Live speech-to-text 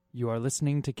You are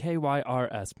listening to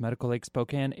KYRS Medical Lake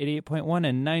Spokane 88.1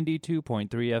 and 92.3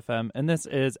 FM, and this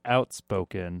is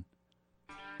Outspoken.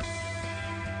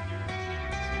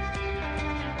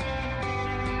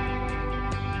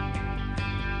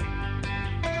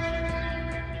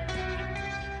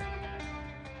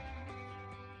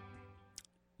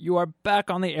 You are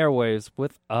back on the airwaves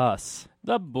with us.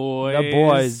 The boys. The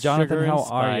boys. Jonathan, Sugar how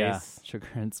and are you? Spice. Sugar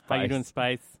and Spice. How you doing,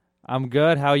 Spice? I'm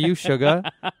good. How are you, Sugar?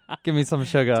 Give me some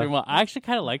sugar. Doing well. I actually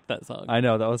kind of liked that song. I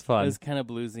know, that was fun. It was kind of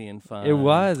bluesy and fun. It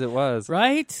was.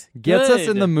 Right? Gets Good. us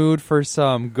in the mood for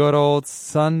some good old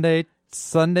Sunday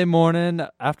morning,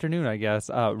 afternoon, I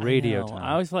guess, radio time.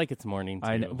 I always feel like it's morning, too.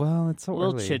 I know. Well, it's so a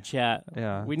little early. chit-chat.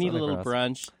 Yeah. We it's need a early little for us.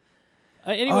 brunch.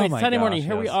 Anyway, Oh my Sunday morning, gosh,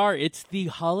 here we yes. are. It's the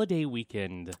holiday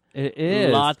weekend. It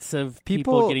is. Lots of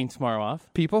people getting tomorrow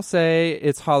off. People say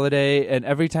it's holiday, and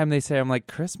every time they say, I'm like,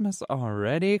 Christmas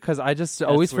already? Because I just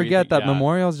always where you forget think, that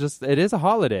Memorial's it is a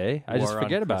holiday. I just War on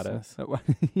forget about Christmas.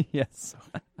 it. Yes.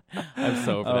 I'm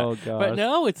so over that. Oh, gosh. But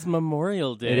no, it's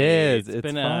Memorial Day. It is. It's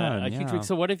been fun, a huge yeah. week.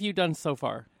 So what have you done so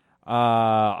far?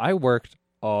 I worked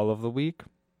all of the week,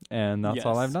 and that's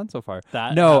all Yes. I've done so far.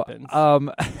 That No,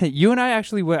 happens. you and I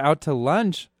actually went out to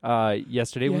lunch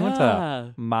yesterday. We went to Yeah.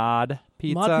 Mod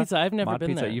Pizza. Mod Pizza, I've never Mod been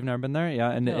Pizza. there. You've never been there? Yeah,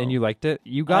 and No. you liked it?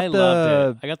 You got I the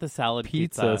loved it. I got the salad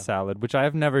pizza salad, which I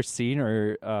have never seen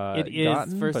or It is,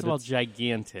 gotten, first but of all, it's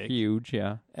gigantic. huge,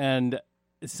 yeah. And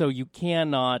so you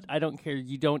cannot, I don't care,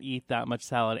 you don't eat that much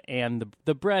salad. And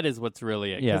the bread is what's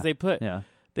really it. Yeah. Because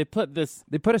they put this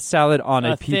They put a salad on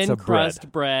a thin pizza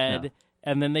crust bread, Yeah.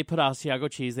 and then they put Asiago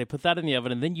cheese. They put that in the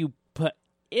oven, and then you put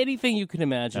anything you can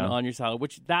imagine Yeah. on your salad,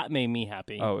 which that made me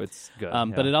happy. Oh, it's good.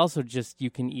 But it also just,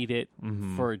 you can eat it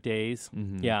Mhm. for days.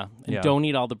 Mhm. Yeah. And Yeah. don't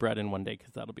eat all the bread in one day,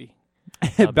 because that'll be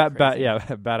that'll be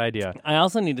crazy. bad idea. I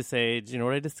also need to say, do you know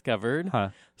what I discovered? Huh.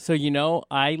 So,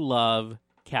 I love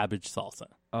cabbage salsa.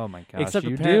 Oh my gosh. Except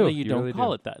you apparently do. you don't really call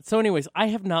do. it that. So anyways, I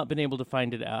have not been able to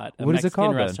find it at a What is it Mexican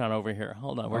called then? restaurant over here.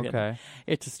 Hold on, we're getting Okay.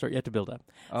 it's a story. You have to build up.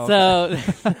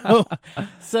 Oh,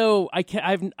 So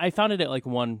I found it at like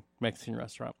one Mexican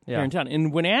restaurant Yeah. here in town.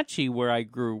 In Wenatchee, where I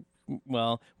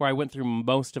went through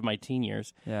most of my teen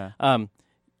years, Yeah.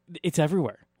 it's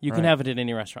everywhere. You can Right. have it in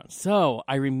any restaurant. So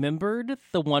I remembered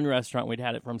the one restaurant we'd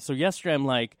had it from. So yesterday I'm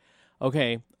like,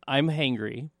 okay, I'm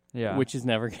hangry, Yeah. which is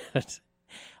never good.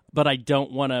 But I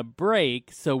don't want to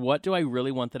break, so what do I really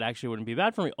want that actually wouldn't be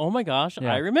bad for me? Oh my gosh,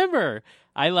 Yeah. I remember.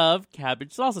 I love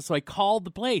cabbage salsa. So I called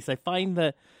the place. I find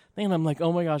the thing, and I'm like,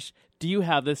 oh my gosh, do you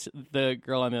have this? The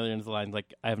girl on the other end of the line is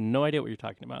like, I have no idea what you're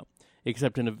talking about,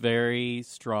 except in a very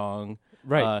strong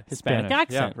Right. Hispanic Spanish.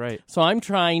 accent. Yeah, right. So I'm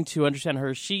trying to understand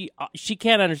her. She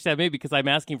can't understand me because I'm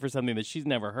asking for something that she's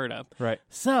never heard of. Right.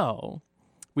 So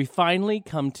we finally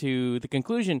come to the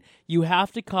conclusion. You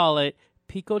have to call it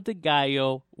pico de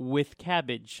gallo with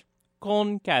cabbage.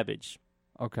 Con cabbage.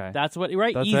 Okay. That's what,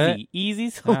 right? That's Easy. it? Easy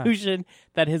solution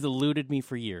that has eluded me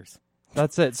for years.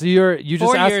 That's it. So you just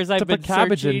 4 asked years to I've put been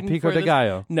cabbage in searching pico for de this.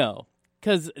 gallo. No.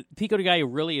 Because pico de gallo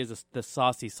really is the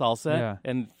saucy salsa, Yeah.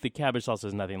 and the cabbage salsa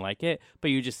is nothing like it.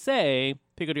 But you just say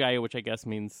pico de gallo, which I guess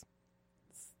means,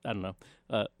 I don't know,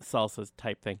 salsa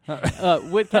type thing.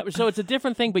 With cabbage. So it's a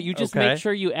different thing, but you just Okay. make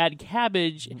sure you add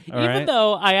cabbage. All even right.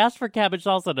 though I asked for cabbage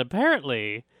salsa, and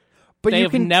apparently But they you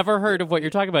have can never heard of what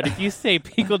you're talking about. If you say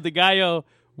pico de gallo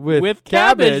with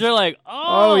cabbage, they're like,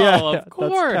 Oh yeah, of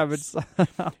course. That's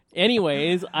cabbage.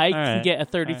 Anyways, I can right. get a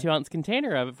 32-ounce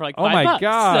container of it for like Oh $5. my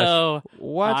gosh. So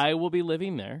What? I will be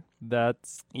living there.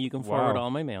 That's You can forward Wow. all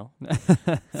my mail.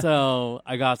 So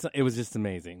I got it was just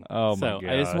amazing. Oh, my so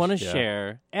I just gosh, want to yeah.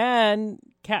 share. And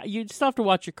you still have to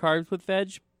watch your carbs with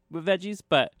veggies,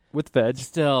 but with veg.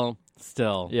 still,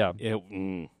 Yeah.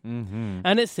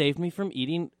 And it saved me from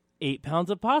eating 8 pounds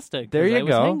of pasta. 'cause There you I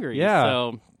was go. hungry, Yeah.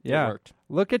 so Yeah. it worked.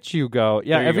 Look at you go.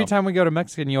 Yeah, There you every go. time we go to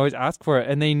Mexican, you always ask for it,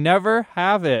 and they never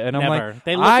have it. And I'm Never. like,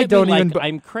 They look I at don't me even. like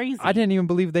I'm crazy. I didn't even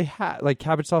believe they had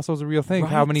cabbage salsa was a real thing.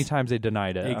 How Right. many times they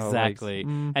denied it? I was like, Exactly.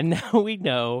 And now we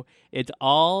know it's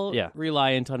all Yeah.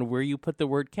 reliant on where you put the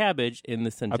word cabbage in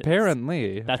the sentence.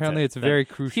 Apparently, That's it's That- very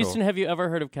crucial. Houston, have you ever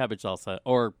heard of cabbage salsa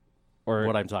or or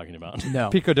what I'm talking about? No.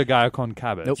 pico de gallo con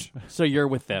cabbage. Nope. So you're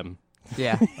with them.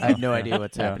 Yeah, I have no idea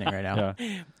what's happening right now.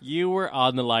 Yeah. You were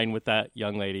on the line with that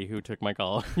young lady who took my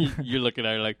call. You're looking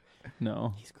at her like,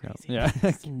 No. he's crazy. Yeah. No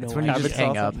It's when you idea. just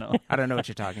hang salsa? up. No. I don't know what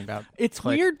you're talking about. It's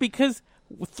Click. weird because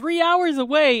 3 hours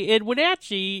away in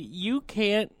Wenatchee, you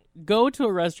can't go to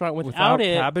a restaurant without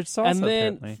it. cabbage salsa, and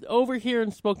then apparently. over here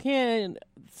in Spokane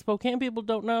people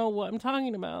don't know what I'm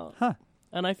talking about. Huh.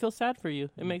 and I feel sad for you.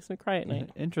 It makes me cry at night.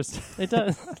 Interesting. It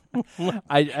does.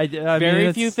 I Very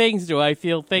mean, few things do I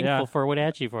feel thankful for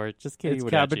Wenatchee for. Just kidding, It's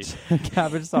Wenatchee.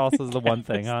 cabbage sauce is the one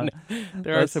thing, huh?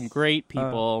 There are some great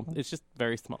people. It's just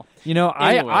very small. You know,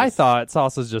 I Anyways. thought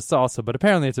salsa was just salsa, but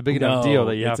apparently it's a big enough deal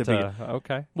that you have it's a to.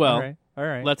 Okay. Well, all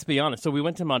right. Let's be honest. So we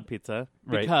went to Mod Pizza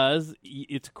Right. because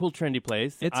it's a cool, trendy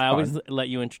place. It's I always fun. let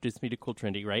you introduce me to cool,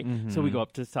 trendy, right? So we go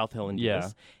up to South Hill and do Yeah.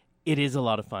 this. It is a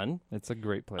lot of fun. It's a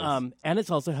great place. And it's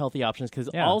also healthy options because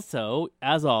also,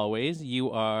 as always,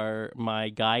 you are my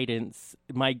guidance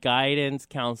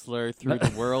counselor through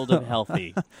the world of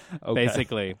healthy, Okay.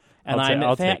 basically. And I'll I'm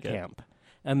at fat take it. camp.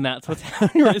 And that's what's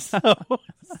happening right so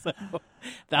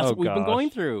that's what we've been going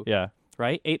through, Yeah.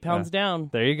 right? 8 pounds down.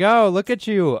 There you go. Look at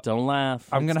you. Don't laugh.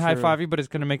 I'm It's gonna high true. five you, but it's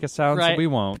gonna make a sound, so Right. we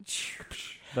won't.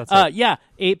 That's it. Yeah,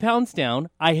 8 pounds down.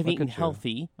 I have eaten at you.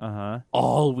 healthy Uh-huh.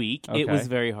 all week. It Okay. was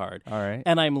very hard. All right.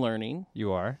 And I'm learning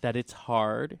You are. that it's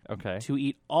hard Okay. to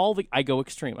eat all the... I go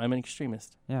extreme. I'm an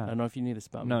extremist. Yeah. I don't know if you knew this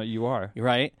about me. No, you are. You're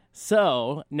right.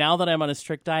 So now that I'm on a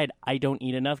strict diet, I don't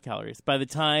eat enough calories. By the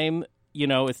time,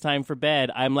 it's time for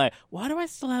bed, I'm like, why do I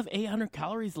still have 800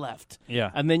 calories left? Yeah.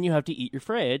 And then you have to eat your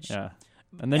fridge. Yeah.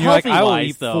 And then you're like, I will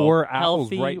eat though, 4 apples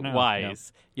healthy right now.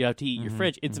 wise, you have to eat your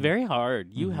fridge. It's very hard.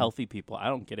 You healthy people, I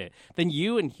don't get it. Then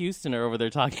you and Houston are over there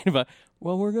talking about,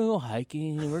 well, we're going to go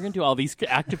hiking and we're going to do all these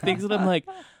active things. And I'm like,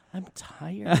 I'm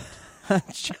tired. I'm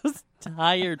just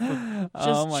tired from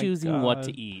just my choosing what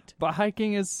to God. eat. But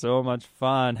hiking is so much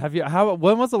fun.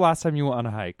 When was the last time you went on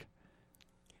a hike?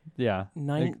 Yeah.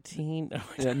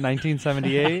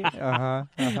 1978. I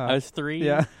was 3.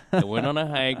 Yeah. I went on a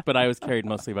hike, but I was carried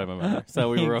mostly by my mother. So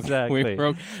we were Exactly. we were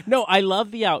okay. No, I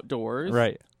love the outdoors.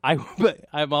 Right. But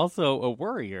I'm also a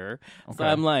worrier. So Okay.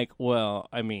 I'm like, well,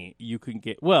 I mean, you can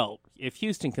get... Well, if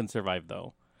Houston can survive,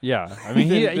 though. Yeah. I mean,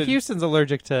 Then- Houston's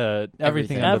allergic to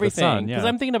everything under the sun. Because Yeah.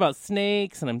 I'm thinking about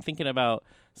snakes, and I'm thinking about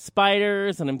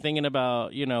spiders, and I'm thinking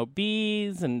about,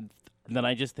 bees, and then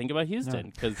I just think about Houston,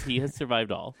 because he has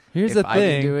survived all. Here's If the I can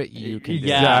thing. do it, you can do it.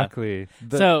 Yeah. Exactly.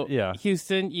 So, yeah.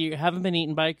 Houston, you haven't been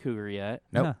eaten by a cougar yet.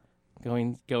 Nope. Yeah.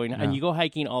 Going, No. and you go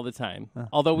hiking all the time.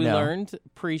 Although we No. learned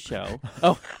pre-show.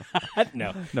 Oh,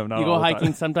 no. No, not You go all the time.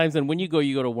 hiking sometimes, and when you go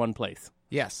to one place.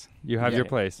 Yes. You have Yeah. your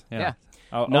place. Yeah. Yeah.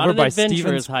 Not over an by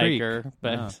adventurous Stevens Creek. hiker,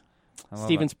 but Yeah. I love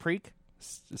Stevens Creek?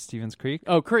 Stevens Creek?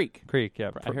 Oh, Creek. Creek, yeah.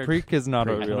 I heard- Creek is not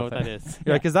a I don't know real what thing. that is.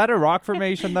 You're like, is that a rock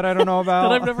formation that I don't know about?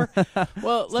 That I've never.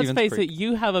 Well, let's Stevens face Creek. it.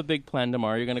 You have a big plan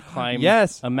tomorrow. You're going to climb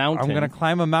Yes. a mountain. I'm going to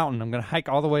climb a mountain. I'm going to hike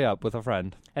all the way up with a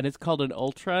friend. and it's called an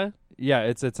ultra. Yeah,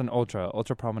 it's an ultra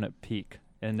prominent peak.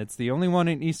 And it's the only one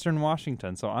in eastern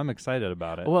Washington, so I'm excited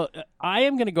about it. Well, I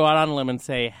am going to go out on a limb and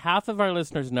say half of our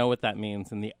listeners know what that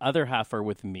means, and the other half are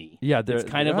with me. Yeah, they're it's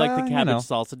kind of like the you cabbage know.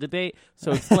 salsa debate.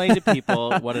 So explain to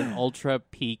people what an ultra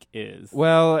peak is.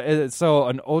 Well, so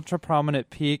an ultra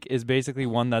prominent peak is basically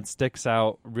one that sticks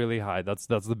out really high. That's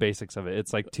the basics of it.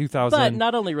 It's like 2,000. But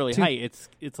not only really high,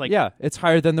 it's like Yeah, it's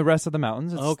higher than the rest of the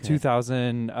mountains. It's Okay.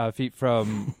 2,000 feet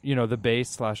from the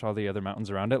base / all the other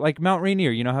mountains around it. Like Mount Rainier,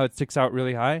 you know how it sticks out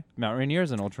really high? Mount Rainier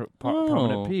is an ultra Oh.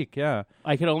 prominent peak. Yeah,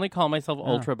 I could only call myself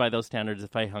ultra by those standards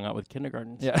if I hung out with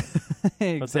kindergartens. yeah.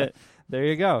 That's it. There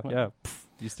you go. Yeah,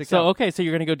 you stick So out. okay, so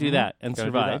you're going to go do that and Gotta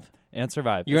do survive. that. And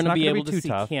survive. You're It's going to not be gonna able to too see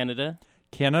tough. Canada,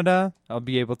 Canada. I'll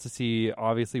be able to see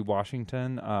obviously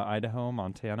Washington, Idaho,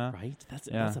 Montana. right? That's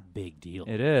Yeah. a big deal.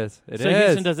 It is. It so is.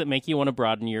 Houston, does it make you want to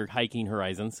broaden your hiking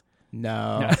horizons?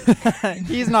 No.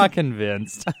 He's not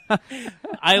convinced.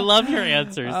 I love your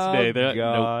answers Oh, today. They're like,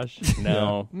 gosh.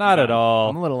 no, Not at all.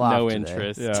 I'm a little off no today.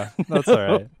 interest. Yeah, that's all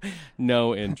right.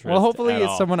 No interest. Well, hopefully at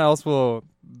all. someone else will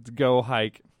go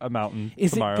hike a mountain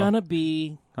Is tomorrow. it gonna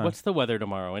be? Huh. What's the weather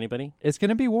tomorrow? Anybody? It's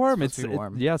gonna be warm. It's supposed to be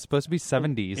warm. yeah, it's supposed to be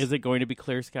 70s. Is it going to be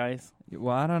clear skies?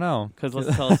 Well, I don't know. Because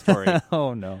let's tell a story.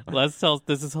 Oh no. Let's tell.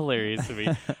 This is hilarious to me.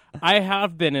 I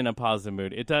have been in a positive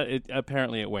mood. It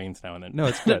apparently it wanes now and then. No,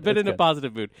 it's good. been It's in a good.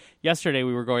 positive mood. Yesterday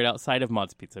we were going outside of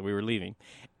Mod's Pizza. We were leaving,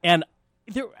 and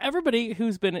everybody who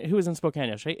was in Spokane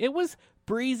yesterday, it was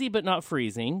breezy but not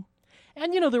freezing,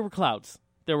 and there were clouds.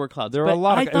 There were clouds. There were But a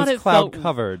lot I of. It thought was it cloud felt,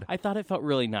 covered. I thought it felt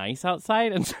really nice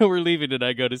outside, and so we're leaving, and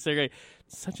I go to Sergey,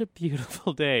 such a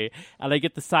beautiful day, and I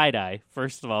get the side eye,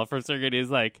 first of all, from Sergey.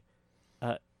 He's like,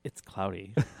 it's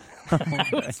cloudy. I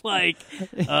was like,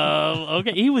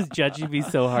 okay. He was judging me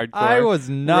so hardcore. I was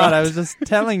not. I was just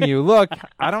telling you. Look,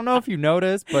 I don't know if you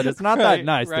noticed, but it's not that Right,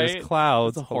 nice. right. There's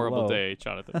clouds. It's a horrible Hello. day,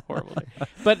 Jonathan. Horrible day.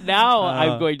 But now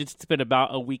I'm going to spend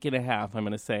about a week and a half, I'm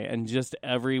going to say, and just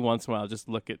every once in a while, just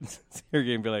look at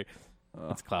Sergey and be like,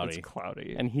 it's cloudy. It's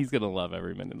cloudy. And he's going to love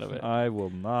every minute of it. I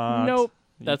will not. Nope.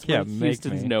 That's You where can't make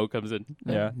Houston's me. no comes in.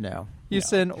 Yeah. No.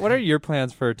 Houston, what are your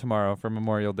plans for tomorrow for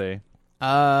Memorial Day?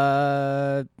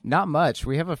 Not much.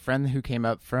 We have a friend who came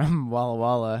up from Walla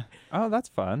Walla, Oh, that's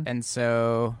fun. and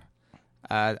so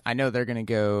I know they're gonna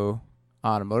go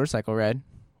on a motorcycle ride,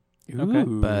 Okay.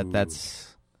 but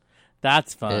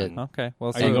that's fun. Okay.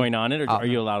 Well, Are you going on it, or are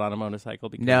you allowed on a motorcycle?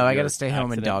 Because No, I you're gotta stay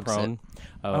home and dog sit. accident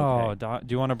prone? Oh, okay.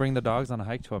 do you want to bring the dogs on a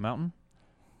hike to a mountain?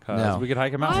 Because No. we could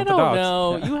hike a mountain I with the don't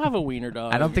dogs. know. You have a wiener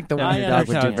dog. I don't think the I wiener dog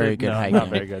would do understand. very good no, hiking. Not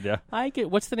very good, yeah. I get.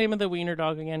 What's the name of the wiener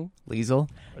dog again? Liesel.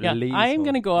 Yeah, Liesel. I am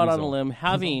going to go out on a Liesel. limb,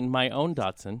 having my own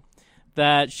Dachshund.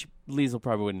 That Liesel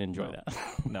probably wouldn't enjoy that.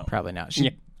 No. Probably not. She, Yeah.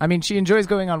 I mean, she enjoys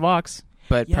going on walks,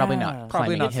 but probably Yeah. not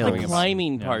Probably climbing not hills. swinging The about.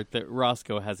 climbing Yeah. part that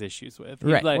Roscoe has issues with.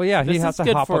 He's Right. like, Well, yeah, he this has is to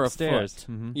good hop for a upstairs.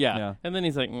 foot. Mhm. Yeah. Yeah. And then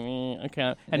he's like,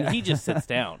 okay. And he just sits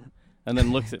down and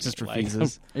then looks at Just me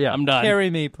refuses. Yeah. I'm done. Carry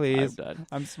me, like, please. I'm done.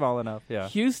 I'm small enough. Yeah.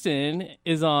 Houston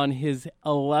is on his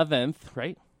 11th,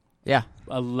 right? Yeah.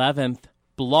 11th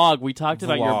blog. We talked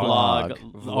about your blog.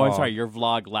 Vlog. Oh, I'm sorry, your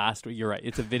vlog last week. You're right.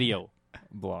 It's a video.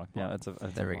 Blog. Yeah, that's a.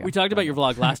 There we go. We talked about your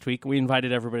vlog last week. We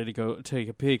invited everybody to go take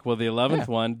a peek. Well, the 11th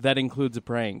one, that includes a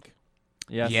prank.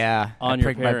 Yes. Yeah. On I your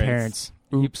pranked my parents.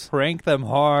 parents. You prank them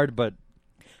hard, but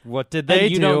what did they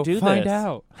And you don't do Find this.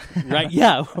 out. Right?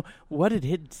 Yeah. What did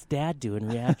his dad do in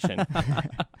reaction?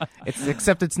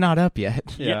 Except it's not up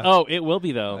yet. Yeah. Oh, it will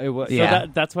be, though. It will- So Yeah.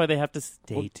 that's why they have to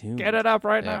stay tuned. Get it up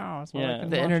right Yeah. now. so I Yeah. can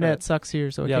The watch internet it. sucks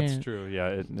here, so I Yeah, can't. that's true.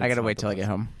 Yeah. I gotta wait till I get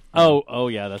home. Oh,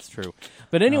 yeah, that's true.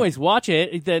 But anyways, watch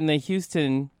it. Then the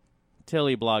Houston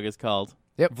Tilly blog is called.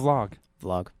 Vlog.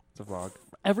 Vlog. It's a vlog.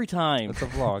 Every time. It's a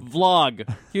vlog.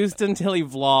 Vlog. Houston Tilly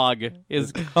vlog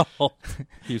is called.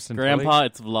 Houston. Grandpa,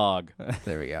 it's vlog.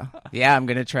 There we go. Yeah, I'm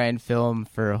gonna try and film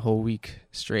for a whole week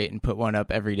straight and put one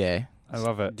up every day. I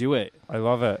love it. Do it. I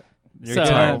love it. You're So-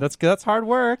 gonna- that's hard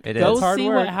work. It Go is. hard see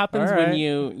work. what happens All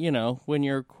when right. when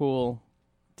you're cool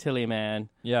Tilly man.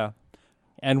 Yeah.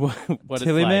 And what Tilly it's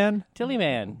like. man? Tilly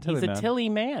man. Tilly He's a man. Tilly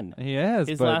man. He is.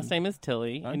 His but last name is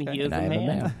Tilly, and Okay. he is And a I am a man.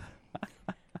 man.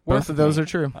 Both of those are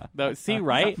true. See,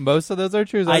 right? Most of those are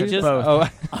true. I just- oh,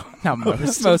 Not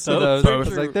most. most of those. Both.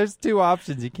 It's like there's two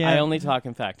options. You can't. I only talk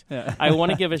in fact. Yeah. I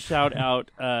want to give a shout out.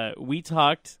 We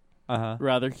talked Uh-huh.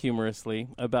 rather humorously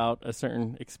about a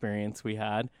certain experience we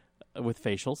had with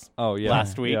facials, Oh yeah.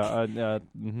 last week. Yeah. Paul and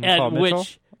Mitchell?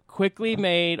 which quickly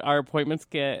made our appointments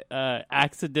get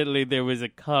accidentally there was a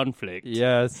conflict.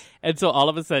 Yes. And so all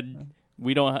of a sudden,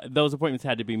 we don't. Those appointments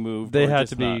had to be moved. They or had just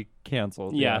to be not.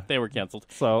 canceled. Yeah, they were canceled.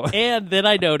 So And then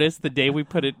I noticed the day we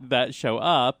put that show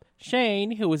up,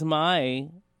 Shane, who was my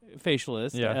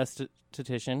facialist, Yeah.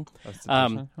 esthetician,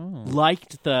 Oh.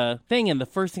 liked the thing, and the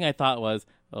first thing I thought was,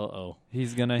 "Uh-oh."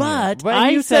 He's gonna. But hear. I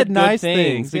you said good nice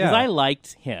things because yeah. I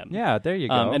liked him. Yeah. There you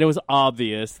go. And it was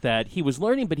obvious that he was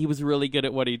learning, but he was really good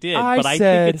at what he did. I but I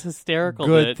said think it's hysterical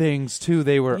good that things too.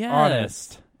 They were Yes.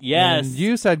 honest. Yes. And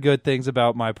you said good things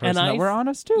about my person I that were s-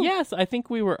 honest too. Yes, I think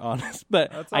we were honest,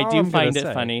 but That's I all do I'm find gonna it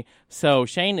say. funny. So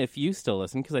Shane, if you still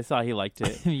listen, because I saw he liked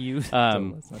it, you.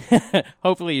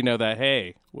 hopefully you know that.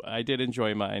 Hey, I did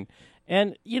enjoy mine,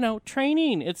 and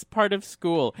training. It's part of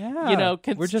school. Yeah.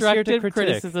 We're just here to Constructive critique.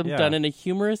 criticism Yeah. done in a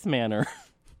humorous manner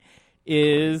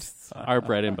is our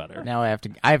bread and butter. Now I have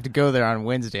to go there on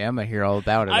Wednesday. I'm gonna hear all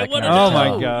about it. I can wanted already Oh, my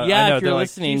tell. God. I Yeah, know, if they're you're like,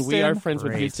 listening, we are "Houston?" friends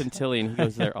with Great. Houston Tilly, and he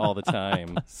goes there all the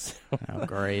time. Oh,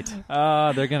 great.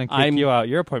 They're gonna kick I'm- you out.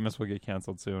 Your appointments will get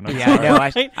canceled soon. I'm Yeah, I know.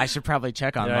 Right? I should probably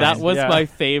check on Yeah. that. That was Yeah. my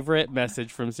favorite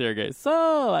message from Sergey.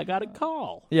 So I got a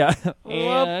call. Yeah.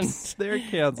 And- Whoops, they're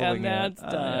canceling and that's it.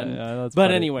 done. Yeah, that's But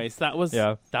funny. anyways, that was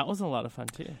Yeah. a lot of fun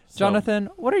too. So, Jonathan,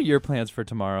 what are your plans for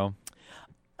tomorrow?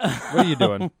 What are you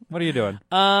doing? What are you doing?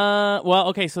 well,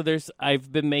 okay. So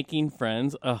I've been making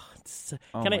friends. Ugh,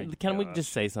 Oh can my we gosh.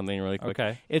 just say something really quick?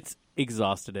 Okay. It's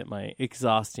exhausting at my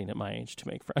age to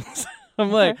make friends.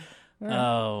 I'm like,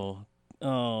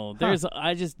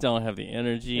 I just don't have the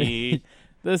energy.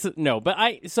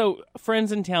 So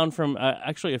friends in town from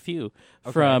actually a few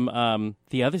from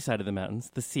the other side of the mountains.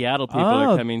 The Seattle people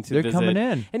are coming to they're visit. coming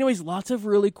in. Anyways, lots of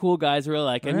really cool guys I really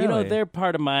like, and Really? they're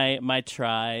part of my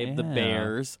tribe, the Yeah.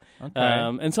 Bears. Okay.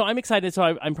 And so I'm excited. So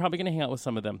I'm probably going to hang out with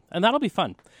some of them, and that'll be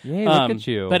fun. Yay, look at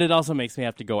you. But it also makes me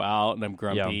have to go out, and I'm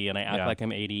grumpy, Yeah. and I act Yeah. like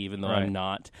I'm 80, even though Right. I'm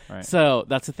not. Right. So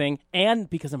that's the thing, and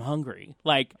because I'm hungry.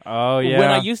 Like, Oh, yeah. when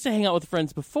I used to hang out with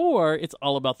friends before, it's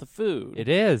all about the food. It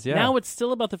is, yeah. Now it's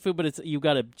still about the food, but you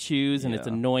got to choose, and it's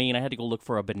Yeah. annoying. I had to go look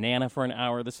for a banana for an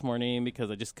hour this morning because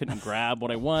I just couldn't grab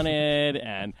what I wanted,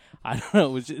 and I don't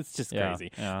know. It's just Yeah,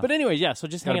 crazy. yeah. But anyways, yeah. So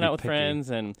just Gotta hanging be out with picky. friends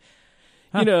and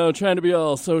trying to be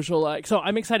all social. Like, so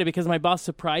I'm excited because my boss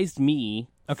surprised me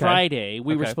Okay. Friday.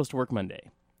 We were Okay. supposed to work Monday.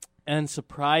 and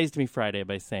surprised me Friday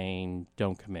by saying,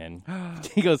 "Don't come in."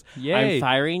 He goes, Yay. "I'm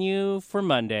firing you for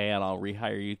Monday, and I'll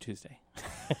rehire you Tuesday."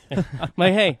 I'm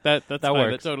like, hey, that's fine.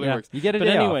 works. That totally Yeah. works. You get a but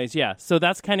day off. anyways, yeah. So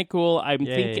that's kind of cool. I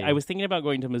Yay. was thinking about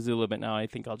going to Missoula, but now I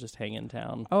think I'll just hang in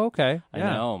town. Oh, okay. I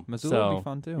Yeah. know. Missoula So, would be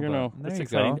fun too. You know, there it's you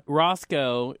exciting. go.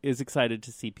 Roscoe is excited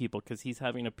to see people because he's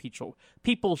having a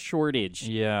people shortage.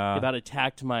 Yeah. They about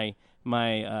attacked my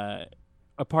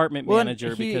apartment Well, and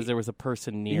manager he- because there was a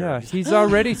person near. Yeah, he's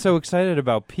already so excited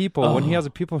about people. When he has a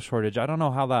people shortage, I don't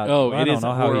know how that. Oh, I it don't is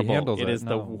know how horrible. he handles it. It is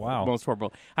the wow. most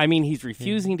horrible. I mean, he's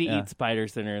refusing to Yeah. eat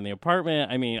spiders that are in the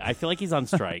apartment. I mean, I feel like he's on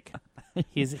strike.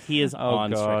 He is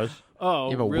on strike. gosh. Oh,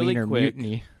 You have a really wiener quick.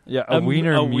 mutiny. Yeah, A a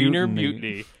wiener wiener mutiny.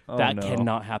 mutiny. Oh, That no.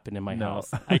 cannot happen in my No.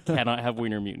 house. I cannot have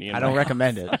wiener mutiny. In I my don't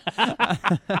recommend it.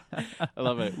 I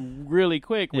love it. Really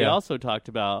quick, we Yeah. also talk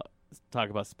about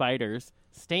spiders.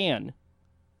 Stan,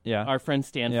 Yeah. our friend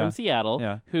Stan Yeah. from Seattle,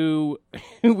 Yeah. who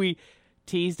we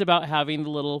teased about having the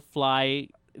little fly,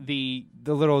 the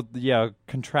little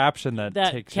contraption that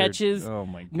takes catches. Your, oh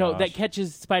my gosh. No, that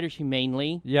catches spiders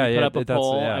humanely. Yeah, We yeah, put up a that's-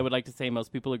 poll. yeah. I would like to say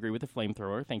most people agree with the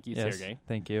flamethrower. Thank you, Yes, Sergey.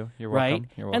 thank you. You're Right? welcome.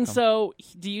 You're welcome. And so,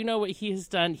 do you know what he has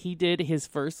done? He did his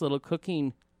first little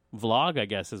cooking vlog, I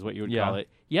guess is what you would Yeah. call it,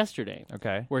 yesterday.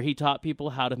 Okay. Where he taught people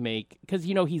how to make, because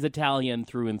he's Italian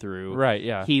through and through. Right,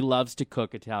 yeah. He loves to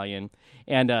cook Italian.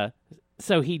 And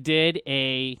so he did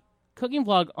a cooking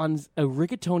vlog on a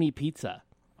rigatoni pizza.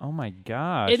 Oh my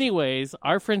gosh. Anyways,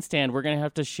 our friend Stan, we're going to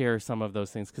have to share some of those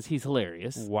things because he's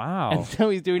hilarious. Wow. And so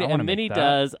he's doing I it. wanna And then make he that.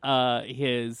 does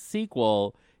his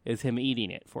sequel is him eating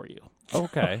it for you.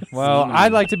 Okay. Well,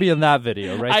 I'd like to be in that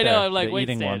video right I know. there, I'm like, the wait,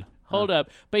 eating Stan, one. hold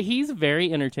up. But he's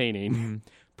very entertaining,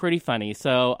 pretty funny.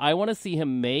 So I want to see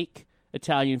him make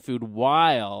Italian food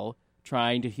while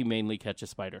trying to humanely catch a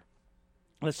spider.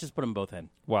 Let's just put them both in.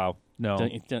 Wow. No.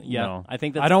 Yeah, No. I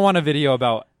think that's I don't want a video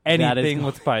about That is- anything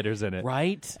with spiders in it.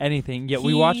 right. Anything. Yet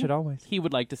we watch it always. He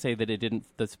would like to say that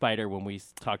the spider, when we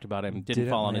talked about him, didn't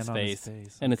fall on his land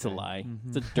face. And it's a Okay. lie.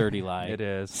 It's a dirty lie. It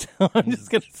is. So I'm just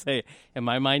going to say, in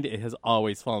my mind, it has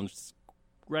always fallen just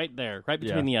right there, right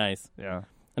between the eyes. Yeah.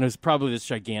 And it was probably this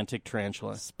gigantic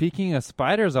tarantula. Speaking of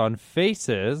spiders on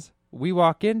faces, we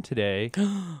walk in today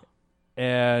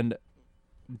and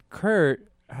Kurt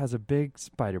has a big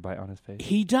spider bite on his face.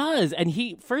 He does.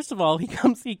 And first of all, he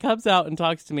comes out and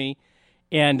talks to me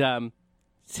and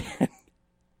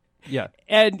Yeah.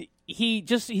 and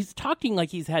he's talking like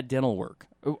he's had dental work.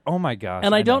 Oh my gosh.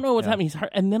 And I don't know what's Yeah. happening. He's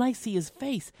hurt. And then I see his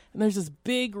face and there's this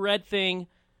big red thing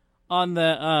on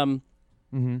the on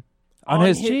on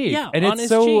his his- cheek, yeah, and on it's his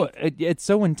so cheek. it's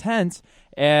so intense.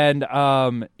 And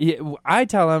I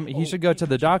tell him he should go to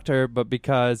the doctor, but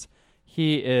because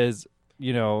he is,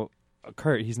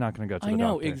 Kurt, he's not going to go to I the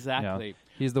know, doctor. exactly. Yeah.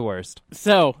 He's the worst.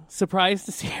 So, surprised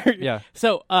to see her. Yeah.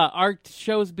 So, our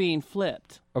show's being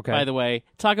flipped. Okay. By the way,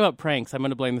 talk about pranks. I'm going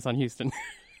to blame this on Houston.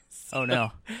 Oh,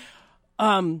 no.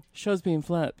 Show's being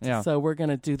flipped. Yeah. So we're going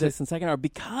to do this in second hour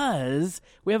because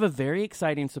we have a very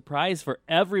exciting surprise for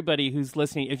everybody who's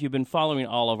listening. If you've been following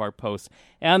all of our posts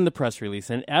and the press release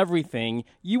and everything,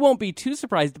 you won't be too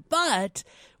surprised. But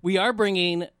we are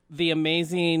bringing the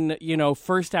amazing,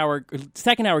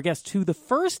 second hour guest to the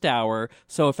first hour.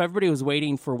 So if everybody was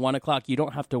waiting for 1 o'clock, you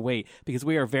don't have to wait because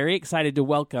we are very excited to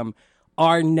welcome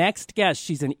our next guest.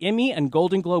 She's an Emmy and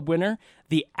Golden Globe winner,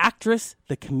 the actress,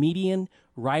 the comedian,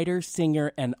 writer,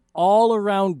 singer, and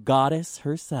all-around goddess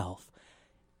herself.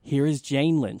 Here is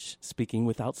Jane Lynch speaking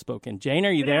with Outspoken. Jane,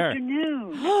 are you there? Good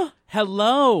afternoon.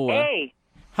 Hello. Hey,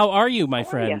 How are you, my How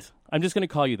are friend? ya? I'm just going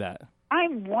to call you that.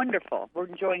 I'm wonderful. We're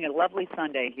enjoying a lovely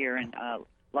Sunday here in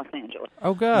Los Angeles.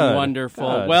 Oh, good. Wonderful.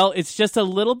 Good. Well, it's just a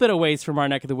little bit away from our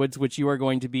neck of the woods, which you are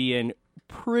going to be in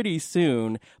pretty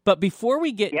soon. But before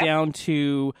we get Yep. down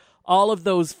to all of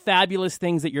those fabulous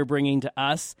things that you're bringing to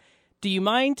us, do you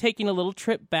mind taking a little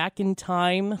trip back in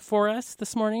time for us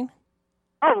this morning?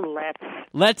 Oh,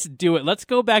 Let's do it. Let's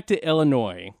go back to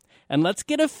Illinois and let's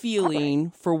get a feeling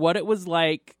for what it was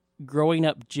like growing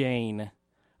up Jane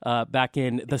back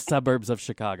in the suburbs of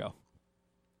Chicago.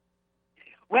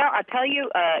 Well, I tell you,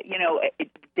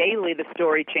 daily the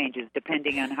story changes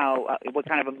depending on how what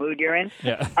kind of a mood you're in.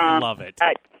 Yeah, Um, love it.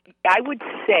 I would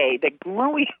say that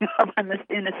growing up in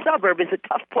the suburb is a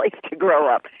tough place to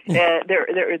grow up.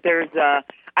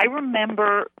 I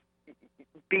remember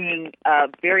being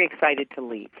very excited to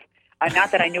leave.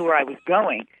 Not that I knew where I was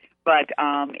going, but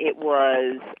it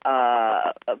was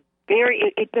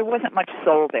there wasn't much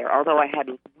soul there. Although I had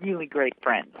really great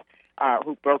friends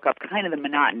who broke up kind of the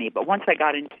monotony. But once I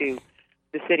got into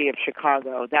the city of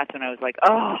Chicago, that's when I was like,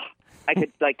 oh, I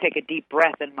could like take a deep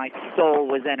breath and my soul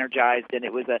was energized, and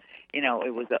it was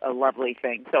a lovely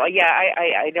thing. So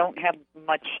I don't have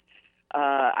much.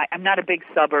 I'm not a big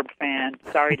suburb fan.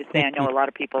 Sorry to say, I know a lot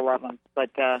of people love them, but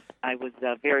I was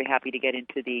very happy to get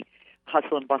into the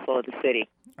hustle and bustle of the city.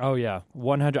 Oh yeah,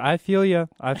 100. I feel you.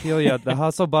 The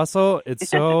hustle bustle. It's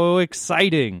so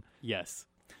exciting. Yes.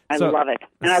 I love it,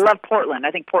 and I love Portland.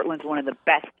 I think Portland's one of the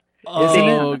best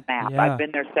cities on the map. Yeah. I've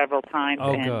been there several times,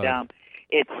 and good.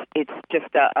 it's just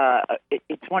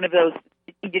it's one of those.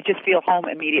 You just feel home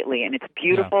immediately, and it's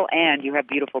beautiful, and you have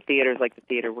beautiful theaters like the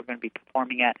theater we're going to be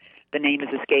performing at. The name is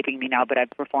escaping me now, but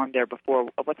I've performed there before.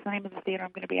 What's the name of the theater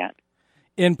I'm going to be at?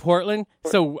 In Portland?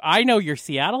 So I know your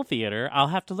Seattle theater. I'll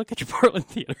have to look at your Portland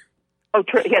theater. Oh,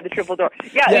 the Triple Door.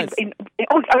 Yeah. Yes.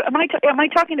 Am I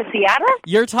talking to Seattle?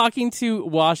 You're talking to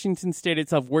Washington State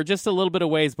itself. We're just a little bit of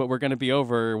ways, but we're going to be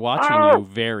over watching you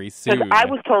very soon. Because I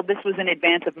was told this was in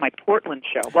advance of my Portland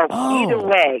show. Well, either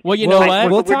way. Well, you know what?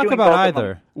 We'll We're talk doing about both of them.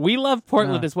 either. We love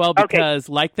Portland as well because,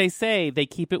 like they say, they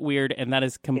keep it weird, and that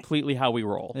is completely how we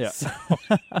roll. Yeah. So-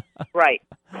 Right.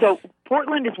 So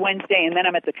Portland is Wednesday, and then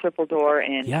I'm at the Triple Door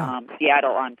in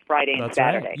Seattle on Friday and That's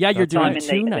right. Saturday. Yeah, you're That's doing I'm right. in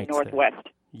two the nights Northwest.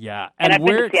 Yeah, And I've been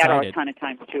we're to Seattle excited. a ton of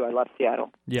times, too. I love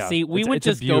Seattle. Yeah. See, we would It's a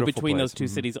just go beautiful between place. those two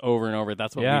cities over and over.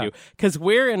 That's what Yeah. we do. Because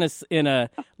we're in a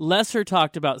lesser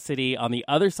talked about city on the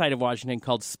other side of Washington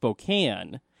called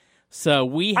Spokane. So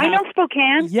we have. I know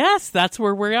Spokane. Yes, that's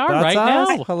where we are That's right us.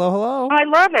 now. Hello. I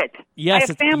love it. Yes, I have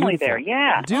it's family beautiful. there,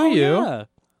 yeah. Do you? Yeah.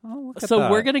 Oh, look at So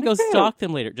that. we're gonna go stalk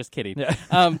them later. Just kidding.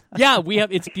 Yeah, we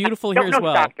have. It's beautiful here No, as no,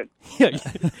 well. Stockton.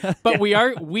 Yeah, but we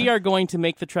are going to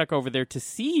make the trek over there to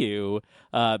see you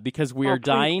because we are please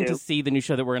dying do. to see the new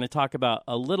show that we're going to talk about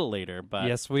a little later. But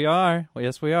Yes, we are.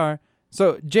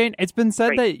 So, Jane, it's been said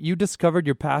Great. that you discovered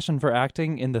your passion for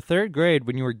acting in the 3rd grade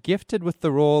when you were gifted with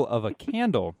the role of a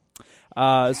candle.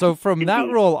 So from that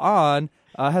role on,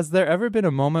 has there ever been a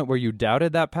moment where you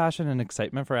doubted that passion and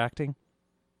excitement for acting?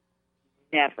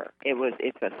 Never.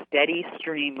 It's a steady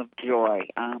stream of joy.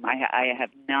 I have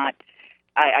not.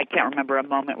 I can't remember a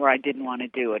moment where I didn't want to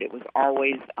do it. It was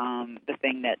always the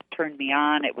thing that turned me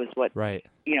on. It was what Right.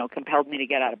 compelled me to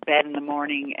get out of bed in the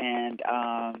morning and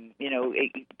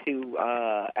to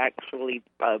actually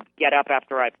get up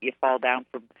after you fall down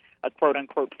from a quote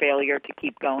unquote failure to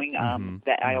keep going.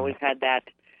 That I always had that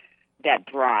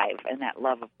drive and that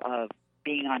love of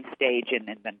being on stage and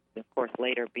then of course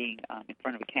later being in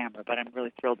front of a camera. But I'm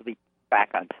really thrilled to be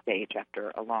back on stage after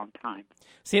a long time.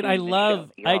 see, and I Doing this love.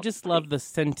 show. You're I all just pretty- love the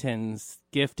sentence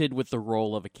 "gifted with the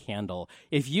role of a candle."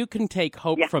 If you can take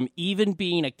hope Yeah. from even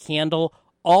being a candle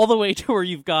all the way to where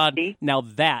you've gone, See? now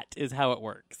that is how it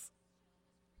works.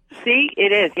 See,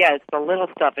 it is. Yeah, it's the little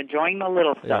stuff, enjoying the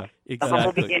little stuff, Yeah, the humble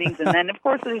exactly. beginnings, and then of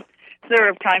course there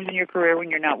are times in your career when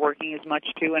you're not working as much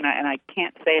too. And I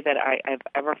can't say that I've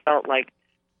ever felt like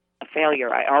a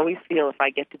failure. I always feel if I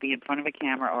get to be in front of a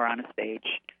camera or on a stage,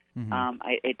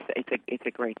 it's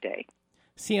a great day.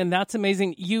 See, and that's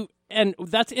amazing. And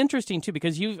that's interesting too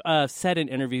because you've said in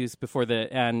interviews before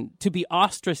and to be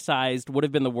ostracized would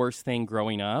have been the worst thing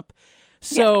growing up.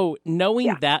 So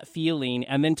knowing that feeling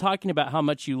and then talking about how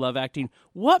much you love acting,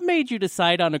 what made you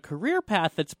decide on a career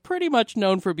path that's pretty much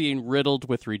known for being riddled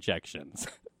with rejections?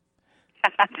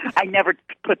 I never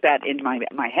put that in my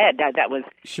head. That was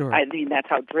Sure. I mean, that's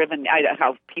how driven,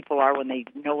 how people are when they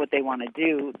know what they want to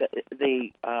do.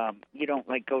 You don't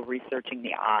go researching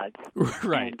the odds,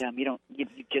 Right. And you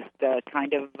just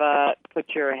kind of put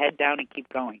your head down and keep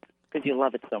going because you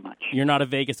love it so much. You're not a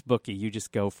Vegas bookie. You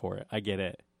just go for it. I get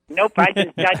it. Nope, I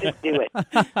just do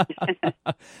it.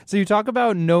 So you talk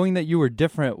about knowing that you were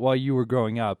different while you were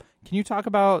growing up. Can you talk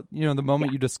about, the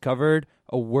moment you discovered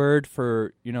a word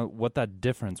for, what that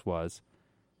difference was?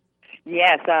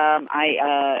 Yes,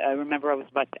 I remember I was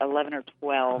about 11 or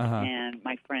 12, Uh-huh. and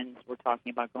my friends were talking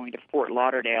about going to Fort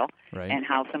Lauderdale, Right. and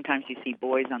how sometimes you see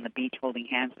boys on the beach holding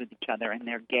hands with each other, and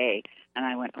they're gay. And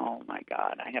I went, oh, my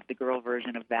God, I have the girl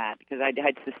version of that, because I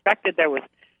had suspected there was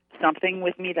something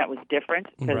with me that was different,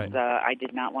 because Right. I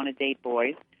did not want to date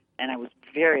boys, and I was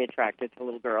very attracted to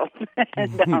little girls.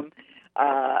 And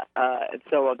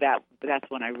so that's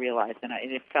when I realized, and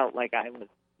it felt like I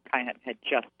had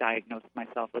just diagnosed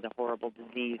myself with a horrible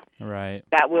disease Right.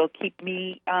 that will keep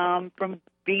me from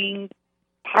being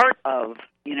part of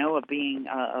being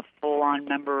a full-on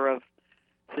member of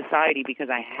society, because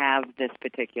I have this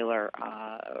particular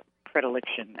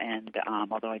predilection, and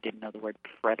although I didn't know the word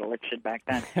predilection back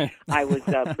then, I was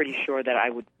pretty sure that I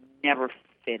would never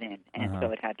fit in, and so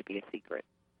it had to be a secret.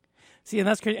 See, and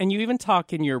that's great. And you even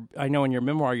talk in your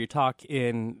memoir, you talk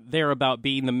in there about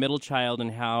being the middle child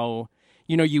and how,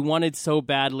 you wanted so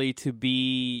badly to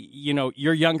be,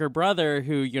 your younger brother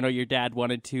who, your dad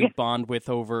wanted to bond with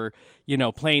over,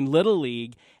 playing Little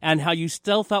League, and how you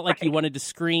still felt like you wanted to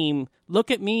scream, "Look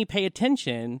at me, pay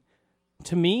attention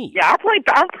to me." Yeah,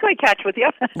 I'll play catch with you.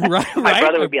 Right, My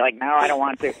brother would be like, "No, I don't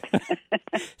want to."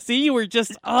 See, you were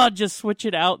just switch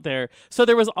it out there. So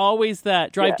there was always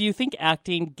that drive. Yeah. Do you think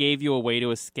acting gave you a way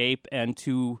to escape and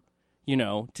to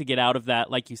get out of that,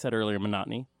 like you said earlier,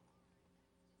 monotony?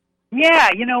 Yeah,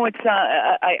 it's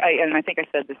and I think I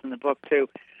said this in the book too.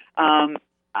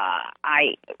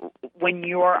 When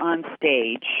you're on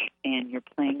stage and you're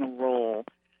playing a role,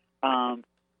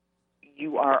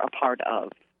 you are a part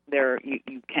of.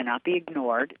 You cannot be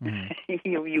ignored.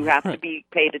 You have to be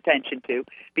paid attention to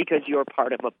because you're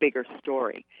part of a bigger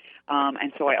story.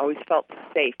 And so I always felt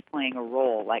safe playing a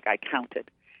role, like I counted.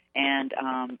 And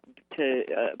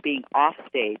being off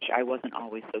stage, I wasn't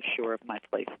always so sure of my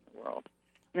place in the world.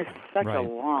 This is such a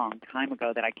long time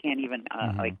ago that I can't even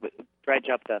dredge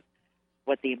up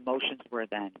what the emotions were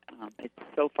then. It's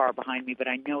so far behind me, but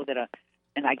I know that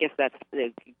and I guess that's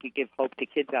to give hope to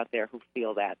kids out there who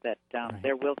feel that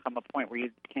there will come a point where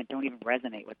you don't even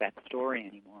resonate with that story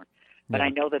anymore. But I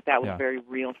know that was very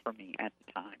real for me at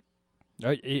the time.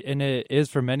 And it is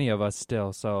for many of us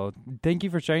still. So thank you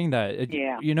for sharing that.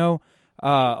 Yeah.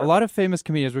 A lot of famous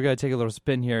comedians, we're going to take a little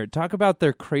spin here, talk about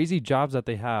their crazy jobs that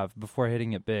they have before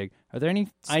hitting it big. Are there any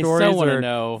stories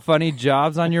or funny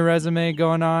jobs on your resume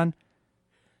going on?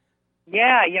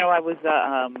 Yeah, I was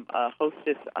a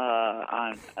hostess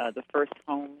on the first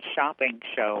home shopping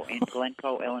show in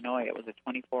Glencoe, Illinois. It was a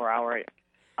 24-hour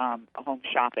home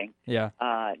shopping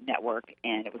network,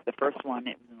 and it was the first one.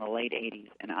 It was in the late 80s,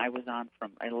 and I was on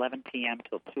from 11 p.m.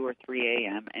 till 2 or 3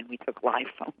 a.m., and we took live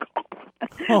phone calls.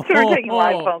 So we were taking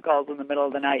live phone calls in the middle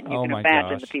of the night, and you can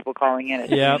imagine the people calling in at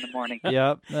 2 in the morning.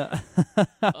 Yep.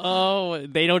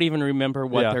 They don't even remember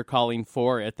what they're calling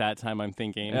for at that time, I'm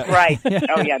thinking. Right.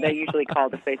 Oh, yeah, they usually call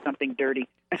to say something dirty.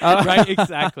 Right,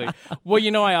 exactly.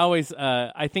 Well, I always,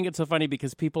 I think it's so funny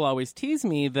because people always tease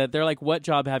me that they're like, "What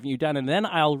job haven't you done?" And then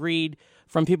I'll read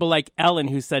from people like Ellen,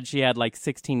 who said she had like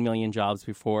 16 million jobs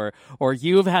before, or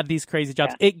you've had these crazy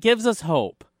jobs. Yeah. It gives us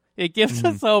hope. It gives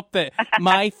us hope that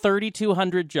my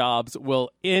 3,200 jobs will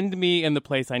end me in the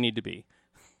place I need to be.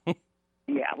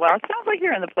 Yeah, well, it sounds like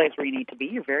you're in the place where you need to be.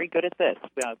 You're very good at this,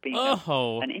 being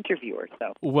an interviewer.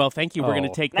 So, well, thank you. We're going to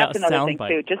take that soundbite. That's another thing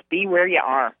too. Just be where you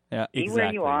are. Yeah, be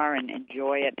where you are and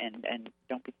enjoy it, and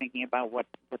don't be thinking about what's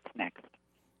next.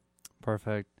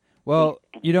 Perfect. Well,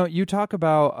 you talk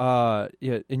about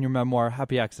in your memoir,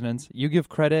 Happy Accidents. You give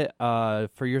credit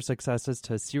for your successes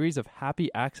to a series of happy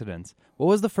accidents. What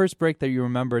was the first break that you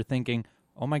remember thinking,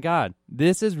 "Oh my God,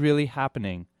 this is really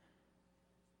happening"?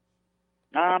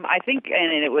 I think,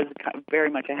 and it was very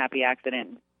much a happy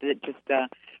accident, just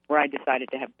where I decided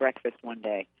to have breakfast one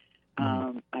day.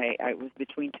 I was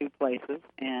between two places,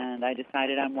 and I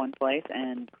decided on one place,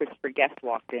 and Christopher Guest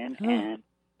walked in, and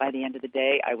by the end of the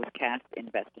day, I was cast in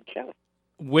Best in Show.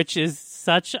 Which is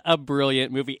such a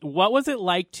brilliant movie. What was it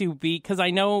like to be, because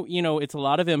I know, it's a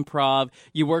lot of improv.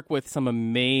 You work with some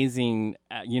amazing,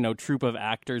 troupe of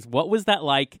actors. What was that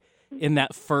like in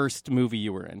that first movie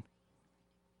you were in?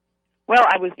 Well,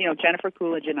 I was, Jennifer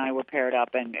Coolidge and I were paired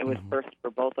up, and it was first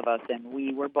for both of us, and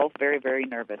we were both very, very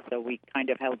nervous, so we kind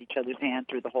of held each other's hand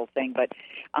through the whole thing. But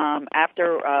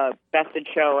after Best in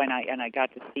Show, and I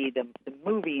got to see the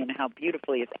movie and how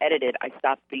beautifully it's edited, I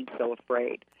stopped being so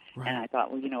afraid. Right. And I thought,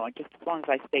 well, just as long as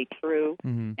I stay true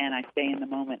and I stay in the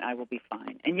moment, I will be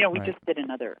fine. And, we just did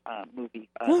another movie,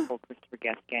 the whole Christopher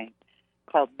Guest gang,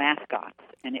 called Mascots,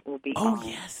 and it will be on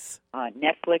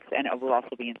Netflix, and it will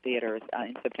also be in theaters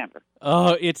in September.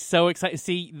 Oh, it's so exciting.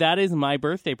 See, that is my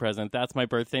birthday present. That's my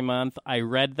birthday month. I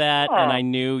read that, and I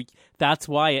knew that's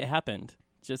why it happened.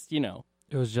 Just, It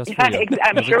was just for you.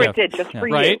 I'm sure it did, just for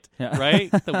you. Right? Yeah. Right?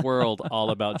 The world all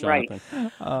about Jonathan.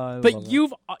 Right. But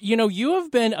you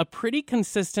have been a pretty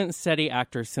consistent, steady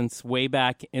actor since way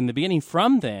back in the beginning.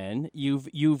 From then,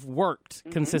 you've worked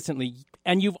consistently,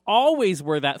 and you've always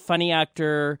were that funny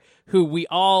actor who we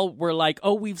all were like,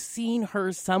 oh, we've seen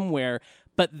her somewhere.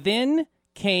 But then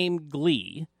came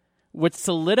Glee, which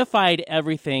solidified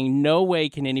everything. No way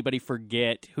can anybody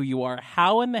forget who you are.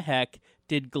 How in the heck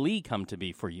did Glee come to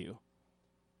be for you?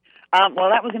 Well,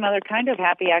 that was another kind of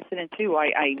happy accident, too.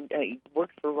 I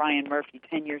worked for Ryan Murphy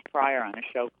 10 years prior on a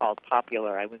show called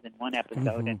Popular. I was in one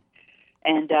episode,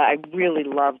 and I really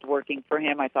loved working for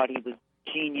him. I thought he was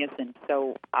genius and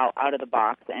so out of the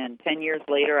box. And 10 years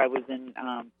later, I was in.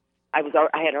 I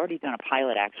had already done a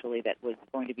pilot, actually, that was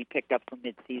going to be picked up for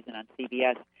mid-season on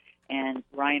CBS. And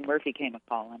Ryan Murphy came a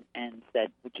call and said,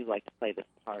 "Would you like to play this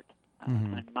part?"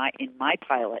 in my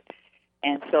pilot.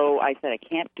 And so I said, I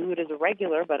can't do it as a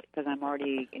regular, but because I'm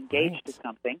already engaged to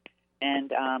something.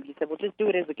 And he said, well, just do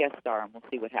it as a guest star, and we'll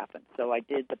see what happens. So I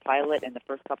did the pilot and the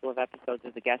first couple of episodes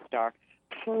as a guest star,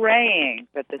 praying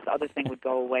that this other thing would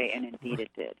go away, and indeed it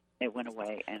did. It went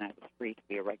away, and I was free to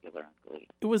be a regular on Glee.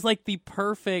 It was like the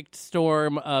perfect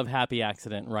storm of happy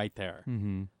accident right there.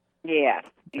 Mm-hmm. Yes,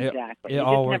 exactly. It You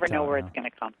all just never worked know out, where yeah. it's going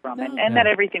to come from, and that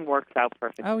everything works out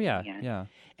perfectly. Oh, yeah, in the end. yeah.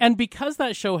 And because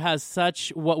that show has such,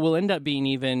 what will end up being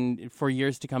even for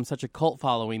years to come, such a cult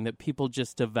following that people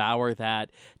just devour that,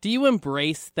 do you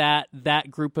embrace that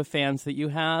group of fans that you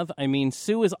have? I mean,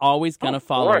 Sue is always going to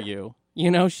follow course. you. You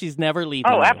know, she's never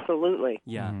leaving Oh, you. absolutely.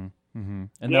 Yeah. Mm-hmm. Mm-hmm.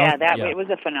 And Yeah, was- it was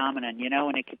a phenomenon,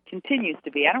 and it continues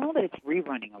to be. I don't know that it's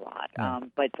rerunning a lot,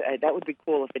 but that would be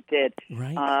cool if it did.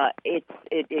 Right.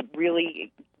 It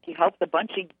really helped a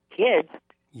bunch of kids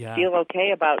Yeah. feel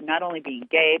okay about not only being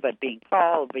gay, but being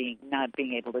tall, not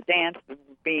being able to dance,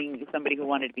 being somebody who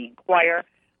wanted to be in choir.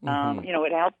 Mhm.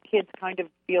 It helped kids kind of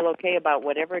feel okay about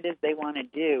whatever it is they want to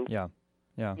do. Yeah.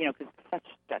 Yeah. Because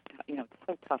it's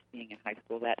so tough being in high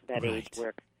school, that Right. age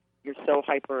where you're so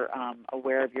hyper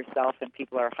aware of yourself and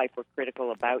people are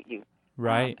hypercritical about you.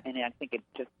 Right. And I think it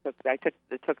just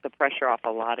took the pressure off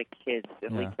a lot of kids.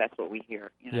 At least that's what we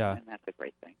hear. Yeah. And that's a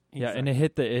great thing. Yeah, and it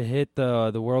hit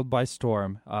the world by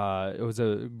storm. It was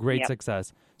a great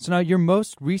success. So now your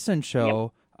most recent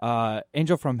show,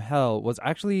 Angel from Hell, was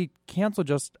actually canceled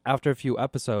just after a few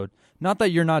episodes. Not that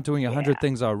you're not doing 100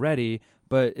 things already,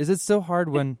 but is it still hard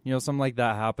when something like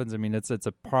that happens? I mean, it's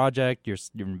a project. You're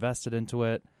invested into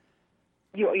it.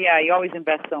 You always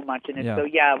invest so much in it. So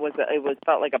it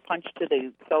felt like a punch to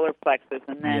the solar plexus,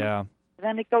 and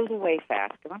then it goes away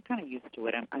fast. Because I'm kind of used to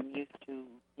it. I'm used to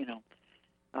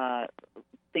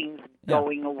things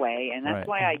going away, and that's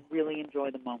why I really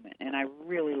enjoy the moment. And I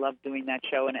really love doing that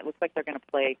show. And it looks like they're going to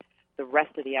play the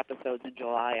rest of the episodes in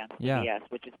July on CBS,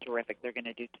 which is terrific. They're going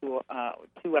to do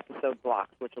two episode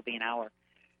blocks, which will be an hour.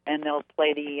 And they'll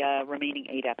play the remaining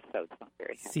 8 episodes. So I'm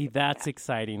very happy. See, that's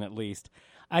exciting at least.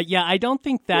 I don't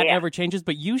think that ever changes,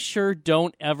 but you sure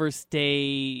don't ever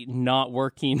stay not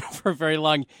working for very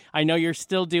long. I know you're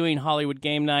still doing Hollywood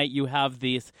Game Night. You have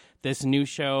this new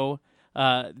show,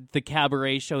 the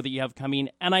cabaret show that you have coming.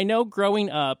 And I know growing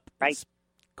up... Right.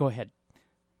 Go ahead.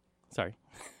 Sorry.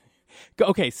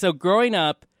 Okay, so growing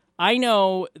up, I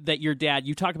know that your dad,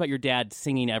 you talked about your dad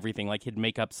singing everything, like he'd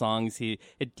make up songs, he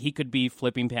could be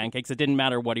flipping pancakes, it didn't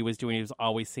matter what he was doing, he was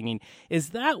always singing. Is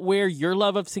that where your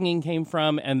love of singing came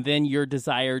from, and then your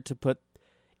desire to put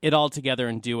it all together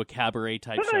and do a cabaret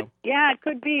type show? Yeah, it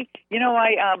could be.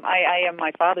 I am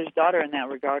my father's daughter in that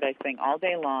regard. I sing all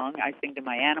day long. I sing to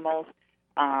my animals.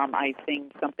 I sing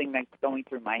something that's going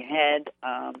through my head.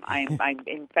 I'm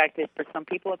in fact, for some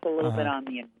people, it's a little bit on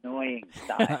the annoying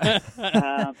side.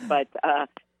 But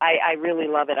I really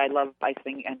love it. I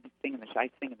sing in the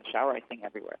shower. I sing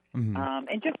everywhere. Mm-hmm.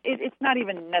 And just it's not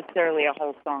even necessarily a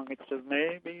whole song. It's just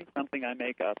maybe something I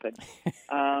make up,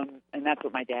 and that's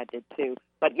what my dad did too.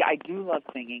 But yeah, I do love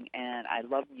singing, and I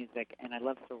love music, and I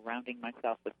love surrounding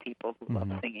myself with people who love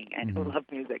singing and who love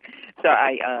music. So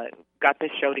I got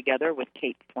this show together with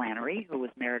Kate Flannery, who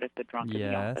was Meredith the Drunk in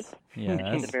The Office. Yes.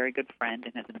 She's a very good friend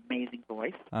and has an amazing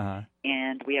voice. Uh-huh.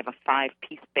 And we have a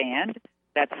 5-piece band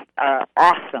that's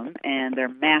awesome, and they're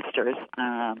masters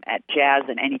at jazz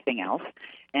and anything else.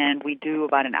 And we do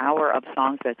about an hour of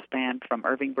songs that span from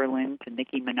Irving Berlin to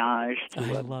Nicki Minaj to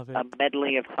a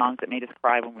medley of songs that made us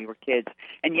cry when we were kids.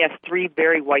 And yes, 3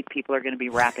 very white people are going to be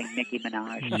rapping Nicki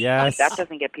Minaj. Yes. If that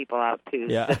doesn't get people out to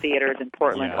the theaters in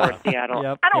Portland or Seattle,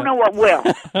 Yep. I don't know what will.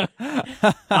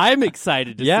 I'm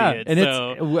excited to see it.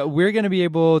 And we're going to be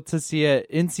able to see it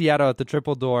in Seattle at the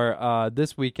Triple Door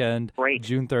this weekend, Great.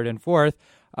 June 3rd and 4th.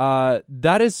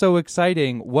 That is so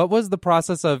exciting. What was the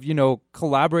process of,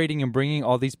 collaborating and bringing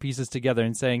all these pieces together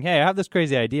and saying, hey, I have this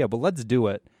crazy idea, but let's do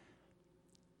it?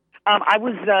 I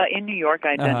was in New York.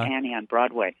 I'd done Annie on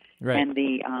Broadway. Right. And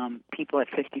the people at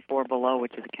 54 Below,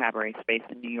 which is a cabaret space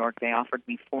in New York, they offered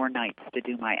me 4 nights to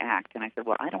do my act. And I said,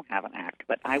 well, I don't have an act,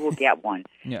 but I will get one.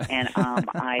 And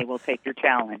I will take your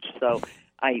challenge. So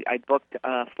I booked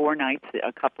 4 nights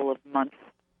a couple of months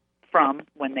from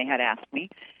when they had asked me.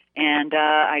 And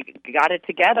I got it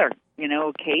together.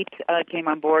 Kate came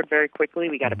on board very quickly.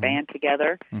 We got a band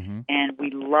together, and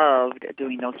we loved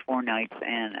doing those 4 nights.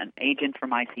 And an agent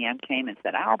from ICM came and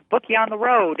said, I'll book you on the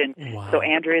road. And so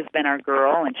Andrea's been our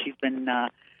girl, and she's been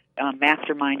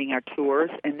masterminding our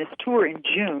tours. And this tour in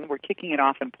June, we're kicking it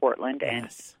off in Portland, and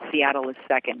Seattle is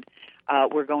second.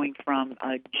 We're going from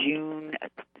June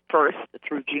 1st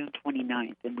through June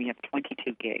 29th, and we have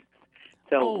 22 gigs.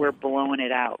 So we're blowing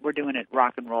it out. We're doing it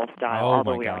rock and roll style, Oh,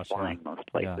 although my we are gosh, flying yeah. most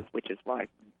places, Yeah. which is why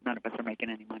none of us are making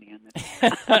any money on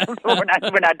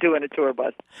this. we're not doing a tour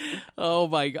bus. Oh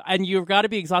my god! And you've got to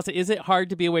be exhausted. Is it hard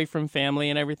to be away from family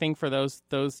and everything for those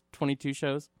 22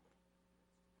 shows?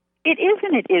 It is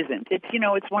and it isn't. It's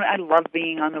it's one I love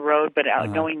being on the road, but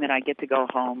knowing that I get to go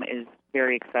home is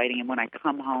very exciting. And when I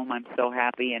come home, I'm so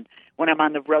happy. And when I'm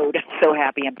on the road, I'm so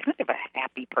happy. I'm kind of a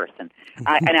happy person.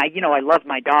 I love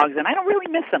my dogs, and I don't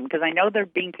really miss them because I know they're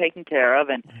being taken care of.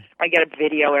 And I get a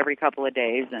video every couple of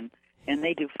days, and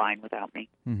they do fine without me.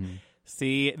 Mm-hmm.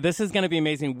 See, this is going to be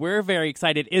amazing. We're very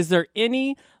excited. Is there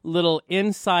any little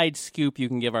inside scoop you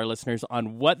can give our listeners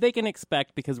on what they can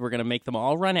expect? Because we're going to make them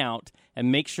all run out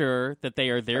and make sure that they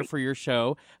are there for your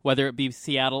show, whether it be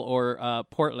Seattle or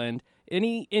Portland.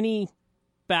 Any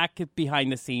back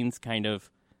behind the scenes kind of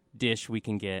dish we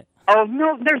can get? Oh,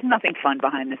 no, there's nothing fun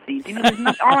behind the scenes.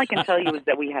 All I can tell you is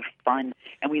that we have fun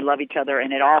and we love each other,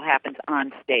 and it all happens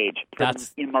on stage for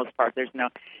the most part.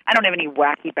 I don't have any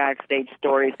wacky backstage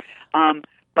stories,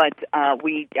 but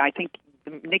I think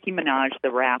Nicki Minaj,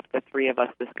 the rap, the three of us,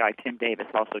 this guy Tim Davis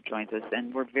also joins us,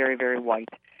 and we're very, very white.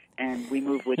 And we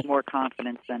move with more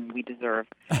confidence than we deserve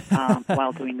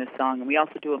while doing this song. And we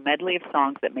also do a medley of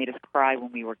songs that made us cry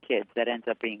when we were kids that ends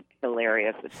up being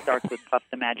hilarious. It starts with Puff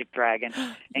the Magic Dragon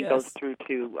and goes through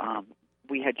to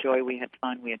We Had Joy, We Had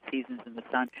Fun, We Had Seasons in the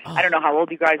Sun. I don't know how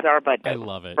old you guys are, but I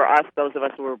love it. For us, those of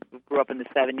us who grew up in the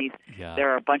 70s, Yeah.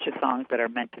 there are a bunch of songs that are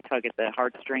meant to tug at the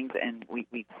heartstrings, and we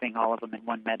sing all of them in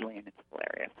one medley, and it's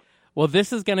hilarious. Well,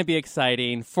 this is going to be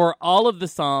exciting for all of the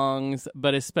songs,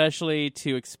 but especially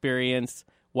to experience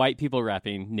white people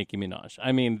rapping Nicki Minaj.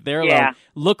 I mean, they're alone.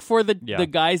 Look for the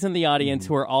guys in the audience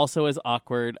who are also as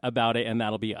awkward about it, and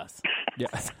that'll be us.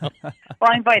 Yes. Well,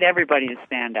 I invite everybody to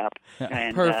stand up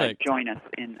and join us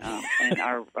in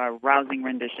our rousing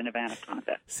rendition of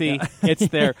Anaconda. See, it's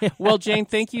there. Well, Jane,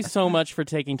 thank you so much for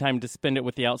taking time to spend it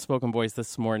with the Outspoken Boys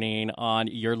this morning on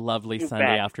your lovely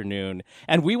Sunday afternoon.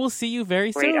 And we will see you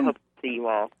very soon. I hope to see you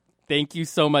all. Thank you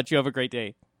so much. You have a great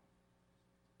day.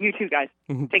 You too, guys.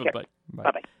 Take care.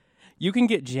 Bye-bye. You can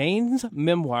get Jane's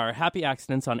memoir, Happy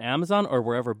Accidents, on Amazon or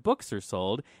wherever books are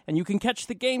sold. And you can catch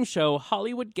the game show,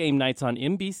 Hollywood Game Nights, on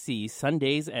NBC,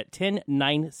 Sundays at 10,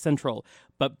 9 Central.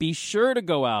 But be sure to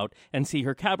go out and see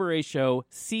her cabaret show,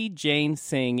 See Jane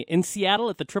Sing, in Seattle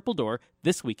at the Triple Door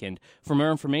this weekend. For more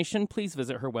information, please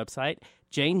visit her website,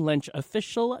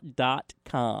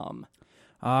 janelynchofficial.com.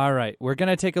 All right, we're going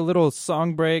to take a little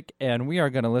song break, and we are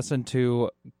going to listen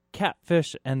to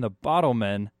Catfish and the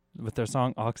Bottlemen with their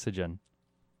song Oxygen.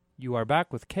 You are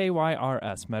back with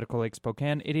KYRS, Medical Lake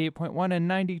Spokane, 88.1 and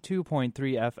 92.3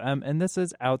 FM, and this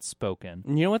is Outspoken.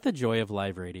 You know what the joy of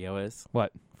live radio is?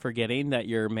 What? Forgetting that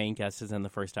your main guest is in the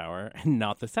first hour and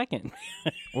not the second.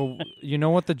 Well, you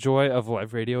know what the joy of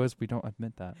live radio is? We don't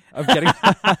admit that. I'm kidding.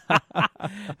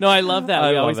 No, I love that.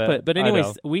 I We always love it. put. But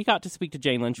anyways, we got to speak to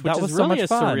Jane Lynch, which That is was so really much a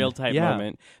fun. surreal type Yeah.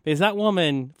 moment. Because that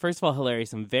woman, first of all,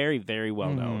 hilarious and very, very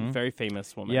well known, very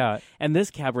famous woman. Yeah. And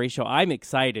this cabaret show, I'm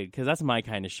excited because that's my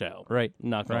kind of show. Right.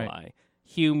 Not gonna lie.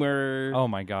 Humor. Oh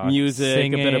my gosh. Music,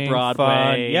 Singing, a bit of Broadway.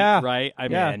 fun. Yeah. Right?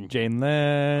 I'm yeah. in. Jane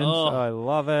Lynch. Oh, I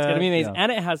love it. It's going to be amazing. Yeah.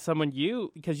 And it has someone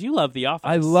because you love The Office.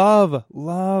 I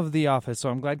love The Office, so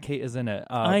I'm glad Kate is in it.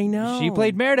 I know. She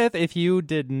played Meredith. If you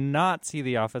did not see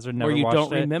The Office or never or you watched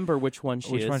don't it, remember which one she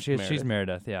is. which one she is? Meredith. She's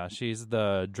Meredith, yeah. She's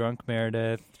the drunk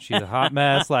Meredith. She's a hot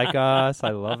mess like us. I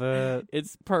love it.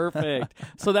 It's perfect.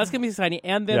 So that's going to be exciting.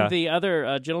 And then Yeah. the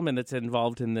other gentleman that's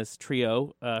involved in this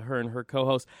trio, her and her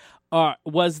co-host,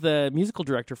 was the musical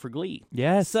director for Glee.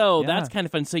 Yes. So yeah. that's kind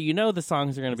of fun. So you know the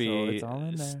songs are going to So be it's all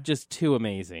in there. just too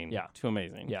amazing. Yeah. Too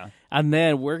amazing. Yeah. And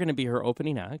then we're going to be her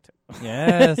opening act.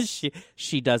 Yes.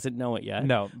 she doesn't know it yet.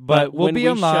 No, but we'll when be we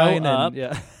online. show up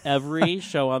yeah. every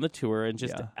show on the tour and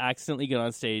just Yeah. accidentally get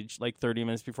on stage like 30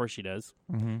 minutes before she does.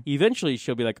 Mm-hmm. Eventually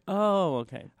she'll be like, oh,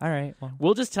 okay. All right. Well,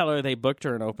 We'll just tell her they booked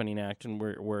her an opening act, and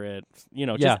we're at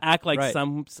Yeah, just act like right.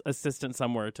 some assistant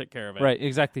somewhere took care of it. right,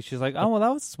 exactly. She's like, oh, well,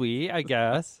 that was sweet, I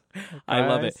guess. I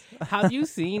love it. Guys. Have you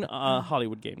seen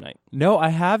Hollywood Game Night No, I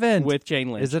haven't. with Jane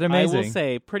Lynch? Is it I amazing? will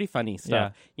say, pretty funny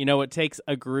stuff. You know, it takes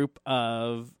a group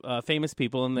of famous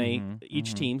people, and they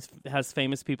each team has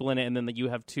famous people in it, and then you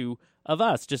have two of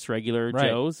us, just regular Right.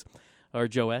 Joes. Or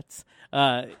Joettes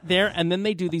there, and then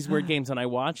they do these weird games. And I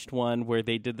watched one where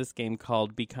they did this game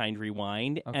called Be Kind,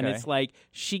 Rewind, and Okay. it's like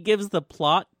she gives the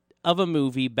plot of a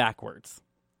movie backwards.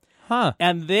 Huh.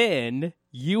 And then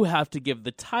you have to give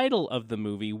the title of the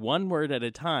movie one word at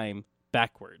a time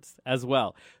backwards as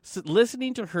well. So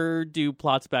listening to her do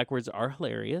plots backwards are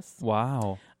hilarious.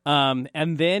 Wow.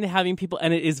 And then having people,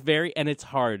 and it's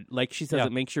hard. Like she says, Yeah.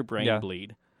 it makes your brain Yeah.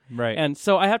 bleed. Right. And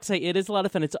so I have to say, it is a lot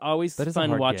of fun. It's always That is a fun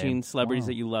hard watching game. celebrities Wow.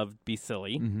 that you love be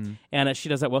silly. Mhm. And she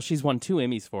does that well. She's won 2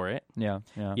 Emmys for it. Yeah.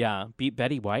 Yeah, beat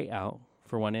Betty White out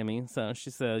for 1 Emmy. So she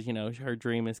says, her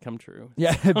dream has come true.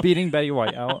 Yeah, beating Betty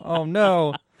White out. Oh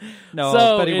no, no.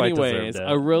 So Betty White anyways,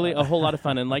 deserved it. a whole lot of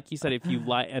fun. And like you said, if you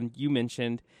and you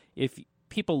mentioned if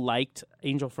people liked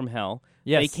Angel from Hell,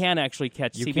 Yes. they can actually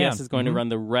catch. You CBS can. is going to Mhm. run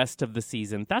the rest of the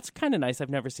season. That's kind of nice. I've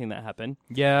never seen that happen.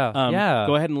 Yeah, yeah.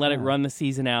 Go ahead and let it run the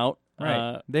season out.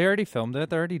 Right. They already filmed it.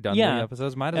 They're already done yeah. the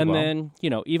episodes. Might as And well. then,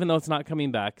 even though it's not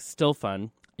coming back, still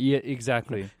fun. Yeah,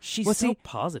 exactly. She's Well, so see,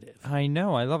 positive. I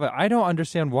know. I love it. I don't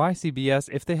understand why CBS,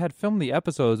 if they had filmed the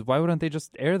episodes, why wouldn't they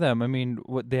just air them? I mean,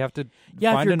 they have to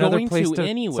Yeah, if find you're another going place to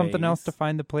anyways. something else to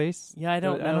find the place. Yeah, I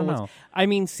don't I don't what's- know. I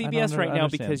mean, CBS right now,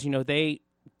 understand. because, they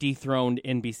dethroned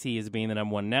NBC as being the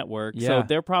number one network. Yeah. So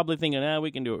they're probably thinking,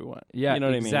 we can do what we want. Yeah, You know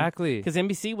what exactly. I mean? Because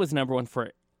NBC was number one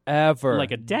for Ever.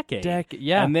 like a decade.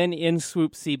 Yeah. And then in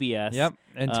swoops CBS. Yep.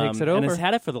 And takes it And over. has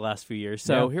had it for the last few years.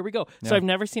 So Yeah. here we go. So Yeah. I've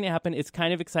never seen it happen. It's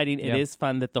kind of exciting. It Yeah. is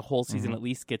fun that the whole season at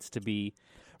least gets to be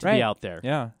Right. out there.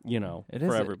 Yeah. It for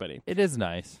is- everybody. It is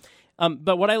nice.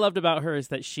 But what I loved about her is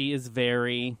that she is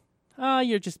very,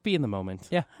 you're just be in the moment.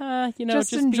 Yeah.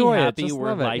 Just enjoy be it. happy Just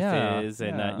where love it. life Yeah. is.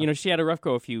 And, Yeah. she had a rough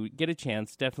go. If you get a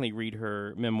chance, definitely read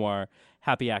her memoir,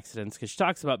 Happy Accidents, because she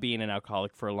talks about being an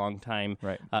alcoholic for a long time.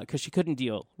 Right. Because she couldn't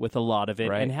deal with a lot of it.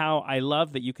 Right. And how I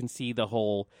love that you can see the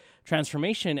whole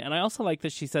transformation. And I also like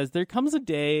that she says there comes a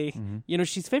day,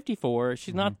 she's 54.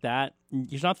 She's not that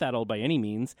old by any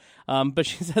means. But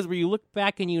she says where you look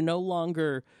back and you no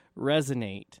longer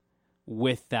resonate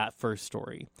with that first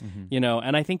story,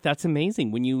 and I think that's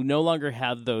amazing when you no longer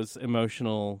have those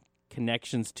emotional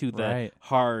connections to the Right.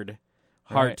 hard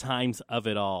Right. times of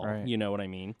it all. Right. You know what I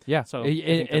mean? Yeah. So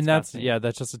and that's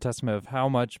just a testament of how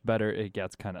much better it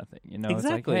gets, kind of thing. Exactly. It's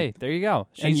like, hey, there you go.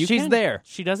 And she's there.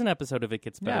 She does an episode of It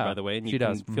Gets Better, Yeah, by the way, and you she can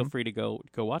does. feel free to go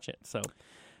watch it. So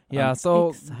Yeah, so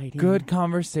exciting. good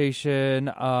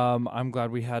conversation. I'm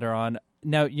glad we had her on.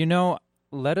 Now,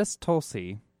 Lettuce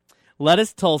Tulsi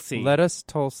Lettuce Tulsi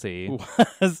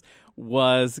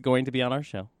was going to be on our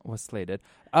show. was slated.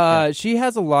 She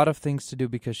has a lot of things to do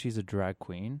because she's a drag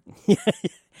queen.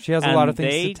 She has a And lot of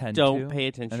things they to tend don't to. pay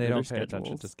attention and they to don't their pay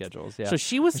attention schedules. to schedules. Yeah. So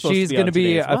she was supposed She's to be gonna on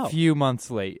today be as well. a few months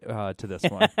late to this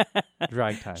one.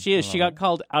 Drag time. She is. I She love got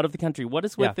called out of the country. What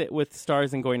is with it with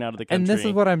stars and going out of the country? And this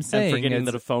is what I'm saying, And forgetting it's-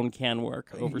 that a phone can work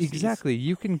overseas. Exactly.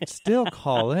 You can still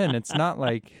call in. It's not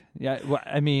like,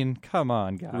 I mean, come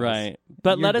on, guys. Right.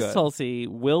 But You're Lettuce good. Tulsi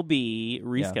will be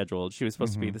rescheduled. She was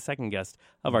supposed to be the second guest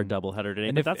of our doubleheader today.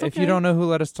 And but if, that's if okay. you don't know who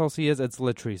Lettuce Tulsi is, it's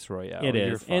Latrice Royale. It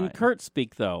You're is. And fine. Kurt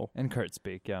speak, though. And Kurt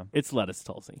speak, yeah. It's Lettuce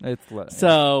Tulsi. It's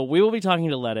So we will be talking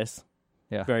to Lettuce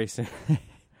Yeah. very soon.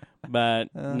 But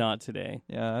not today.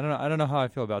 Yeah, I don't know how I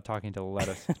feel about talking to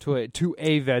lettuce to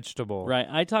a vegetable. Right.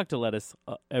 I talk to Lettuce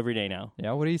every day now.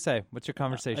 Yeah. What do you say? What's your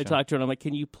conversation? I talk to her and I'm like,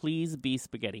 can you please be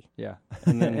spaghetti? Yeah.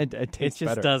 And then it it tastes just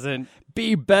better. doesn't.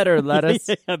 Be better, lettuce.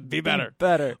 Be better.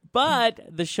 Better. But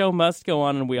the show must go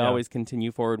on, and we Yeah. always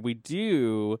continue forward. We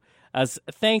do, as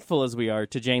thankful as we are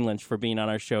to Jane Lynch for being on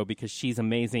our show because she's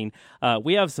amazing.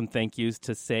 We have some thank yous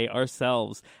to say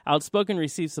ourselves. Outspoken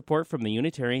receives support from the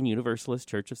Unitarian Universalist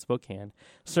Church of Spokane,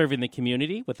 serving the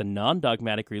community with a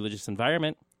non-dogmatic religious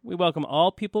environment. We welcome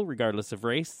all people regardless of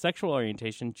race, sexual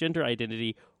orientation, gender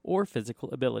identity, or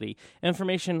physical ability.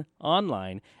 Information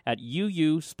online at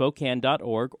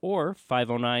uuspokane.org or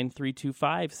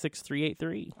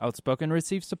 509-325-6383. Outspoken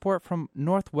receives support from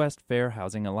Northwest Fair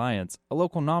Housing Alliance, a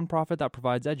local nonprofit that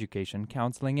provides education,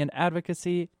 counseling, and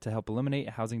advocacy to help eliminate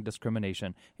housing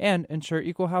discrimination and ensure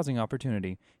equal housing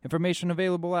opportunity. Information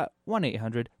available at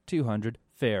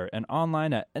 1-800-200-FAIR and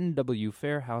online at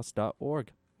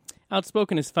nwfairhouse.org.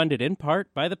 Outspoken is funded in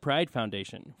part by the Pride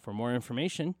Foundation. For more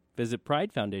information, visit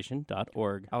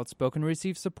pridefoundation.org. Outspoken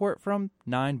receives support from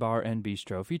 9 Bar and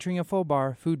Bistro, featuring a full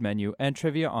bar, food menu, and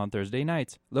trivia on Thursday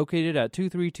nights. Located at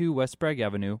 232 West Sprague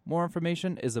Avenue. More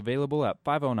information is available at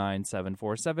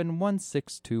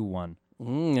 509-747-1621.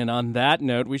 And on that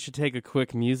note, we should take a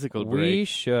quick musical break. We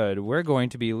should. We're going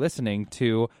to be listening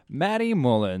to Maddie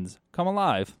Mullins, Come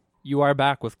Alive. You are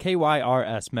back with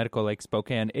KYRS Medical Lake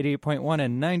Spokane, 88.1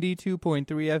 and 92.3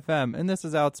 FM, and this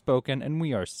is Outspoken, and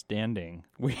we are standing.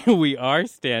 We are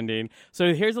standing.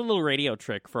 So here's a little radio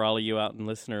trick for all of you out in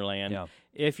listener land. Yeah.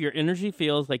 If your energy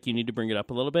feels like you need to bring it up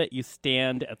a little bit, you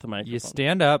stand at the microphone. You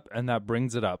stand up, and that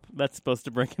brings it up. That's supposed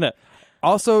to bring it up.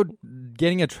 Also,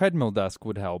 getting a treadmill desk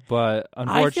would help, but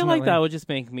unfortunately, I feel like that would just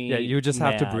make me. Yeah, you would just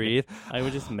have to mad. breathe. I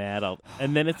would just mad,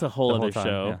 and then it's a whole the other whole time.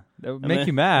 show. Yeah. That would make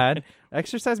you mad.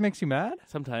 Exercise makes you mad?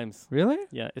 Sometimes, Really?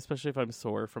 yeah, especially if I'm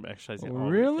sore from exercising. all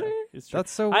week. Really? Yeah, it's true.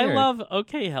 That's so I weird. love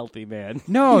healthy man.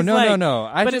 No, He's no, like, no.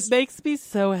 But it makes me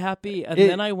so happy, and It-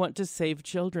 then I want to save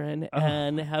children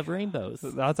and have rainbows.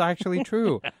 That's actually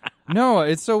true. No,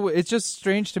 it's just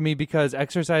strange to me because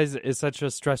exercise is such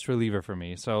a stress reliever for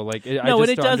me. So like, I No, and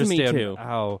just it don't does me understand too.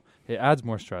 how it adds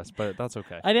more stress, but that's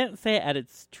okay. I didn't say it added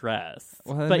stress,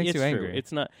 Well, that but makes it's you true. angry.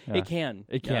 It's not. Yeah. It can.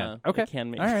 It can. Yeah, Okay. It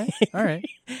can make. All right. All right.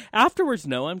 Afterwards,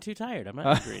 no, I'm too tired. I'm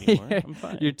not angry anymore. I'm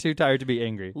fine. You're too tired to be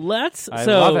angry. Let's. I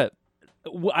so, love it.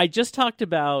 I just talked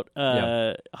about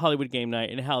Yeah. Hollywood Game Night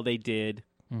and how they did,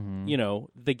 Mhm.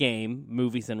 the game,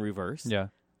 movies in reverse. Yeah.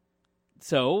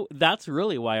 So that's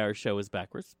really why our show is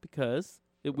backwards, because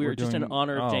we were just in doing-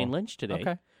 honor of oh. Jane Lynch today,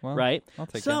 Okay. Well, right? I'll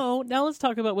take it. So now let's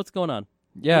talk about what's going on.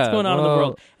 Yeah. What's going on in the well,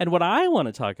 world? And what I want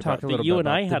to talk about, a that little you bit and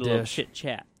I about the had a little dish. chit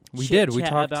chat. We did. We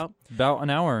Chit-chat talked about an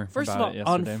hour. First of about all, it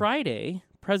on yesterday. Friday,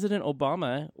 President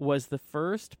Obama was the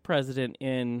first president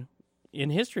in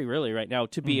history, really, right now,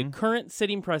 to be a current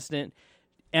sitting president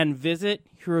and visit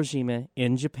Hiroshima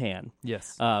in Japan.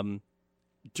 Yes.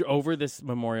 Over this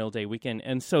Memorial Day weekend,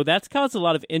 and so that's caused a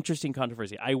lot of interesting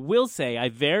controversy. I will say, I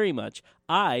very much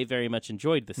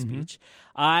enjoyed the speech.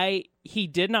 He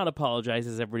did not apologize,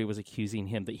 as everybody was accusing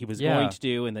him that he was Yeah. going to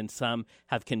do, and then some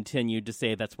have continued to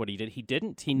say that's what he did. He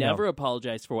didn't. He never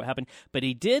apologized for what happened, but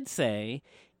he did say,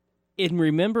 in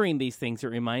remembering these things, it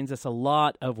reminds us a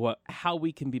lot of how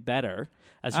we can be better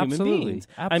as human Absolutely. beings.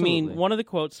 Absolutely. I mean, one of the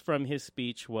quotes from his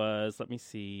speech was, let me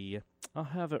see, I'll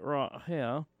have it right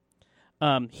here.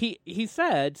 He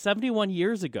said 71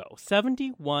 years ago,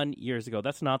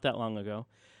 that's not that long ago,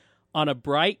 on a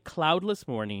bright, cloudless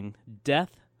morning,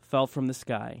 death fell from the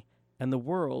sky, and the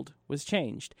world was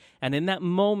changed. And in that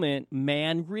moment,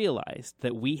 man realized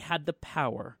that we had the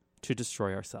power to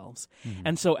destroy ourselves.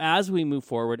 And so as we move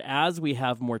forward, as we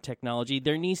have more technology,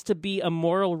 there needs to be a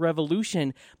moral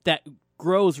revolution that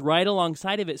grows right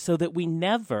alongside of it so that we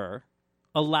never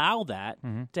allow that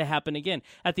to happen again.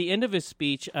 At the end of his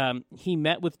speech, he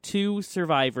met with 2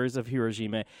 survivors of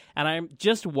Hiroshima, and I'm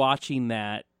just watching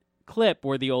that clip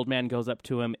where the old man goes up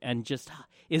to him and just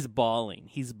is bawling.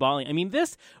 He's bawling. I mean,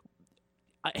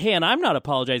 hey, and I'm not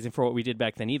apologizing for what we did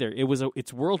back then either.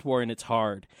 It's World War and it's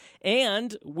hard.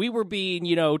 And we were being,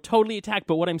 totally attacked.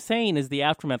 But what I'm saying is the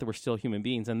aftermath, we're still human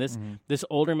beings. And this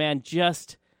older man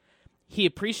he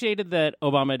appreciated that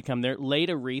Obama had come there, laid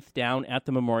a wreath down at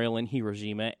the memorial in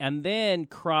Hiroshima, and then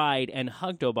cried and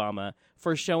hugged Obama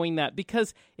for showing that.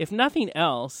 Because if nothing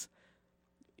else,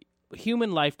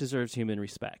 human life deserves human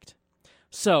respect.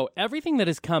 So everything that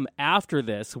has come after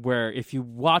this, where if you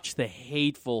watch the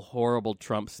hateful, horrible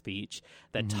Trump speech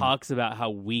that talks about how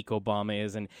weak Obama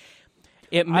is, and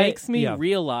it makes me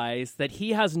realize that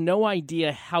he has no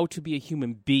idea how to be a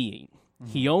human being.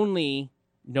 He only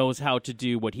knows how to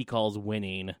do what he calls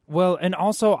winning. Well, and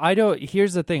also,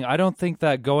 here's the thing. I don't think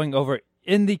that going over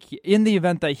in the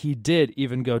event that he did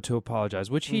even go to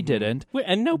apologize, which he didn't.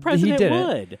 And no president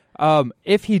would.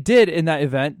 If he did in that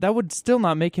event, that would still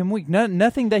not make him weak.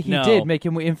 Nothing that he did make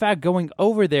him weak. In fact, going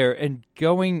over there and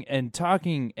going and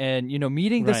talking and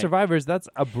meeting the survivors, that's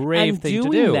a brave thing to do.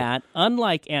 And doing that,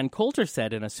 unlike Ann Coulter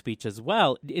said in a speech as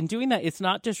well, in doing that, it's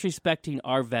not disrespecting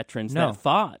our veterans that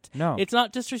fought. No. It's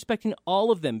not disrespecting all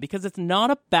of them, because it's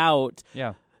not about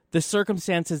the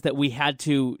circumstances that we had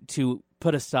to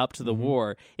put a stop to the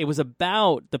war. It was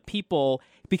about the people,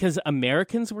 because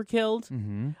Americans were killed,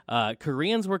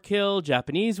 Koreans were killed,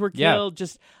 Japanese were killed,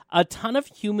 just a ton of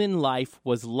human life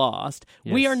was lost.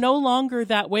 Yes. We are no longer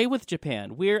that way with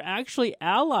Japan. We're actually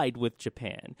allied with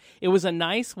Japan. It was a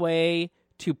nice way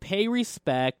to pay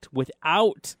respect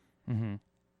without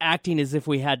acting as if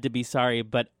we had to be sorry,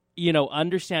 but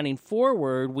understanding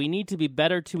forward, we need to be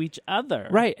better to each other.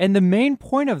 Right, and the main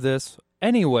point of this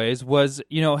anyways was,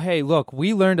 hey, look,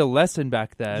 we learned a lesson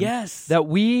back then. Yes. That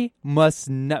we must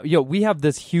not, we have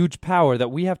this huge power that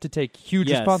we have to take huge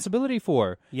responsibility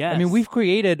for. Yes. I mean, we've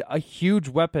created a huge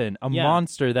weapon, a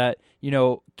monster that,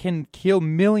 can kill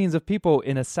millions of people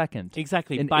in a second.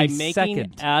 Exactly. In By a making,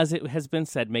 second. as it has been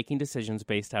said, making decisions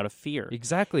based out of fear.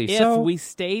 Exactly. If we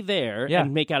stay there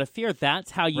and make out of fear,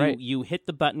 that's how you hit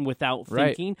the button without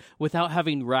thinking, without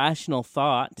having rational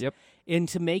thought. Yep.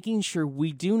 Into making sure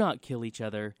we do not kill each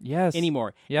other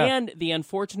anymore. Yeah. And the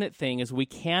unfortunate thing is we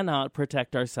cannot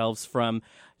protect ourselves from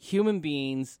human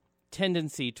beings'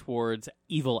 tendency towards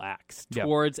evil acts,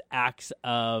 towards acts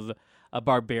of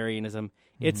barbarianism.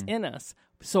 It's in us.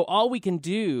 So all we can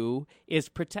do is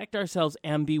protect ourselves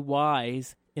and be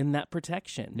wise in that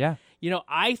protection. Yeah.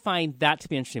 I find that to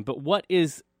be interesting. But what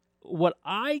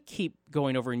I keep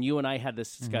going over, and you and I had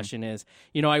this discussion, is,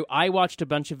 I watched a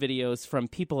bunch of videos from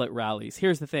people at rallies.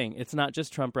 Here's the thing. It's not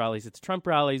just Trump rallies. It's Trump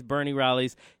rallies, Bernie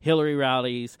rallies, Hillary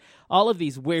rallies, all of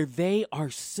these where they are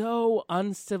so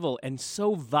uncivil and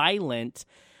so violent,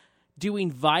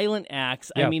 doing violent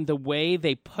acts. Yeah. I mean, the way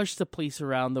they push the police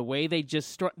around, the way they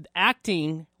just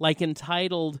acting like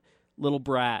entitled little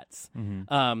brats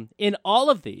in all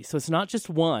of these. So it's not just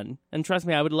one. And trust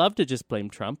me, I would love to just blame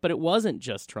Trump, but it wasn't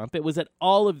just Trump. It was at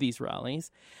all of these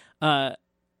rallies.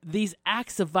 These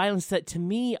acts of violence that, to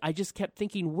me, I just kept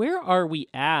thinking, where are we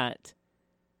at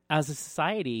as a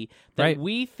society that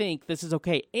we think this is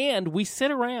okay? And we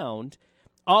sit around,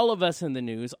 all of us in the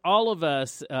news, all of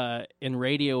us in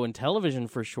radio and television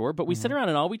for sure, but we sit around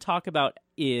and all we talk about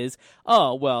is,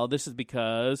 oh, well, this is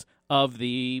because of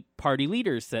the party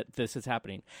leaders that this is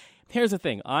happening. Here's the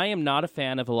thing. I am not a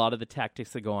fan of a lot of the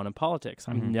tactics that go on in politics.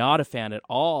 I'm not a fan at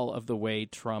all of the way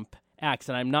Trump acts.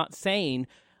 And I'm not saying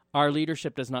our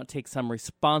leadership does not take some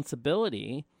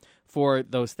responsibility for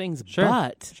those things.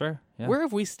 But where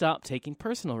have we stopped taking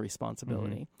personal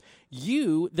responsibility?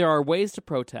 There are ways to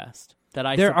protest that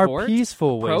I there support. Are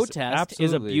peaceful ways. Protest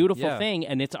is a beautiful thing,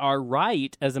 and it's our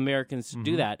right as Americans to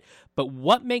do that. But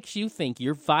what makes you think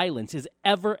your violence is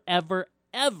ever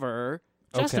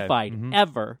justified?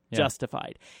 Ever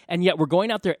justified? And yet we're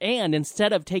going out there, and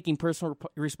instead of taking personal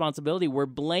responsibility, we're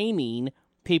blaming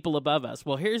people above us.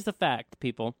 Well, here's the fact,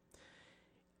 people.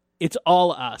 It's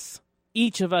all us.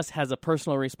 Each of us has a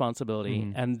personal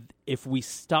responsibility, and if we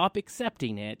stop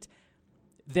accepting it,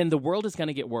 then the world is going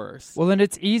to get worse. Well, and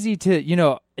it's easy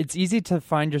to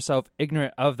find yourself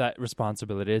ignorant of that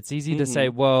responsibility. It's easy to say,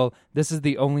 well, this is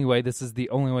the only way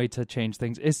to change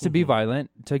things is to be violent,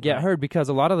 to get heard, because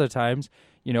a lot of the times,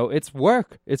 it's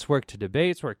work. It's work to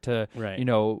debate, it's work to,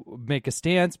 make a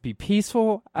stance, be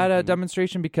peaceful at a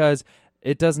demonstration, because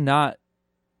it does not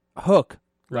hook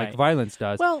like violence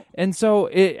does. Well, and so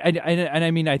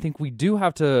I mean, I think we do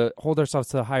have to hold ourselves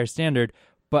to a higher standard,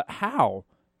 but how?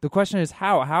 The question is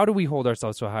how? How do we hold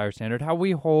ourselves to a higher standard? How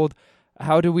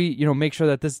do we, make sure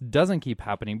that this doesn't keep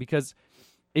happening? Because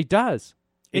it does.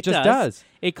 It just does.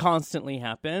 It constantly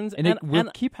happens. And it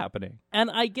will keep happening. And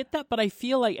I get that, but I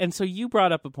feel like, and so you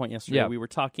brought up a point yesterday. Yeah. We were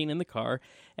talking in the car,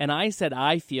 and I said,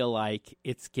 I feel like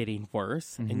it's getting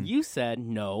worse. And you said,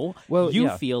 no, you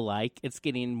feel like it's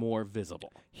getting more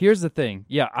visible. Here's the thing.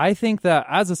 Yeah, I think that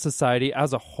as a society,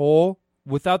 as a whole,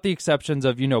 without the exceptions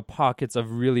of, pockets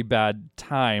of really bad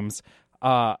times,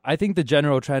 I think the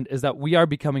general trend is that we are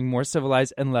becoming more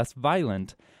civilized and less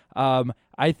violent.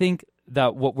 I think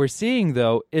that what we're seeing,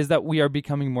 though, is that we are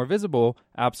becoming more visible,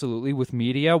 absolutely, with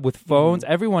media, with phones.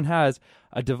 Everyone has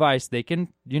a device they can,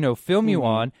 film you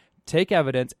on, take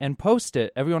evidence, and post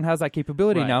it. Everyone has that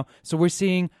capability now. So we're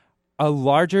seeing a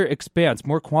larger expanse,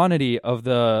 more quantity of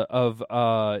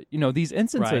these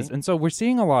instances. And so we're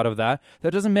seeing a lot of that.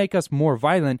 That doesn't make us more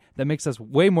violent. That makes us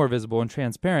way more visible and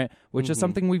transparent, which is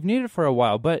something we've needed for a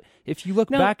while. But if you look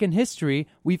back in history,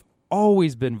 we've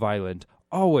always been violent,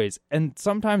 always, and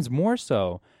sometimes more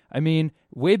so. I mean,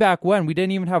 way back when, we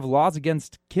didn't even have laws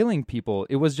against killing people.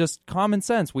 It was just common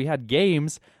sense. We had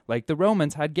games, like the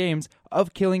Romans had games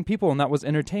of killing people, and that was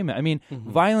entertainment. I mean,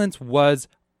 violence was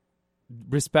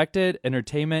respected,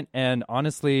 entertainment, and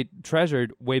honestly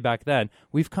treasured way back then.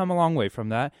 We've come a long way from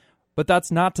that, but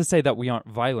that's not to say that we aren't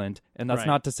violent, and that's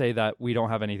not to say that we don't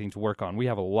have anything to work on. We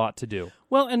have a lot to do.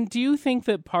 Well, and do you think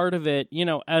that part of it,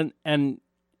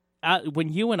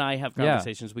 when you and I have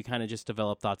conversations, we kind of just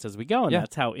develop thoughts as we go, and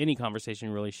that's how any conversation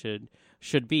really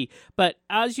should be. But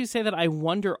as you say that, I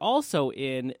wonder also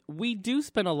we do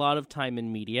spend a lot of time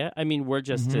in media. I mean, we're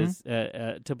just as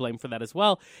to blame for that as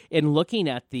well, in looking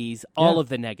at all of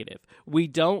the negative. We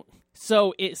don't.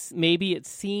 So it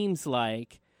seems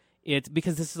like it's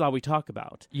because this is all we talk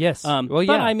about. Yes. But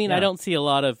I mean, I don't see a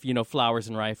lot of, flowers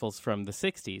and rifles from the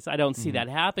 60s. I don't see that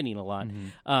happening a lot.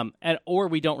 Or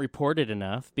we don't report it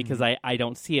enough because I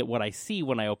don't see it. What I see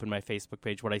when I open my Facebook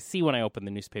page, what I see when I open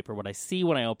the newspaper, what I see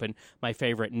when I open my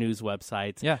favorite news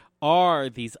websites are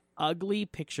these ugly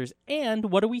pictures.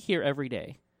 And what do we hear every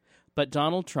day? But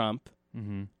Donald Trump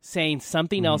saying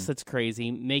something else that's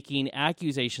crazy, making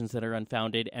accusations that are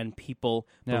unfounded, and people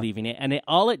believing it. And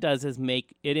all it does is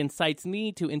it incites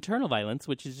me to internal violence,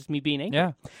 which is just me being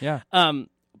angry.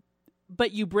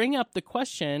 But you bring up the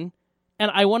question, and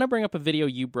I want to bring up a video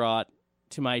you brought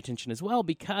to my attention as well,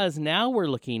 because now we're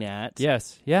looking at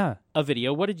a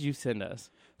video. What did you send us?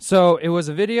 So it was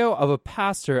a video of a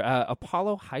pastor at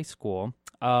Apollo High School.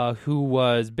 who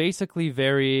was basically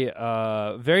very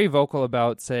vocal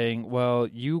about saying, well,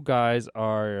 you guys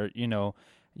are,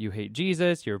 you hate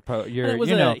Jesus. You're it was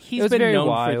he's it was been very known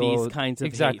wild. for these kinds of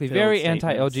exactly hate-filled very statements.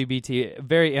 anti-LGBT,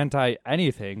 very anti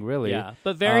anything really. Yeah,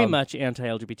 but very much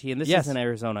anti-LGBT, and this yes. is in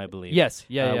Arizona, I believe. Yes,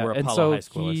 yeah. Where And Apollo so High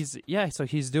School is.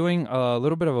 he's doing a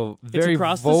little bit of a very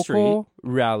across the street. vocal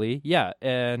rally,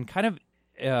 and kind of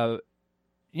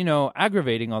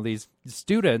aggravating all these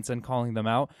students and calling them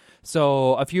out.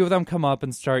 So a few of them come up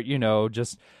and start,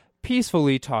 just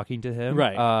peacefully talking to him,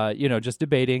 right? Just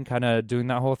debating, kind of doing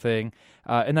that whole thing,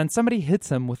 and then somebody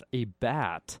hits him with a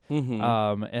bat,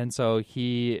 and so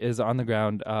he is on the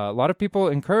ground. A lot of people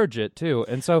encourage it too,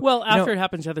 and so after it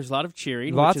happens, there's a lot of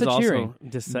cheering, lots which is of cheering,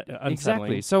 also unsettling.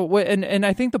 exactly. So, and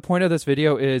I think the point of this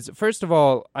video is, first of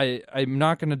all, I'm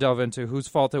not going to delve into whose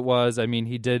fault it was. I mean,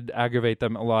 he did aggravate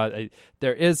them a lot.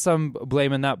 There is some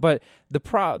blame in that, but the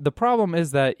problem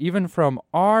is that even from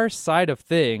our side of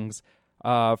things.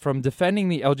 From defending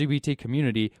the LGBT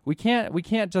community, we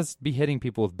can't just be hitting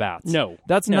people with bats. No,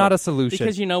 that's not a solution.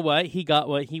 Because you know what, he got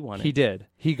what he wanted. He did.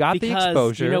 He got the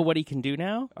exposure. You know what he can do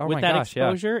now with my that gosh,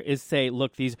 exposure is say,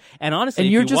 look, these, and honestly, And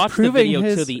if you're you just watch the proving video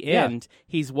his- to the end,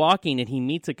 he's walking and he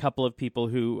meets a couple of people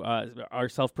who are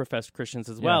self-professed Christians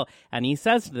as well, and he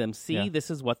says to them, "See,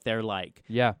 this is what they're like."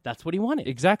 Yeah, that's what he wanted.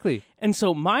 exactly. And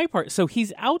so so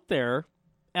he's out there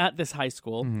at this high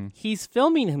school. He's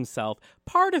filming himself.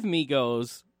 Part of me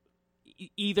goes,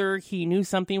 either he knew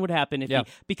something would happen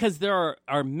because there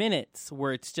are minutes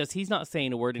where it's just he's not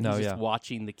saying a word and he's just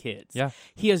watching the kids. Yeah.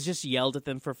 He has just yelled at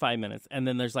them for 5 minutes, and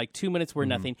then there's like 2 minutes where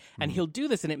nothing, and he'll do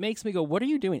this, and it makes me go, "What are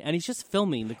you doing?" And he's just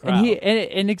filming the crowd.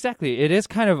 And exactly, it is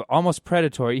kind of almost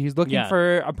predatory. He's looking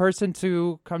for a person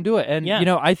to come do it, and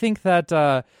I think that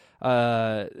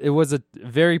it was a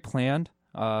very planned.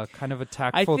 Kind of a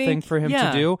tactful thing for him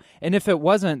to do. And if it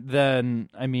wasn't, then,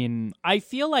 I mean... I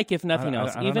feel like if nothing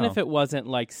else, even know. if it wasn't,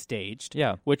 like, staged,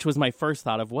 which was my first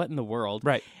thought of what in the world...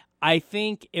 Right. I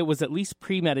think it was at least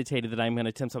premeditated that I'm going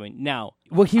to attempt something. Now...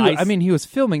 Well, he was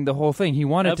filming the whole thing. He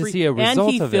wanted to see a result of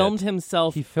it. And he filmed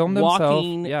himself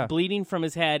walking, himself, bleeding from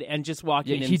his head, and just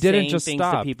walking he and didn't saying just things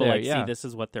stop to people there, like, see, this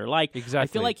is what they're like. Exactly. I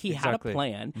feel like he had a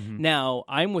plan. Now,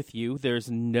 I'm with you. There's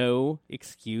no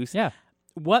excuse. Yeah.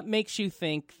 What makes you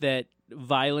think that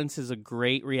violence is a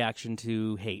great reaction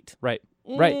to hate? Right.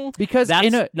 Right. Because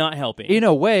that's not helping. In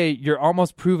a way, you're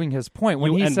almost proving his point.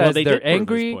 When he says they're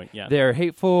angry, they're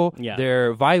hateful,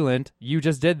 they're violent, you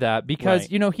just did that because,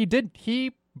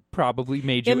 he probably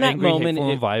made you angry, hateful,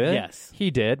 and violent. Yes.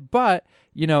 He did. But,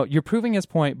 you're proving his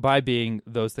point by being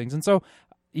those things. And so,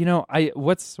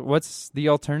 what's the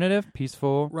alternative?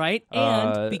 Peaceful, right?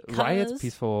 And because riots,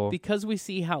 peaceful. Because we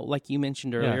see how, like you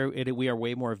mentioned earlier, we are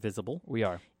way more visible. We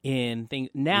are in things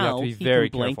now. He can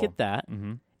blanket that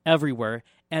everywhere,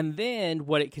 and then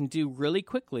what it can do really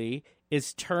quickly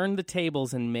is turn the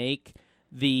tables and make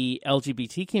the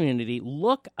LGBT community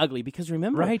look ugly. Because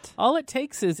remember, all it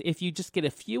takes is if you just get a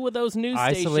few of those news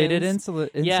isolated stations,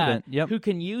 incident, who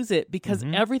can use it, because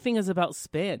everything is about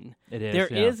spin. It is. There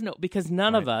is no, because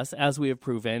none of us, as we have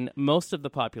proven, most of the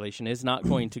population is not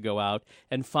going to go out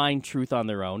and find truth on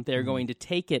their own. They're going to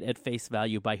take it at face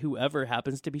value by whoever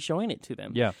happens to be showing it to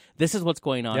them. Yeah. This is what's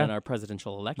going on in our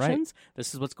presidential elections.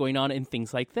 This is what's going on in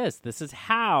things like this. This is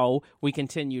how we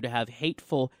continue to have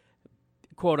hateful,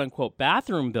 quote-unquote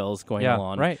bathroom bills going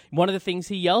along. Right. One of the things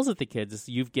he yells at the kids is,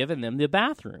 you've given them the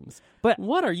bathrooms. But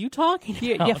what are you talking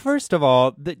about? Yeah, first of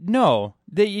all, that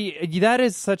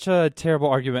is such a terrible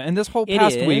argument. And this whole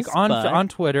past week on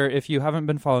Twitter, if you haven't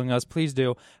been following us, please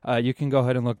do. You can go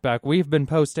ahead and look back. We've been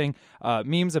posting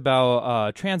memes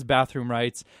about trans bathroom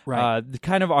rights,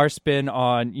 kind of our spin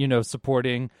on,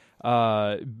 supporting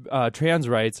trans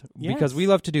rights, because we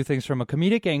love to do things from a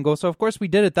comedic angle. So of course we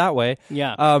did it that way.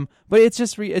 Yeah. But it's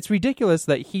just it's ridiculous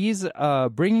that he's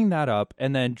bringing that up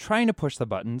and then trying to push the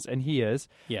buttons, and he is.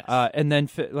 Yes. And then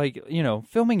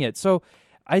filming it. So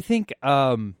I think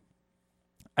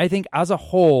as a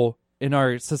whole in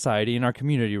our society, in our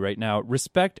community right now,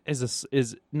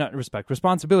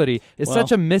 responsibility is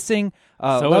such a missing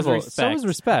level. So is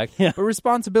respect. But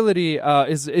responsibility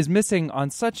is missing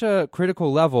on such a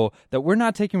critical level that we're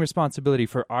not taking responsibility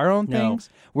for our own things.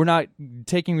 We're not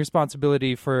taking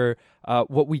responsibility for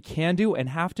what we can do and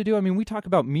have to do. I mean, we talk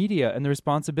about media and the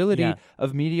responsibility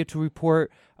of media to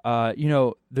report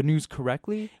the news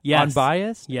correctly,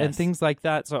 unbiased, and things like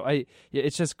that. So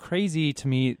it's just crazy to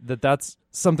me that that's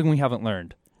something we haven't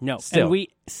learned. No, still. And we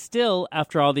still,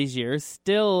 after all these years,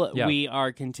 we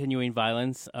are continuing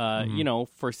violence,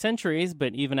 for centuries,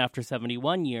 but even after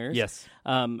 71 years. Yes.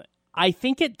 I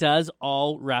think it does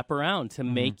all wrap around to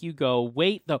make you go,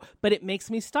 wait, though. But it makes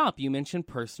me stop. You mentioned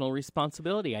personal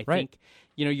responsibility. I think,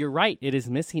 you're right. It is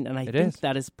missing. And I think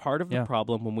that is part of the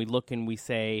problem when we look and we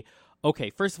say,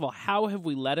 okay, first of all, how have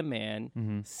we let a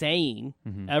man saying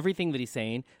everything that he's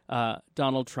saying,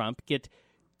 Donald Trump, get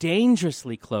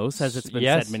dangerously close, as it's been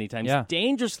said many times,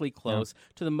 dangerously close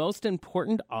to the most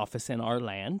important office in our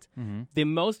land,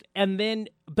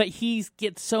 but he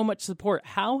gets so much support.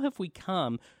 How have we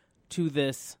come to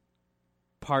this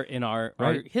part in our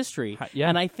history?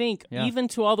 And I think even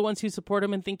to all the ones who support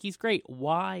him and think he's great,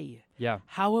 why? Yeah.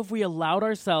 How have we allowed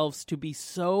ourselves to be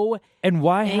so And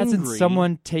why angry? hasn't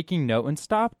someone taken note and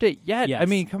stopped it yet? Yes. I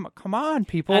mean, come on,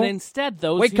 people. And instead,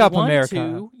 those Wake who up, want America.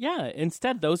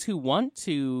 those who want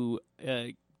to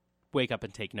wake up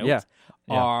and take notes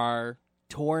are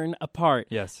torn apart.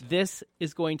 Yes. This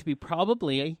is going to be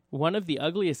probably one of the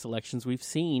ugliest elections we've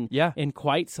seen in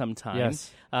quite some time.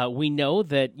 Yes. We know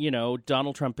that,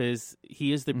 Donald Trump is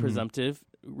the presumptive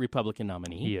Republican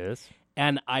nominee. He is.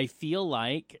 And I feel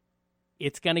like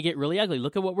it's going to get really ugly.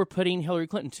 Look at what we're putting Hillary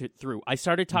Clinton through. I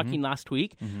started talking last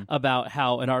week about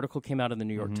how an article came out in the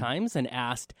New York Times and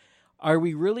asked, are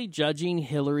we really judging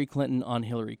Hillary Clinton on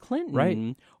Hillary Clinton?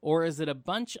 Right. Or is it a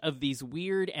bunch of these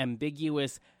weird,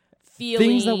 ambiguous feelings?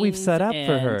 Things that we've set up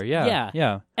for her.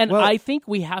 Yeah. And Well, I think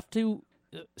we have to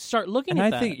start looking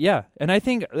at that.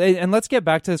 And let's get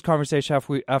back to this conversation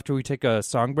after we take a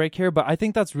song break here, but I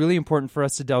think that's really important for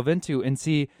us to delve into and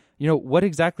see, what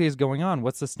exactly is going on?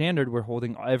 What's the standard we're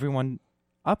holding everyone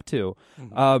up to?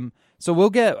 So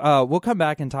we'll come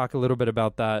back and talk a little bit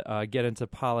about that, get into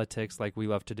politics like we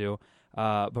love to do.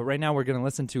 But right now we're going to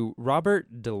listen to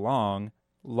Robert DeLong,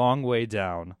 Long Way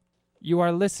Down. You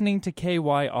are listening to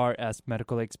KYRS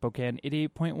Medical Lake Spokane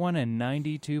 88.1 and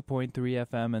 92.3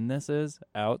 FM, and this is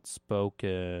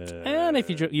Outspoken. And if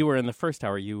you were in the first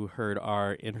hour, you heard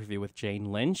our interview with Jane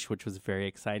Lynch, which was very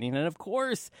exciting. And of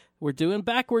course, we're doing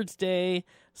Backwards Day,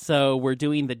 so we're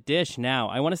doing the dish now.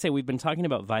 I want to say we've been talking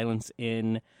about violence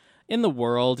in the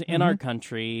world, in our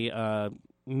country,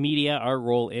 media, our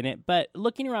role in it. But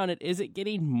looking around it, is it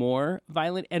getting more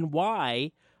violent? And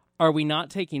why are we not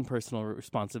taking personal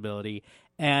responsibility?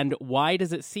 And why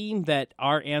does it seem that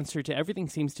our answer to everything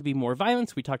seems to be more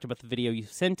violence? We talked about the video you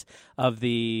sent of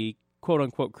the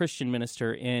quote-unquote Christian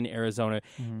minister in Arizona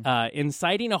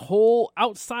inciting a whole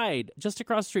outside, just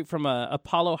across the street from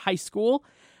Apollo High School,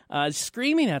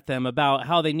 screaming at them about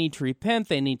how they need to repent,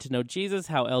 they need to know Jesus,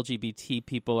 how LGBT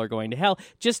people are going to hell,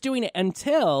 just doing it and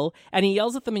he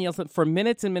yells at them for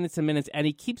minutes and minutes and minutes, and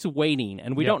he keeps waiting,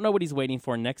 and we don't know what he's waiting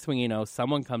for. Next thing you know,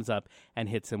 someone comes up and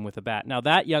hits him with a bat. Now,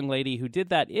 that young lady who did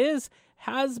that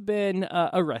has been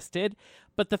arrested,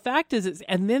 but the fact is,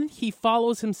 and then he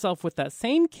follows himself with that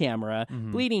same camera,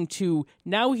 leading to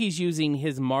now he's using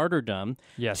his martyrdom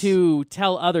to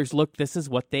tell others, look, this is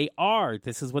what they are.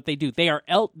 This is what they do.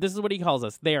 This is what he calls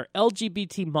us. They are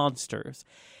LGBT monsters.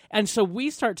 And so we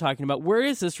start talking about, where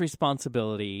is this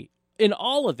responsibility in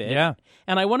all of it? Yeah.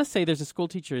 And I want to say there's a school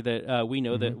teacher that we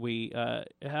know that we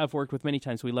have worked with many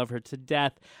times. We love her to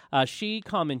death. She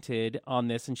commented on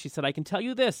this, and she said, I can tell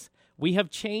you this. We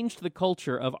have changed the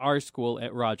culture of our school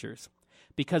at Rogers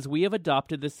because we have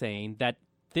adopted the saying that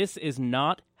this is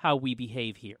not how we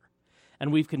behave here.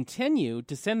 And we've continued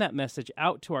to send that message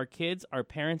out to our kids, our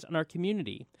parents, and our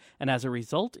community. And as a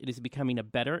result, it is becoming a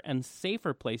better and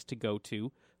safer place to go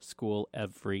to school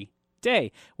every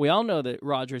day. We all know that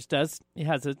Rogers has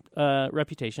a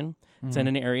reputation. It's in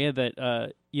an area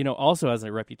that also has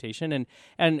a reputation.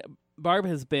 And Barb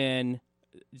has been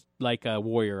like a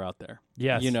warrior out there.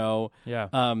 Yes. The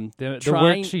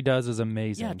work she does is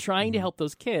amazing. Yeah, trying to help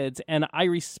those kids. And I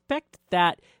respect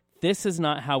that this is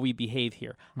not how we behave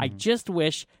here. I just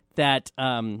wish that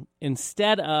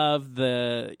instead of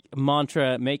the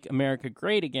mantra, make America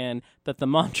great again, that the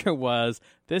mantra was,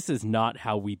 this is not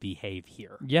how we behave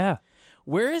here. Yeah.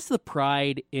 Where is the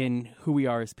pride in who we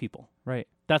are as people? Right.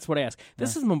 That's what I ask.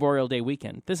 This is Memorial Day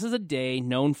weekend. This is a day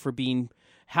known for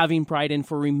having pride in,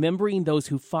 for remembering those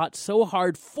who fought so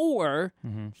hard for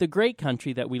the great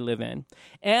country that we live in.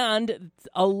 And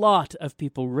a lot of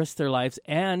people risked their lives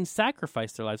and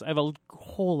sacrificed their lives. I have a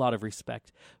whole lot of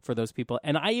respect for those people.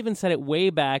 And I even said it way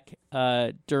back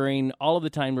during all of the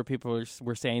time where people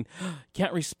were saying,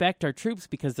 can't respect our troops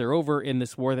because they're over in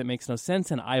this war that makes no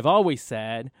sense. And I've always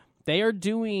said, they are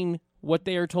doing what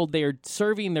they are told. They are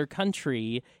serving their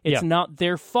country. It's not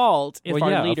their fault if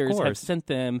our leaders have sent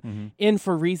them in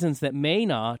for reasons that may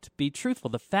not be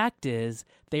truthful. The fact is,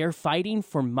 they are fighting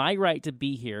for my right to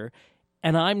be here,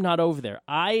 and I'm not over there.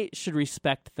 I should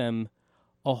respect them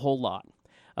a whole lot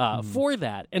for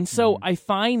that. And so I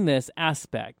find this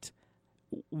aspect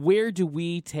where do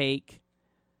we take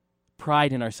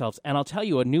pride in ourselves? And I'll tell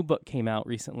you, a new book came out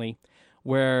recently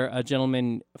where a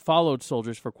gentleman followed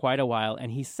soldiers for quite a while,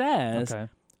 and he says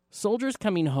soldiers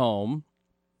coming home,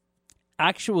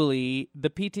 actually, the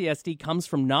PTSD comes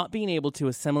from not being able to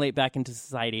assimilate back into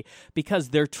society because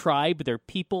their tribe, their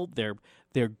people, their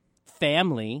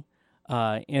family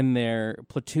in their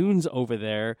platoons over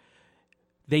there,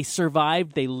 they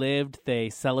survived, they lived, they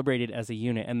celebrated as a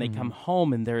unit, and they come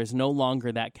home and there is no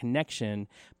longer that connection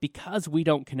because we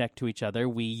don't connect to each other.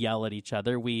 We yell at each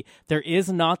other. There is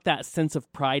not that sense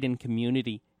of pride and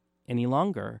community any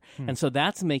longer. And so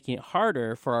that's making it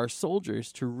harder for our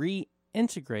soldiers to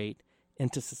reintegrate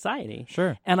into society.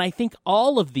 Sure. And I think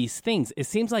all of these things, it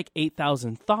seems like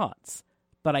 8,000 thoughts,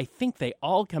 but I think they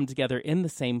all come together in the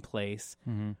same place.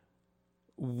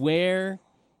 Where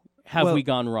have we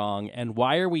gone wrong, and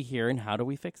why are we here, and how do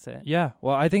we fix it? Yeah,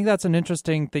 well, I think that's an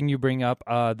interesting thing you bring up,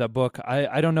 that book.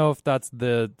 I don't know if that's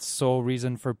the sole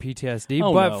reason for PTSD,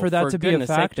 but no. for that to be a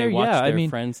factor, they watch I their mean,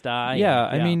 friends die. yeah,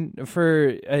 and- I mean,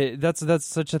 for that's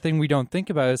such a thing we don't think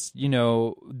about is,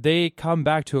 they come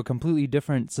back to a completely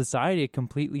different society, a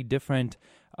completely different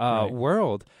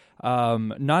world.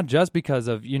 Not just because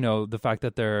of, the fact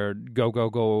that they're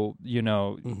go,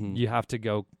 you have to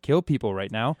go kill people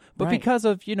right now, but because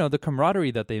of, the camaraderie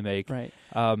that they make,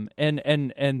 and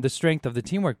the strength of the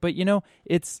teamwork. But,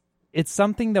 it's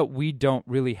something that we don't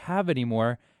really have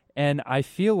anymore. And I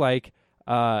feel like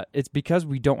it's because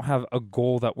we don't have a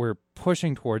goal that we're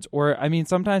pushing towards. Or, I mean,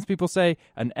 sometimes people say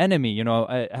an enemy,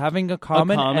 having a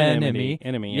common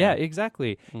enemy. Yeah,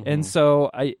 exactly. And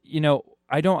so,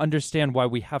 I don't understand why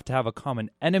we have to have a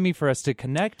common enemy for us to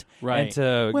connect and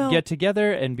to get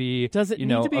together and be, does it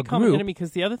need to be a common group. enemy?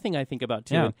 Because the other thing I think about,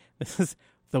 too, and this is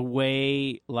the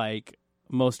way,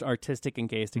 most artistic and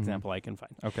gayest example I can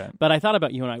find. Okay. But I thought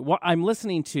about you and I. I'm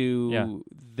listening to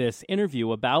this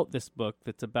interview about this book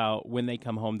that's about when they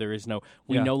come home,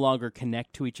 we no longer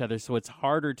connect to each other, so it's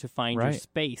harder to find your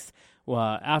space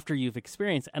after you've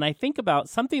experienced. And I think about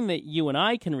something that you and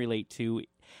I can relate to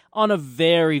on a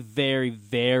very, very,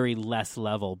 very less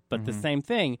level, but the same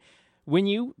thing. When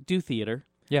you do theater,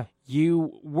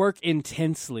 you work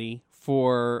intensely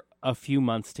for a few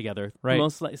months together. Right.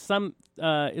 Some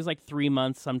is like 3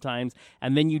 months sometimes,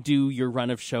 and then you do your run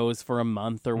of shows for a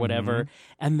month or whatever,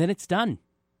 and then it's done.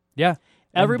 Yeah.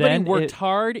 Everybody worked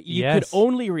hard. You could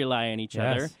only rely on each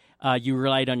Yes. other. You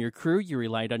relied on your crew. You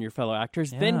relied on your fellow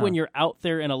actors. Then when you're out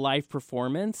there in a live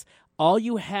performance, all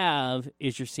you have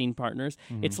is your scene partners.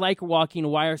 It's like walking a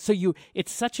wire. So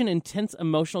it's such an intense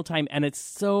emotional time, and it's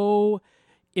so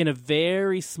in a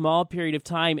very small period of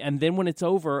time. And then when it's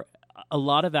over, a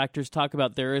lot of actors talk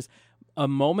about there is a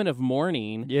moment of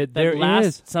mourning that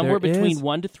lasts somewhere between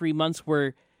 1 to 3 months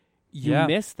where you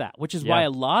miss that, which is why a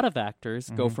lot of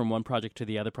actors go from one project to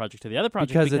the other project to the other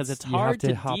project because it's hard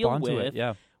to deal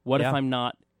with. What if I'm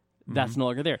not? That's no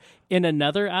longer there. In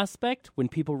another aspect, when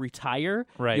people retire,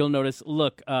 you'll notice,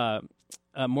 look,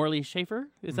 Morley Schaefer,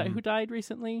 is that who died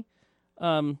recently?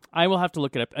 I will have to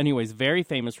look it up. Anyways, very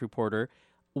famous reporter.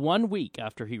 1 week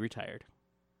after he retired,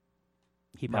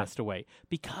 he passed away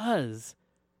because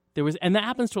there was, and that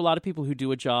happens to a lot of people who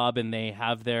do a job and they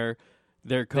have their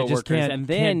coworkers, and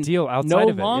then can't deal outside no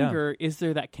of it, longer is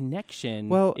there that connection.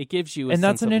 Well, it gives you a and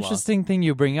that's sense an of interesting thing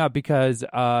you bring up because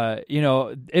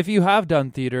if you have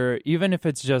done theater, even if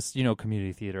it's just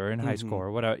community theater in high school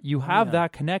or whatever, you have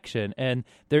that connection, and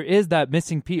there is that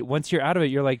missing piece. Once you're out of it,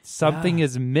 you're like something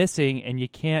is missing, and you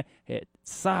can't. It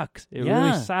sucks. It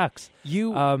really sucks.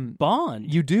 You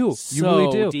bond. You do. So you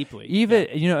really do. deeply. Even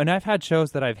and I've had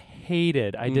shows that I've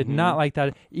hated. I did not like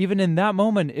that. Even in that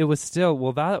moment, it was still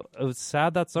it was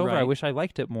sad that's over. I wish I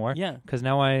liked it more. Yeah. Because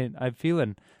now I'm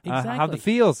feeling how Exactly. the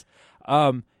feels.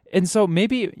 And so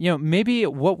maybe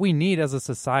what we need as a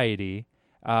society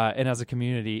and as a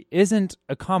community isn't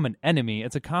a common enemy.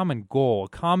 It's a common goal, a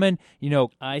common,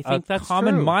 I think that's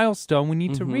common true. milestone we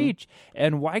need to reach.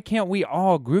 And why can't we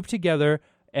all group together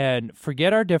and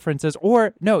forget our differences,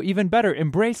 or no, even better,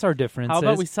 embrace our differences? How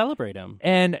about we celebrate them?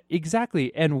 And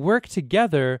work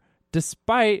together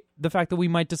despite the fact that we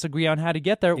might disagree on how to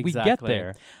get there. We get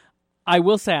there. I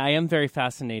will say I am very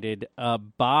fascinated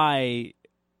by.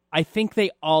 I think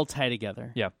they all tie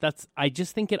together. Yeah. I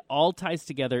just think it all ties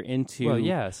together into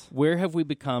where have we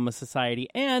become a society?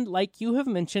 And like you have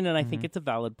mentioned, and I think it's a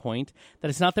valid point, that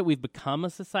it's not that we've become a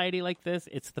society like this,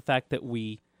 it's the fact that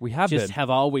we have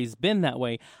always been that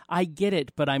way. I get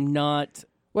it, but I'm not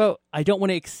I don't want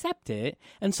to accept it.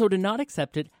 And so to not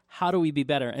accept it, how do we be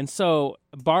better? And so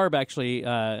Barb actually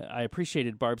I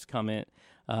appreciated Barb's comment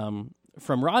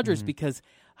from Rogers because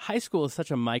high school is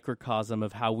such a microcosm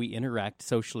of how we interact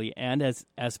socially and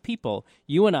as people.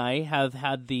 You and I have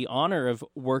had the honor of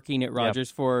working at Rogers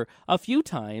for a few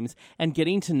times and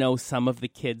getting to know some of the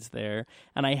kids there.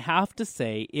 And I have to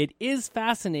say, it is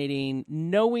fascinating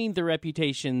knowing the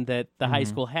reputation that the high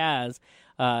school has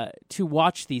to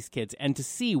watch these kids and to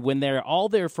see when they're all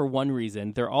there for one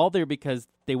reason. They're all there because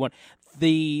they want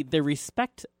the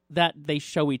respect that they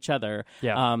show each other.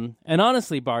 Yeah. And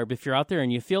honestly, Barb, if you're out there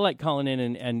and you feel like calling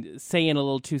in and saying a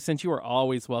little 2 cents, you are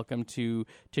always welcome to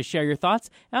share your thoughts.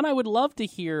 And I would love to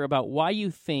hear about why you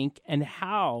think and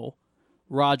how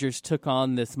Rogers took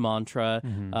on this mantra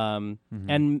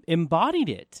and embodied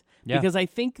it. Yeah. Because I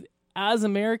think as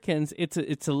Americans,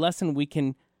 it's a lesson we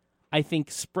can, I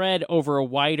think, spread over a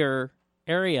wider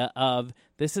area of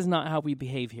this is not how we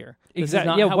behave here. This is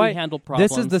not how we handle problems.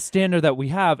 This is the standard that we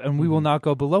have, and we will not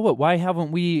go below it. Why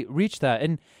haven't we reached that?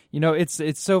 And,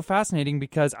 it's so fascinating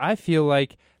because I feel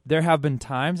like there have been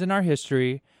times in our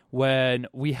history when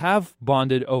we have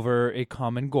bonded over a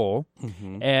common goal,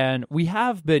 and we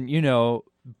have been,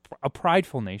 a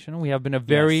prideful nation. We have been a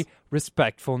very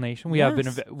respectful nation. We have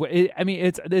been.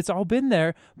 It's all been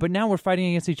there, but now we're fighting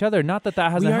against each other. Not that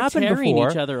hasn't happened before.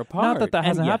 Each other apart. Not that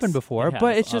hasn't happened before. It has,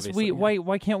 but it's just obviously,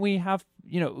 why can't we have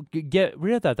get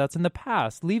rid of that? That's in the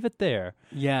past. Leave it there.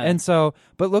 Yeah. And so,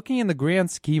 but looking in the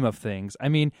grand scheme of things, I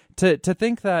mean, to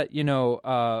think that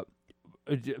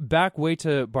back way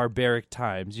to barbaric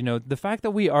times, the fact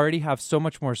that we already have so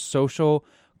much more social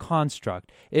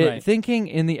construct. Thinking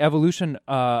in the evolution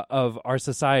of our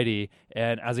society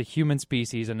and as a human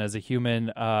species and as a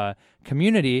human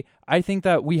community, I think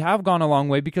that we have gone a long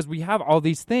way because we have all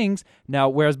these things now,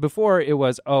 whereas before it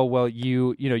was, oh, well,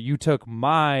 you took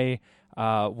my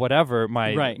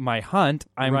my hunt,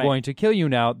 I'm going to kill you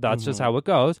now. That's just how it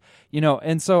goes,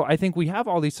 and so I think we have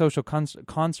all these social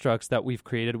constructs that we've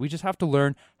created. We just have to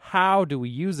learn how do we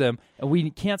use them, and we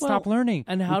can't stop learning.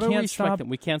 And how do we respect them?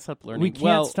 We can't stop learning. We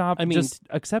can't stop just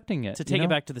accepting it. To take it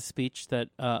back to the speech that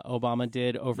Obama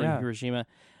did over in Hiroshima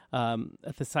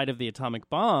at the site of the atomic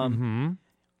bomb,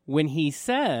 when he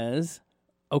says,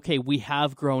 okay, we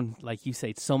have grown, like you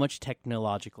say, so much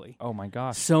technologically. Oh my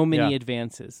gosh. So many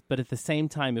advances. But at the same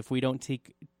time, if we don't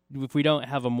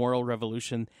have a moral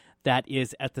revolution that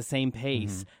is at the same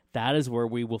pace, that is where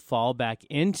we will fall back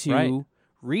into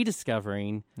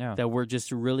rediscovering that we're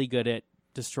just really good at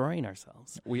destroying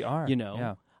ourselves. We are.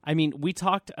 I mean, we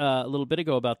talked a little bit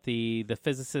ago about the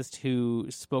physicist who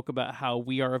spoke about how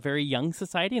we are a very young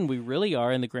society, and we really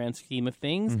are in the grand scheme of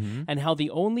things, and how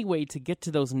the only way to get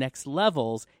to those next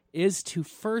levels is to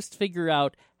first figure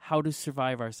out how to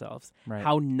survive ourselves,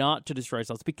 how not to destroy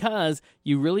ourselves, because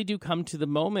you really do come to the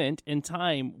moment in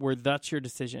time where that's your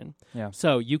decision. Yeah.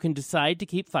 So you can decide to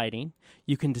keep fighting.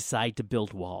 You can decide to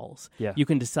build walls. Yeah. You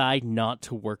can decide not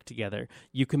to work together.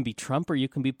 You can be Trump or you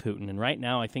can be Putin. And right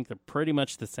now, I think they're pretty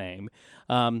much the same.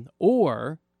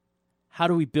 Or how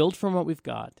do we build from what we've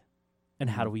got, and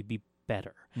how do we be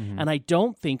better? And I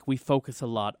don't think we focus a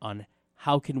lot on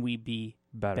how can we be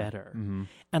better.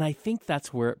 And I think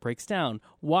that's where it breaks down.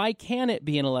 Why can't it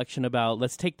be an election about,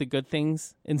 let's take the good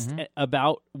things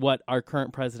about what our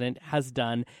current president has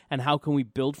done, and how can we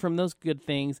build from those good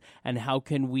things, and how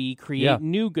can we create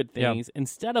new good things,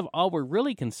 instead of all we're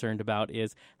really concerned about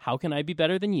is, how can I be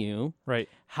better than you? Right.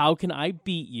 How can I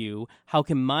beat you? How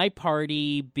can my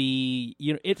party be,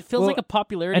 it feels like a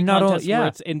popularity contest where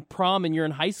it's in prom and you're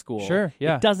in high school. Sure,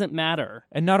 yeah. It doesn't matter.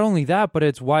 And not only that, but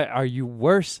it's why are you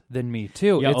worse than me too?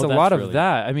 Yeah, it's a lot of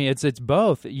that. I mean, it's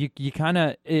both. You kind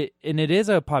of, and it is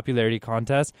a popularity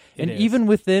contest. And even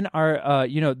within our,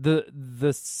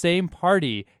 the same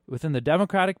party, within the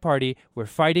Democratic Party, we're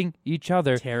fighting each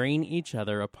other. Tearing each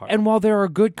other apart. And while there are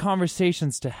good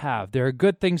conversations to have, there are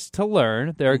good things to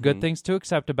learn, there are good things to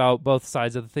accept about both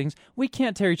sides of the things, we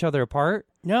can't tear each other apart.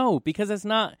 No, because it's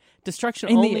not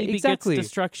destruction. Only begets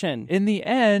destruction. In the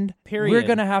end, we're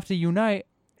going to have to unite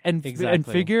and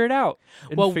figure it out.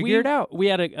 We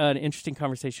had an interesting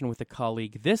conversation with a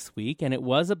colleague this week, and it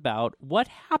was about what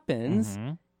happens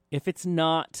if it's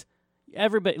not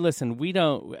everybody. Listen,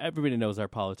 everybody knows our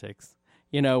politics.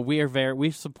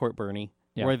 We support Bernie.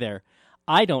 Yeah. We're there.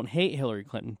 I don't hate Hillary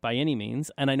Clinton by any means,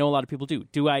 and I know a lot of people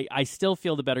do. I still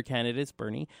feel the better candidate is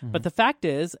Bernie. But the fact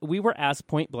is, we were asked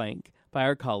point blank by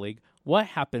our colleague, what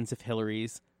happens if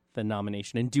Hillary's the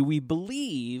nomination? And do we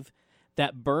believe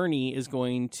that Bernie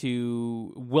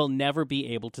will never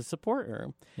be able to support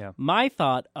her? Yeah. My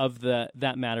thought of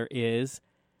that matter is,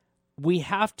 we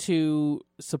have to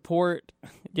support.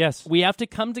 Yes. We have to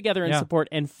come together and support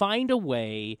and find a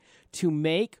way to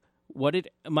make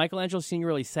Michelangelo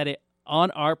Signorile said it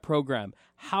on our program.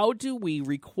 How do we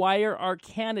require our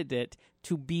candidate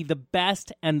to be the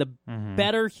best and the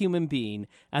better human being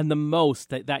and the most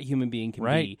that human being can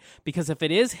be? Because if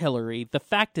it is Hillary, the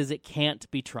fact is it can't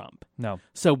be Trump. No.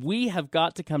 So we have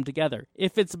got to come together.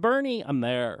 If it's Bernie, I'm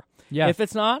there. Yeah. If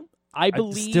it's not, I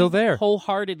believe still there.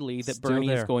 wholeheartedly that Still Bernie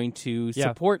is there. going to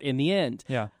support in the end.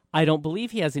 Yeah. I don't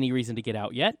believe he has any reason to get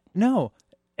out yet. No.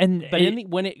 And But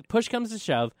when push comes to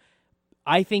shove,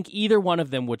 I think either one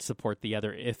of them would support the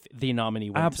other if the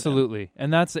nominee went absolutely,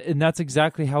 and that's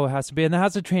exactly how it has to be, and it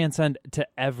has to transcend to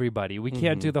everybody. We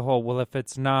can't do the whole, well, if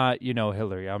it's not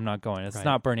Hillary, I'm not going. It's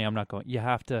not Bernie, I'm not going. You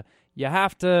have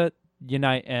to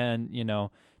unite and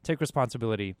take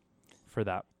responsibility for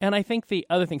that. And I think the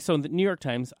other thing, so in the New York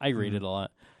Times, I read it a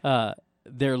lot.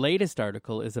 Their latest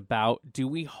article is about, do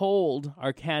we hold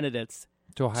our candidates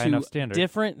To a high enough standard.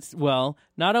 different? Well,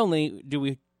 not only do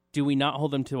we not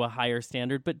hold them to a higher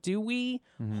standard, but do we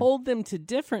hold them to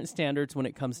different standards when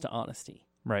it comes to honesty?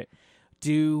 Right.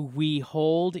 Do we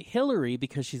hold Hillary,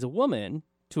 because she's a woman,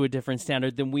 to a different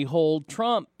standard than we hold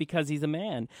Trump because he's a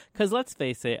man? Because let's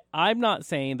face it, I'm not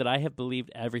saying that I have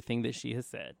believed everything that she has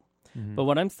said. But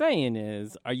what I'm saying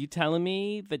is, are you telling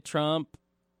me that Trump,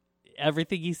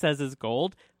 everything he says is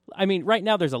gold? I mean, right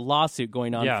now there's a lawsuit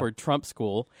going on for Trump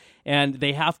School, and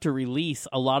they have to release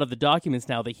a lot of the documents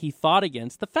now that he fought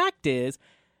against. The fact is,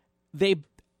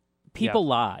 people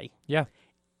lie. Yeah.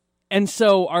 And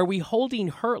so are we holding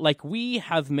her, like we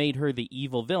have made her the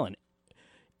evil villain?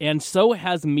 And so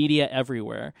has media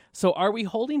everywhere. So are we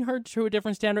holding her to a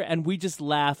different standard, and we just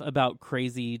laugh about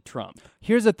crazy Trump?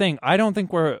 Here's the thing. I don't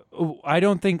think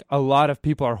a lot of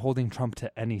people are holding Trump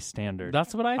to any standard.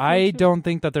 That's what I think, I too. don't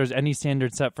think that there's any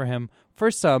standard set for him.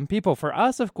 For some people, for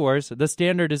us, of course, the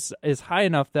standard is high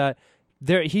enough that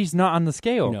he's not on the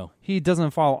scale. No. He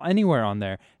doesn't fall anywhere on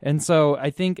there. And so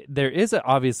I think there is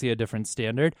obviously a different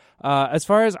standard. As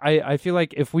far as I feel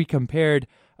like if we compared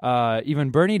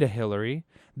even Bernie to Hillary,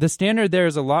 the standard there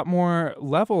is a lot more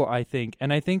level, I think.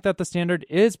 And I think that the standard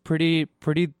is pretty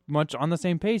much on the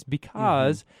same pace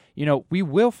because, we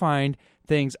will find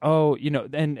things,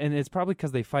 and it's probably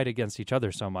because they fight against each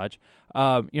other so much.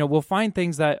 We'll find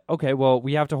things that, okay, well,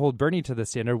 we have to hold Bernie to the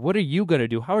standard. What are you going to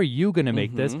do? How are you going to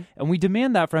make this? And we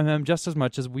demand that from him just as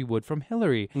much as we would from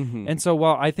Hillary. And so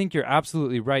while I think you're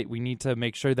absolutely right, we need to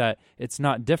make sure that it's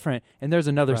not different. And there's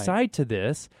another side to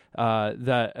this,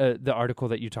 the article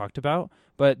that you talked about.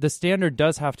 But the standard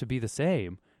does have to be the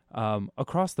same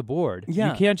across the board.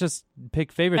 Yeah. You can't just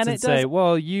pick favorites and it say, does-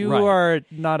 well, you are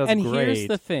not as And great. here's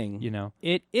the thing.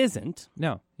 It isn't.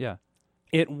 No, yeah.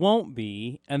 It won't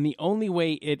be. And the only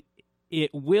way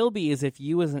it will be is if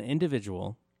you as an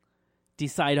individual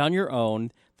decide on your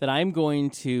own that I'm going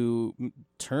to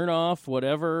turn off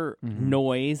whatever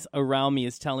noise around me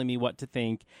is telling me what to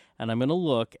think, and I'm going to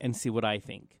look and see what I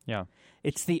think. Yeah.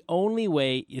 It's the only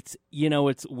way.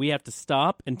 We have to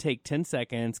stop and take 10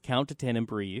 seconds, count to 10 and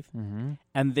breathe,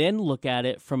 and then look at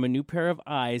it from a new pair of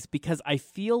eyes, because I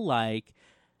feel like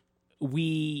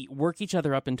we work each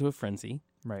other up into a frenzy.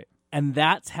 Right. And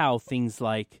that's how things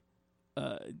like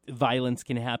violence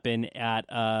can happen at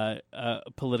a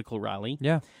political rally.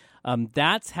 Yeah.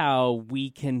 That's how we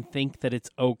can think that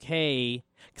it's okay.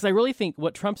 Because I really think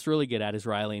what Trump's really good at is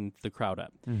riling the crowd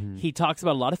up. He talks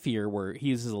about a lot of fear, where he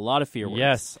uses a lot of fear words.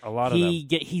 Yes, a lot of them.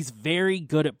 He's very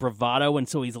good at bravado, and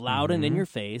so he's loud and in your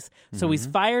face. So he's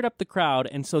fired up the crowd,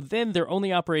 and so then they're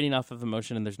only operating off of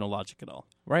emotion, and there's no logic at all.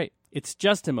 Right. It's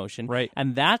just emotion. Right.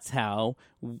 And that's how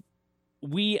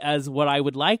we, as what I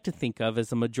would like to think of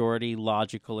as a majority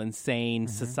logical and sane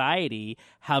society,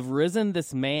 have risen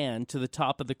this man to the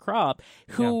top of the crop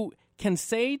who can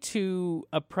say to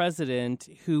a president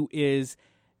who is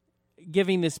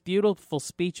giving this beautiful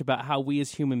speech about how we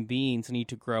as human beings need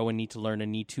to grow and need to learn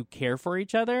and need to care for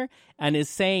each other, and is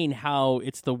saying how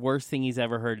it's the worst thing he's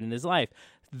ever heard in his life.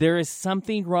 There is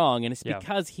something wrong, and it's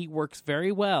because he works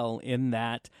very well in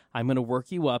that I'm going to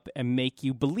work you up and make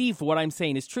you believe what I'm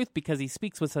saying is truth, because he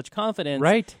speaks with such confidence.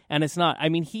 Right. And it's not. I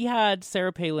mean, he had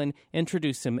Sarah Palin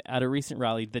introduce him at a recent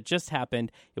rally that just happened.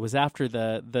 It was after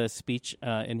the speech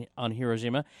on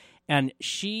Hiroshima. And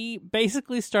she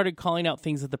basically started calling out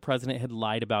things that the president had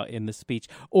lied about in the speech,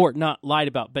 or not lied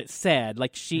about, but said.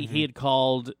 Like he had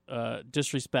called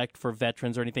disrespect for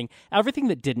veterans or anything, everything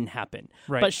that didn't happen.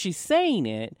 Right. But she's saying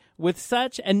it with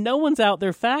such, and no one's out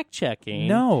there fact checking.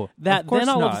 No, that of course then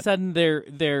all of not. a sudden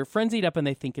they're frenzied up and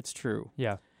they think it's true.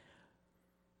 Yeah.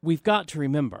 We've got to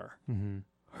remember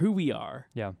who we are.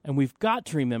 Yeah. And we've got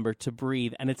to remember to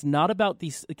breathe. And it's not about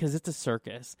these, because it's a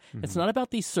circus. It's not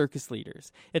about these circus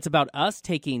leaders. It's about us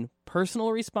taking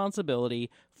personal responsibility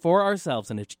for ourselves.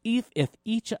 And if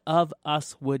each of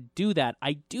us would do that,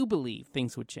 I do believe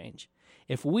things would change.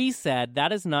 If we said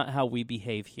that is not how we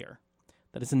behave here,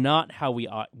 that is not how we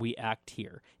act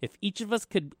here, if each of us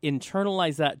could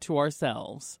internalize that to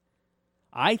ourselves,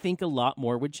 I think a lot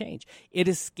more would change. It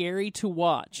is scary to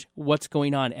watch what's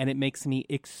going on, and it makes me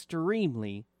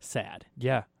extremely sad.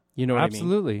 Yeah. You know what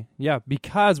Absolutely. I mean? Yeah,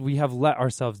 because we have let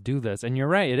ourselves do this. And you're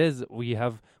right, it is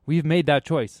we've made that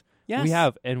choice. Yes. We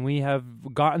have, and we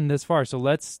have gotten this far. So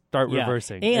let's start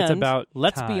reversing. And it's about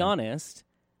let's time. be honest.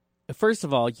 First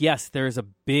of all, yes, there is a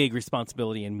big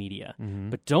responsibility in media,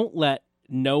 but don't let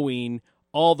knowing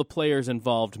all the players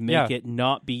involved make it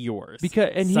not be yours.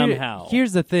 Because somehow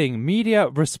here's the thing: media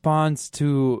responds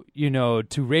to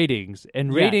to ratings,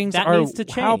 and ratings that are needs to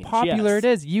how change, popular yes. it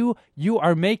is. You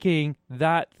are making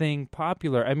that thing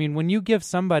popular. I mean, when you give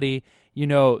somebody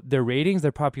their ratings,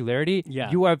 their popularity,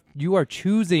 you are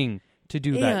choosing to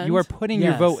do that. You are putting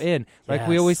your vote in. Like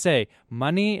we always say,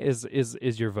 money is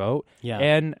your vote. Yeah.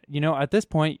 And at this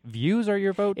point, views are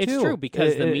your vote too. It's true,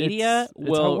 because the media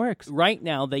it's how it works. right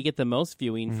now they get the most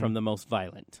viewing from the most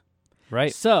violent.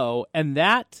 Right. So, and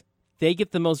that they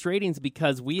get the most ratings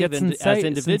because we have, as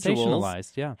individuals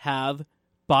sensationalized, have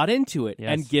bought into it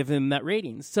and give him that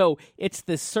rating. So it's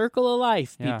the circle of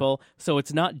life, people. So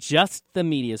it's not just the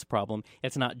media's problem.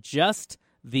 It's not just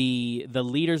the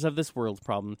leaders of this world's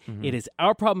problem. It is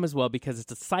our problem as well, because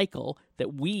it's a cycle that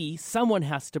someone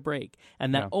has to break,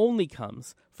 and that only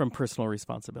comes from personal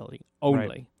responsibility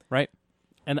only. Right.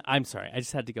 And I'm sorry, I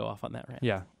just had to go off on that rant.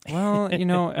 Yeah. Well,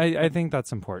 I think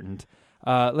that's important.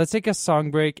 Let's take a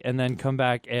song break and then come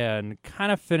back and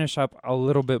kind of finish up a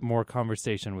little bit more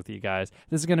conversation with you guys.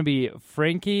 This is going to be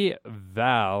Frankie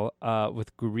Val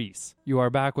with Grease. You are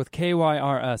back with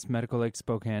KYRS Medical Lake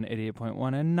Spokane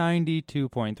 88.1 and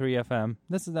 92.3 FM.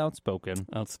 This is Outspoken.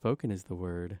 Outspoken is the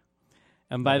word.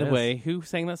 And by the way, who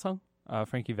sang that song?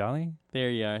 Frankie Valli. There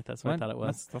you are. That's what I thought it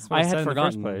was. That's what I had said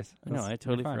forgotten. In the first place. No, I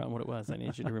totally forgotten what it was. I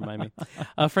need you to remind me.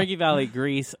 Frankie Valli,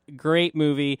 Grease, great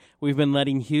movie. We've been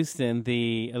letting Houston,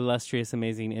 the illustrious,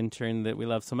 amazing intern that we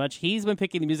love so much, he's been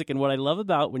picking the music. And what I love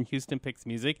about when Houston picks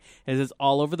music is it's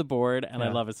all over the board, and I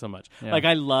love it so much. Yeah. Like,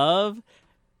 I love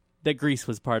that Grease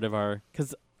was part of our,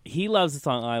 because he loves the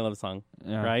song, I love the song,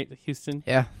 right, Houston?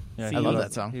 Yeah. See, I love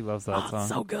that song. He loves that song.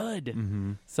 So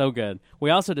good. So good.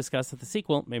 We also discussed that the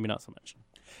sequel, maybe not so much.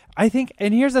 I think,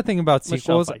 and here's the thing about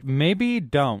sequels, Fife. maybe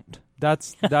don't.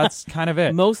 That's kind of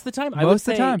it. Most of the time. I would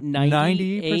say 90%.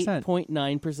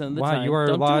 98.9% of the wow, time. you are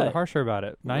don't a lot do it. harsher about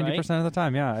it. 90% of the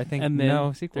time, yeah. I think And then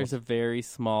no sequels. there's a very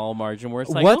small margin where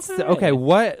it's like,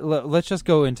 let's just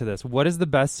go into this. What is the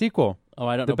best sequel? Oh,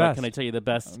 I don't The know, but best. can I tell you the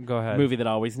best Go ahead. movie that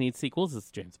always needs sequels is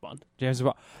James Bond. James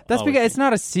Bond. That's Always because it's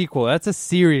not a sequel. That's a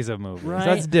series of movies. Right.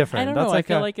 That's different. I don't That's know. like I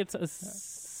feel like it's a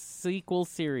sequel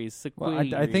series. well,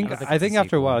 I think it's a after a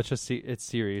sequel. while it's just it's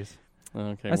series.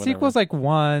 Okay, A sequel's like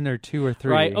 1 or 2 or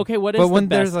 3. right. Okay, what is but the when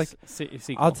best there's like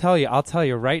sequel? I'll tell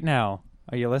you right now.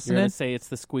 Are you You're listening? going to say it's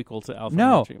the squeakle to Alpha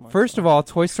No. Romeo Mars. First of all,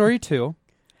 Toy Story 2.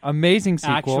 Amazing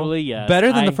sequel. Actually, yes.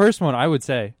 Better than the first one, I would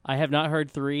say. I have not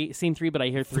seen 3, but I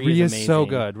hear 3 3 is is amazing. so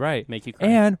good, right? Make you cry.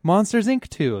 And Monsters Inc.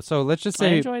 2. So let's just I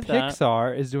say enjoyed that.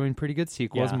 Pixar is doing pretty good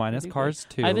sequels, Yeah, minus they do. Cars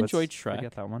 2. I've Let's enjoyed Shrek.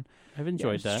 Forget that one. I've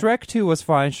enjoyed that. Shrek 2 was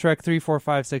fine. Shrek 3, 4,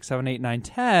 5, 6, 7, 8, 9,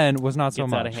 10 was not so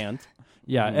Gets much. out of hand.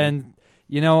 Yeah, Mhm. and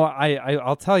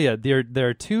I'll tell you, there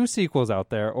are 2 sequels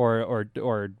out there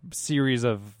or series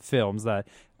of films that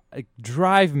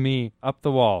drive me up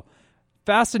the wall.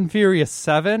 Fast and Furious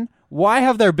 7. Why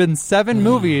have there been 7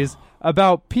 movies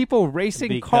about people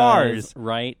racing cars?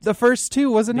 Right. The first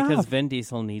 2 was enough. Because Vin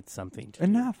Diesel needs something to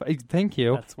Enough. Thank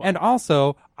you. That's why. And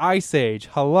also, Ice Age.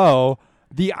 Hello.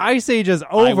 The Ice Age is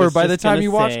over by the time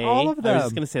you watch all of them. I was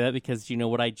just going to say that because you know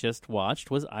what I just watched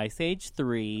was Ice Age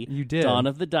 3. You did. Dawn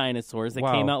of the Dinosaurs. That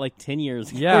Wow. came out like 10 years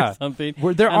ago Yeah. or something.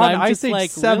 They're And on I'm Ice just Age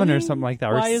like, 7 or really? something like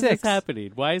that, or Why is 6. this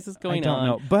happening? Why is this going don't on?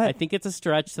 know, but- I think it's a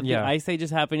stretch that Yeah. the Ice Age is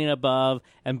happening above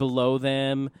and below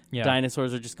them. Yeah.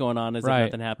 Dinosaurs are just going on as Right, if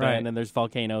nothing happened. right. And then there's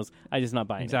volcanoes. I'm just not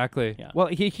buying it. Exactly. Yeah. Well,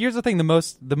 here's the thing: the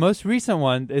most recent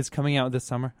one is coming out this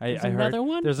summer. I heard another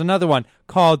one? There's another one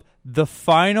called The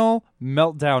Final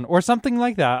Meltdown or something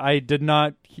like that. I did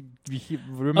not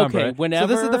remember. Okay, it. whenever- so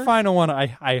this is the final one.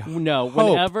 I No, hope.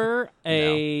 whenever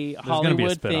a There's gonna be a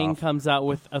Hollywood thing spinoff. comes out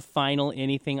with a final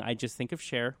anything, I just think of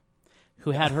Cher,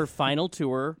 who had her final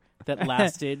tour that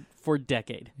lasted for a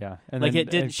decade. Yeah. And Like then it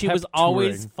did. it She was kept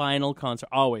always touring. final concert.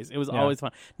 Always. It was Yeah. always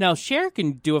fun. Now Cher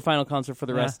can do a final concert for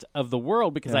the Yeah. rest of the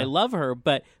world because I Yeah. love her.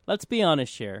 But let's be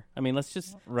honest, Cher. I mean, let's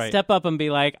just Right. step up and be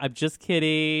like, I'm just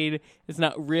kidding. It's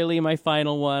not really my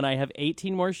final one. I have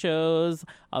 18 more shows.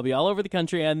 I'll be all over the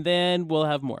country, and then we'll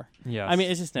have more. Yes. I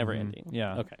mean, it's just never ending.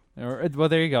 Yeah. Okay. Well,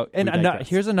 there you go. And We digress.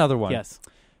 here's another one. Yes.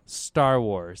 Star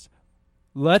Wars.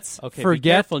 Let's Okay. Be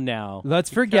forget. careful now. Let's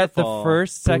Be forget careful. the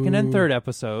first, second, and third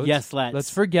episodes. Yes, let's. Let's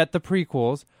forget the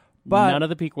prequels. But none of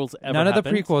the prequels ever none of the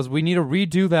happened. prequels. We need to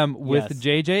redo them with Yes.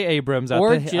 J.J. Abrams at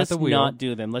or the just wheel. not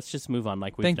do them. Let's just move on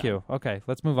like we've Thank done. you. Okay,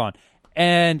 let's move on.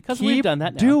 And 'Cause keep we've done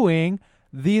that now. doing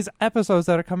these episodes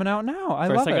that are coming out now. I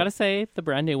First, love I it. gotta say, the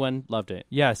brand new one, loved it.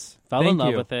 Yes. Fell Thank in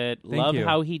love you. with it. Thank Love you.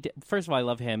 how he did. First of all, I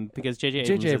love him because J.J.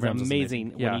 Abrams, Abrams is is amazing. amazing.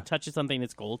 When Yeah. he touches something,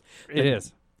 it's gold. It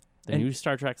is. The And new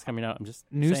Star Trek's coming out. I'm just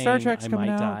New saying Star Trek's I coming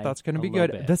might out. die That's going to a be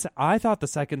little good. bit. I thought the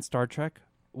second Star Trek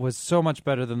was so much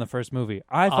better than the first movie.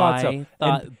 I thought so. I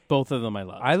thought And both of them I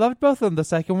loved. I loved both of them. The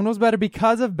second one was better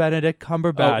because of Benedict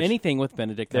Cumberbatch. Oh, anything with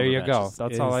Benedict There you Cumberbatch go. is-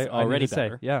 That's is all I already need to say.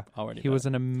 better. Yeah, Already he was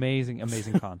an amazing,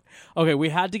 amazing con. Okay, we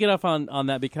had to get off on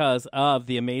that because of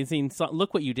the amazing song.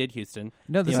 Look what you did, Houston.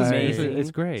 No, The this is amazing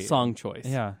it's great. song choice.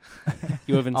 Yeah,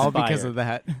 You have inspired. All because of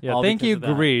that. yeah. All Thank because you, of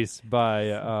that. Grease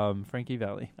by Frankie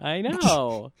Valli. I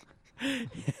know.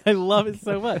 I love it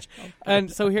so much.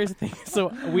 And so here's the thing.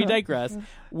 So we digress.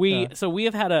 We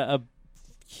have had a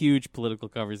huge political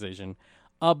conversation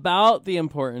about the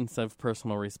importance of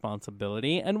personal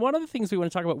responsibility. And one of the things we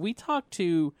want to talk about,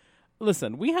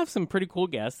 listen, we have some pretty cool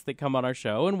guests that come on our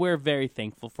show, and we're very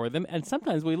thankful for them. And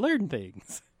sometimes we learn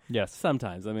things. Yes.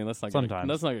 Sometimes. I mean, let's not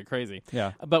get crazy.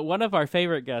 Yeah. But one of our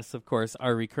favorite guests, of course,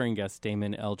 our recurring guest,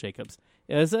 Damon L. Jacobs,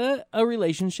 is a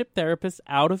relationship therapist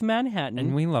out of Manhattan.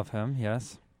 And we love him.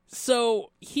 Yes.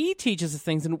 So he teaches us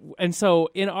things, and so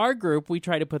in our group, we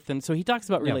try to put them. So he talks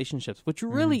about relationships, which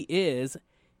really is,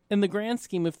 in the grand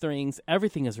scheme of things,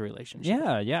 everything is a relationship.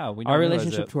 Yeah. Yeah. We Our don't realize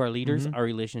relationship it. to our leaders, our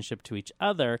relationship to each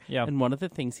other. Yeah. And one of the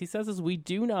things he says is we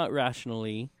do not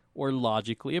rationally or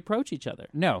logically approach each other.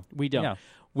 No, We don't. Yeah.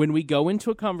 When we go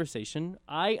into a conversation,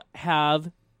 I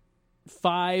have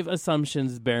 5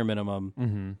 assumptions, bare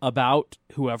minimum, about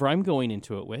whoever I'm going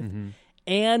into it with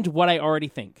and what I already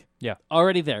think. Yeah.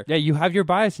 Already there. Yeah. You have your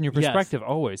bias and your Yes. perspective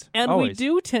always. And always. we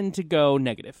do tend to go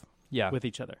negative Yeah. with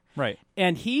each other. Right.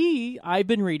 And I've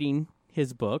been reading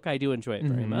his book. I do enjoy it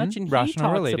very much. And he Rational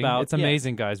talks relating. about It's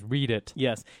amazing, guys. Read it.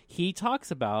 Yes. He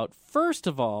talks about, first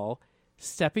of all,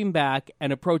 stepping back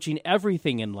and approaching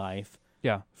everything in life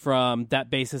Yeah. from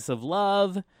that basis of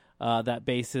love, that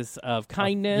basis of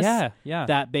kindness, yeah.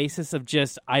 that basis of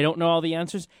just, I don't know all the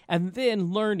answers, and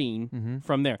then learning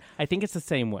from there. I think it's the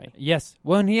same way. Yes.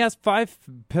 Well, and he has 5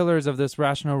 pillars of this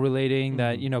rational relating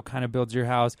that, kind of builds your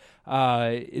house.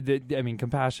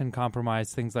 Compassion,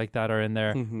 compromise, things like that are in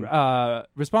there.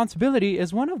 Responsibility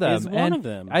is one of them. Is one And of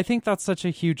them. I think that's such a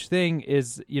huge thing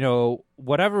is,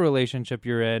 whatever relationship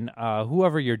you're in,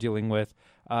 whoever you're dealing with,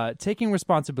 taking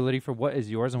responsibility for what is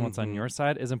yours and what's on your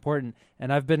side is important.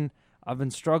 And I've been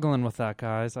struggling with that,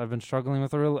 guys. I've been struggling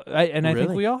with I think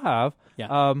Really? we all have.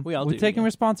 Yeah, we all with do, taking yeah.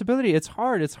 responsibility. It's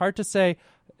hard. It's hard to say,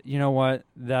 you know what,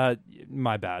 that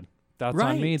my bad. That's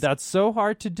on me. Right. That's so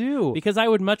hard to do. Because I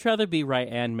would much rather be right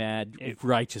and mad,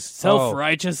 righteous,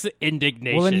 self-righteous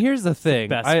indignation. Well, and here's the thing.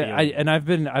 best I've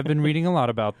been reading a lot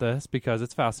about this because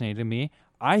it's fascinating to me.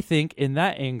 I think in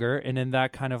that anger and in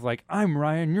that kind of like, I'm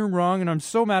Ryan, you're wrong, and I'm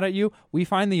so mad at you, we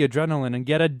find the adrenaline and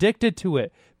get addicted to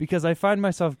it because I find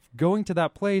myself going to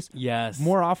that place Yes.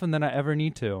 more often than I ever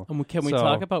need to. And can we So,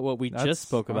 talk about what we that's- just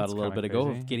spoke about that's a little kinda bit ago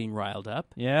crazy. of getting riled up?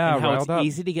 Yeah, and how riled it's up.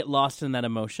 easy to get lost in that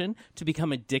emotion, to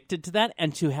become addicted to that,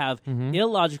 and to have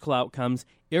illogical outcomes,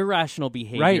 irrational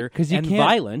behavior, Right, because you and can't,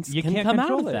 violence you can can't come out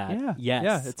control of it. that. Yeah, Yes.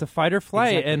 yeah, it's a fight or flight,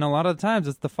 Exactly. and a lot of the times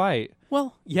it's the fight.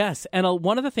 Well, yes, and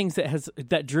one of the things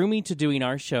that drew me to doing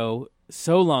our show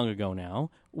so long ago now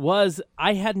was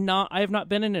I have not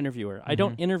been an interviewer. I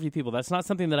don't interview people. That's not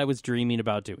something that I was dreaming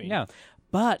about doing. Yeah.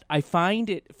 But I find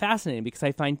it fascinating because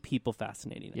I find people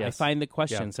fascinating. Yes. I find the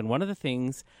questions. And one of the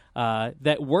things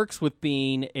that works with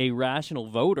being a rational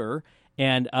voter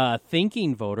and a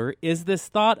thinking voter is this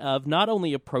thought of not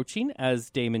only approaching, as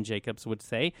Damon Jacobs would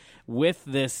say, with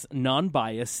this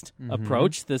non-biased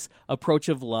approach, this approach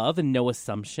of love and no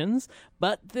assumptions,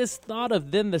 but this thought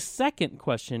of then the second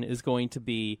question is going to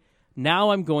be,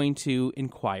 now I'm going to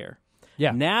inquire.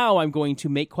 Yeah. Now I'm going to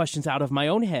make questions out of my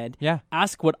own head. Yeah.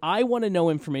 Ask what I want to know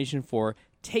information for.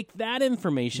 Take that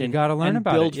information You gotta learn and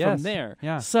about build it, yes. from there.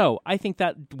 Yeah. So I think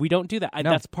that we don't do that. No.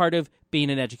 That's part of being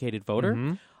an educated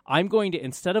voter. I'm going to,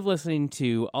 instead of listening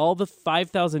to all the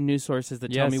 5,000 news sources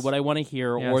that tell me what I want to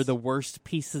hear or the worst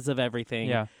pieces of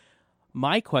everything,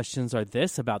 my questions are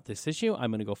about this issue.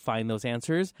 I'm going to go find those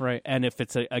answers. Right. And if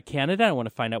it's a candidate, I want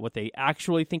to find out what they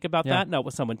actually think about that, not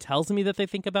what someone tells me that they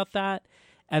think about that.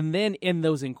 And then in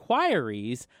those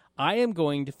inquiries, I am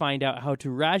going to find out how to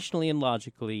rationally and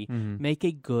logically make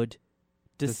a good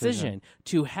decision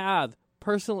to have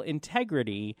personal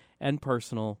integrity and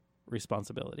personal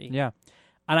responsibility. Yeah.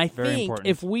 And I Very think important.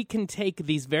 if we can take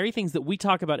these very things that we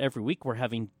talk about every week, we're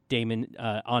having Damon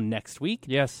on next week.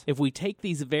 Yes. If we take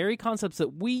these very concepts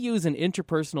that we use in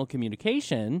interpersonal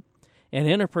communication and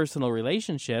interpersonal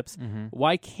relationships,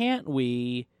 why can't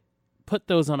we put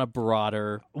those on a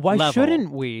broader Why level?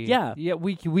 shouldn't we? Yeah. Yeah,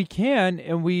 we can,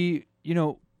 and we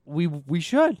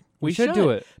should. We should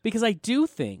do it. Because I do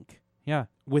think Yeah.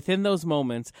 within those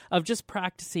moments of just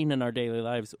practicing in our daily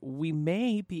lives, we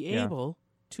may be able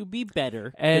to be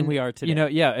better than we are today.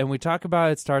 And we talk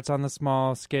about it starts on the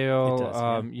small scale. It does,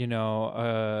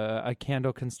 A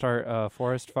candle can start a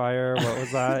forest fire. What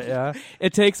was that? Yeah.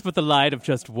 It takes but the light of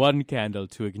just one candle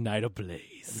to ignite a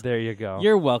blaze. There you go.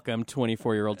 You're welcome,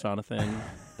 24-year-old Jonathan.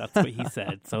 That's what he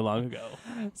said so long ago.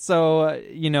 So,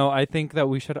 I think that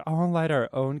we should all light our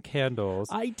own candles.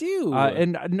 I do.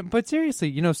 But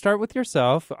seriously, start with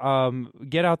yourself.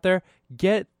 Get out there.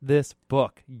 Get this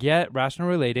book. Get Rational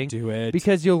Relating. Do it.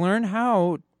 Because you'll learn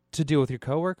how to deal with your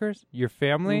coworkers, your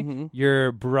family,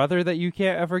 your brother that you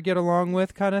can't ever get along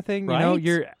with kind of thing.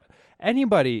 Right.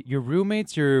 Anybody, your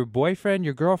roommates, your boyfriend,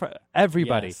 your girlfriend,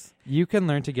 everybody. Yes. You can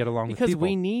learn to get along with because people.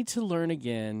 we need to learn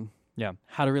again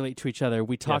how to relate to each other.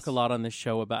 We talk a lot on this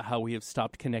show about how we have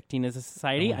stopped connecting as a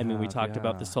society. We talked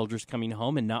about the soldiers coming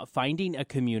home and not finding a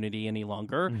community any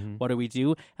longer. What do we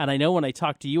do? And I know when I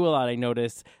talk to you a lot, I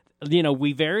notice,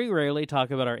 we very rarely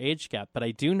talk about our age gap, but I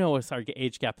do notice our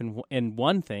age gap in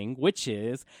one thing, which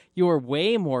is you are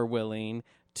way more willing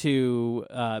to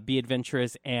be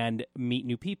adventurous and meet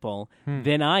new people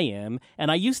than I am.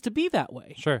 And I used to be that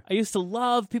way. Sure. I used to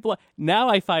love people. Now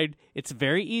I find it's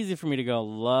very easy for me to go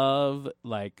love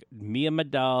like me and my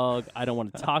dog. I don't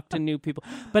want to talk to new people.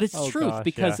 But it's truth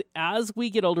because as we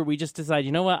get older, we just decide,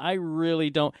 you know what? I really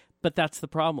don't. But that's the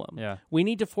problem. Yeah. We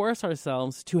need to force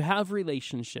ourselves to have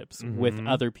relationships with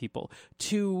other people,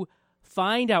 to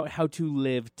find out how to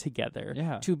live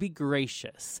together, to be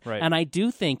gracious. Right. And I do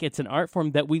think it's an art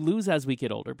form that we lose as we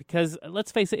get older because,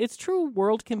 let's face it, it's true,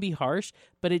 world can be harsh,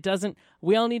 but it doesn't.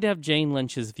 We all need to have Jane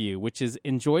Lynch's view, which is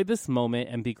enjoy this moment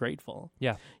and be grateful.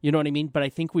 Yeah. You know what I mean? But I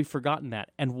think we've forgotten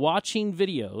that. And watching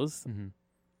videos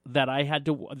that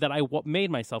I made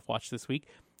myself watch this week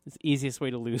is the easiest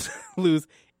way to lose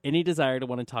any desire to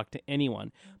want to talk to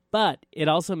anyone. But it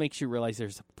also makes you realize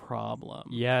there's a problem.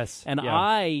 Yes. And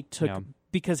I took,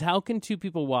 because how can two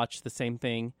people watch the same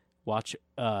thing, watch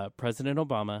President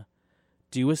Obama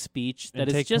do a speech that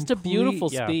is just a beautiful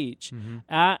speech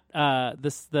at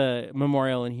the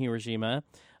memorial in Hiroshima?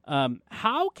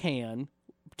 How can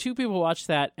two people watch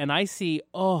that and I see,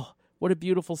 oh, what a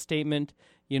beautiful statement.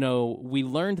 We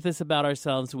learned this about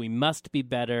ourselves. We must be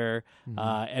better,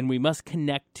 and we must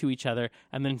connect to each other.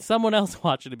 And then someone else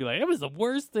watch it and be like, it was the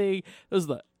worst thing.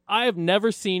 I have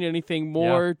never seen anything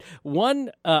more. Yeah.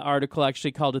 One article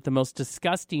actually called it the most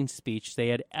disgusting speech they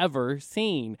had ever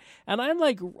seen. And I'm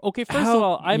like, okay, first of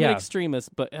all, I'm an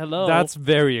extremist, but hello. That's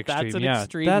very extreme. That's an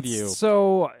extreme view.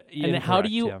 So and how do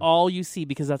you all you see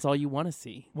because that's all you want to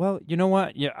see? Well, you know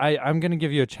what? Yeah, I'm going to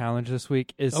give you a challenge this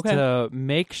week is to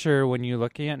make sure when you're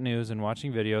looking at news and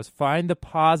watching videos, find the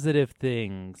positive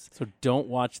things. So don't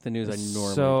watch the news I normally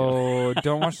do. So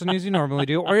don't watch the news you normally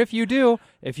do. Or if you do,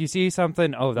 if you see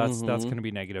something, that's going to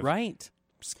be negative. Right.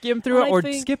 Skim through it or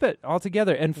skip it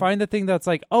altogether and find the thing that's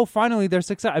like, oh, finally there's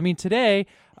success. I mean, today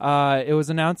it was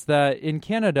announced that in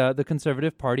Canada, the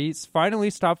Conservative Party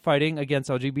finally stopped fighting against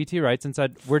LGBT rights and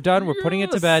said, we're done. We're putting it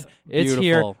to bed. It's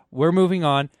here. We're moving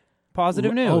on.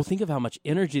 Positive news. Oh, think of how much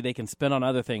energy they can spend on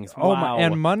other things. Oh, wow.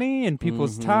 And money and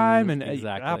people's time. And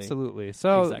absolutely.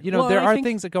 So, there are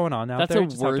things that are going on out there.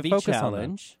 That's a worthy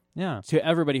challenge. Yeah. To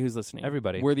everybody who's listening.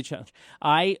 Everybody. Worthy challenge.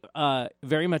 I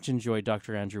very much enjoyed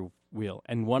Dr. Andrew Weil.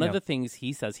 And one of the things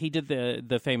he says, he did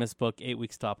the famous book, 8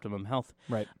 Weeks to Optimum Health.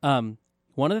 Right.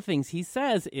 One of the things he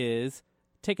says is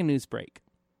take a news break.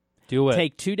 Do it.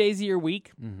 Take 2 days of your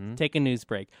week, take a news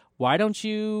break. Why don't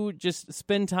you just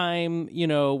spend time,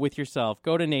 with yourself,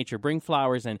 go to nature, bring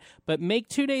flowers in, but make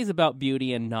 2 days about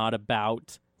beauty and not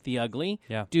about the ugly.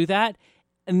 Yeah. Do that.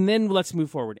 And then let's move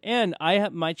forward. And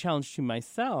my challenge to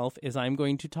myself is I'm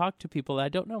going to talk to people that I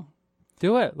don't know.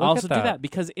 Do it. I'll also do that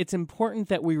because it's important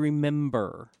that we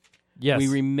remember. Yes. We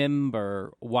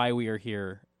remember why we are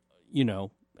here,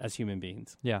 as human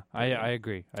beings. Yeah, I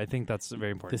agree. I think that's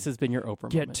very important. This has been your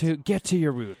Oprah moment. Get to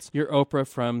your roots. Your Oprah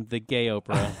from the gay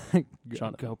Oprah.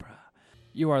 Jonathan. Oprah.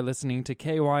 You are listening to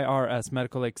KYRS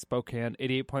Medical Lake Spokane,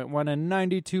 88.1 and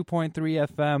 92.3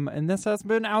 FM, and this has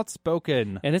been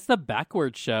Outspoken. And it's the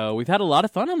Backward Show. We've had a lot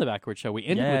of fun on the Backward Show. We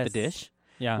ended with the dish.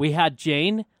 Yeah. We had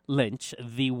Jane Lynch,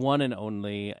 the one and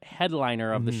only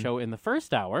headliner of the show in the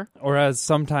first hour. Or as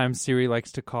sometimes Siri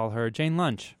likes to call her, Jane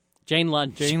Lunch. Jane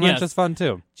Lunch. Jane Lunch is fun,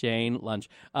 too. Jane Lunch.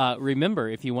 Remember,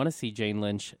 if you want to see Jane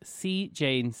Lynch, see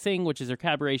Jane sing, which is her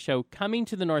cabaret show coming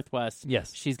to the Northwest.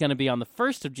 Yes. She's going to be on the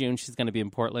 1st of June. She's going to be in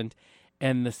Portland.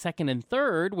 And the 2nd and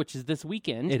 3rd, which is this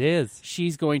weekend. It is.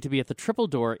 She's going to be at the Triple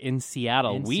Door in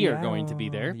Seattle. We are going to be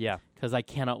there. Yeah. Because I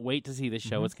cannot wait to see the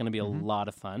show. It's going to be a lot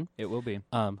of fun. It will be.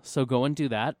 So go and do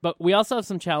that. But we also have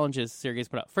some challenges Sergey's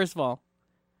put out. First of all,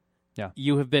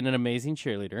 you have been an amazing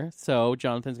cheerleader. So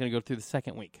Jonathan's going to go through the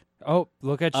second week. Oh,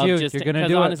 look at you. You're going to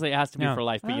do it. Honestly, it has to be for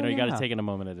life. But, you got to take it a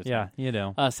moment at a time. Yeah, you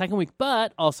know. Second week,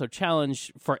 but also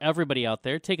challenge for everybody out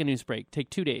there. Take a news break.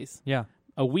 Take 2 days. Yeah.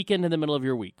 A weekend in the middle of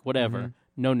your week. Whatever.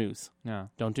 No news. Yeah.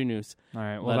 Don't do news. All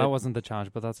right. Well, that wasn't the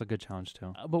challenge, but that's a good challenge,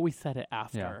 too. But we said it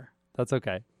after. Yeah. That's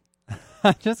okay.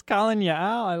 I'm just calling you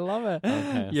out. I love it.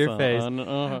 Okay, Your face.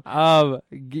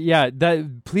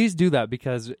 Please do that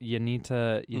because you need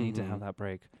to have that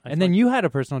break. And then you had a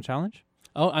personal challenge.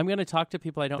 Oh, I'm going to talk to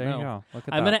people I don't know. There you go. Look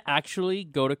at I'm that. going to actually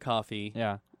go to coffee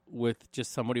Yeah. with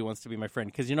just somebody who wants to be my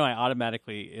friend. Because, I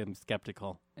automatically am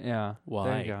skeptical. Yeah. Why?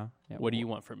 There you go. Yeah. What do you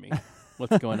want from me?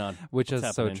 What's going on? Which What's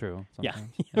is happening? so true. Yeah,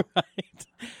 sometimes. you're right.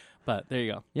 But there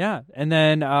you go. Yeah. And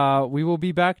then we will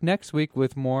be back next week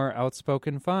with more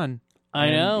Outspoken fun. I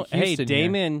know. Hey, Houston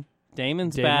here.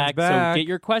 Damon's back. So get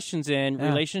your questions in. Yeah.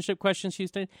 Relationship questions,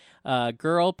 Houston.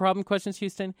 Girl problem questions,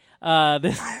 Houston.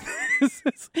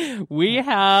 We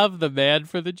have the man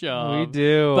for the job. We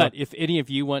do. But if any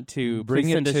of you want to Bring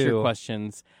please send it us your to-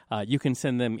 questions, you can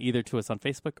send them either to us on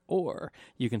Facebook or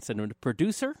you can send them to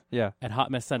producer at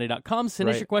hotmesssunday.com. Send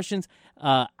us Right. your questions.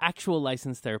 Actual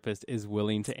licensed therapist is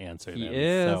willing to answer them. He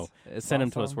is. So It's send them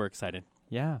to us. awesome. We're excited.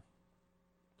 Yeah.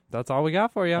 That's all we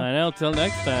got for you. I know. Till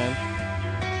next time.